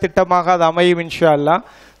வேலை திட்டமாக அது அமையும் இன்ஷா அல்லாஹ்.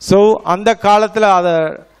 ஸோ அந்த காலத்தில் அதை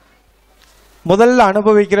முதல்ல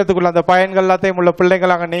அனுபவிக்கிறதுக்குள்ள அந்த பயன்கள் எல்லாத்தையும் உள்ள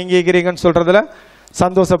பிள்ளைங்களாக நீங்கிக்கிறீங்கன்னு சொல்கிறதுல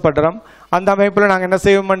சந்தோஷப்படுறோம். அந்த அமைப்பில் நாங்கள் என்ன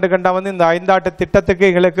செய்வோம்னுக்கண்டா இந்த 5 ஆண்டு திட்டத்துக்கு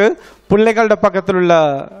எங்களுக்கு பிள்ளைகளோட பக்கத்தில் உள்ள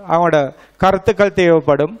அவங்களோட கருத்துக்கள்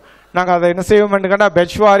தேவைப்படும். நாங்கள் அதை என்ன செய்வோம்னுக்கண்டா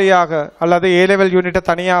பெட்ச் வாரியாக அல்லது A level யூனிட்டை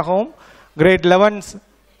தனியாகவும் கிரேட் 11s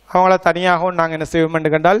அவங்கள தனியாகவும் நாங்கள் என்ன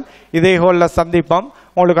செய்வோம்னு கண்டால் இதே ஹோலில் சந்திப்போம்.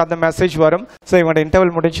 உங்களுக்கு அந்த மெசேஜ் வரும். ஸோ இவங்களோட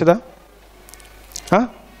இன்டர்வல் முடிச்சுதா?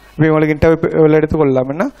 இப்போ உங்களுக்கு இன்டர்வியூ எடுத்துக்கொள்ளலாம்.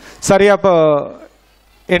 என்ன சரி, அப்போ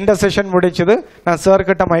எந்த செஷன் முடிச்சது, நான்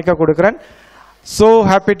சார்கிட்ட மைக்க கொடுக்குறேன். So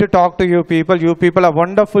happy to talk to you people. You people are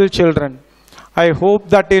wonderful children. I hope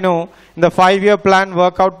that இந்த 5 year plan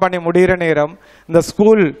work out பண்ணி முடிகிற நேரம் இந்த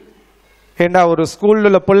ஸ்கூல் ஏண்டா ஒரு ஸ்கூலில்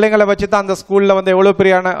உள்ள பிள்ளைங்களை வச்சு தான் அந்த ஸ்கூலில் எவ்வளோ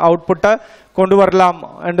பெரியான அவுட்புட்டை கொண்டு வரலாம்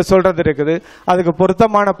என்று சொல்கிறது இருக்குது. அதுக்கு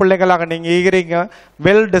பொருத்தமான பிள்ளைங்களாக நீங்கள் ஈகிறீங்க,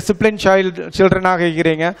 வெல் டிசிப்ளின் சில்ட்ரனாக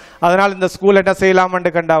ஈகிறீங்க. அதனால் இந்த ஸ்கூல் என்ன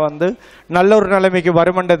செய்யலாம்னு கண்டா நல்ல ஒரு நிலைமைக்கு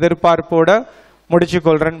வருமென்ற எதிர்பார்ப்போடு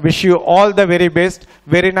முடிச்சுக்கொள்கிறேன். Wish you all the very best.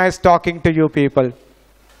 Very nice talking to you people.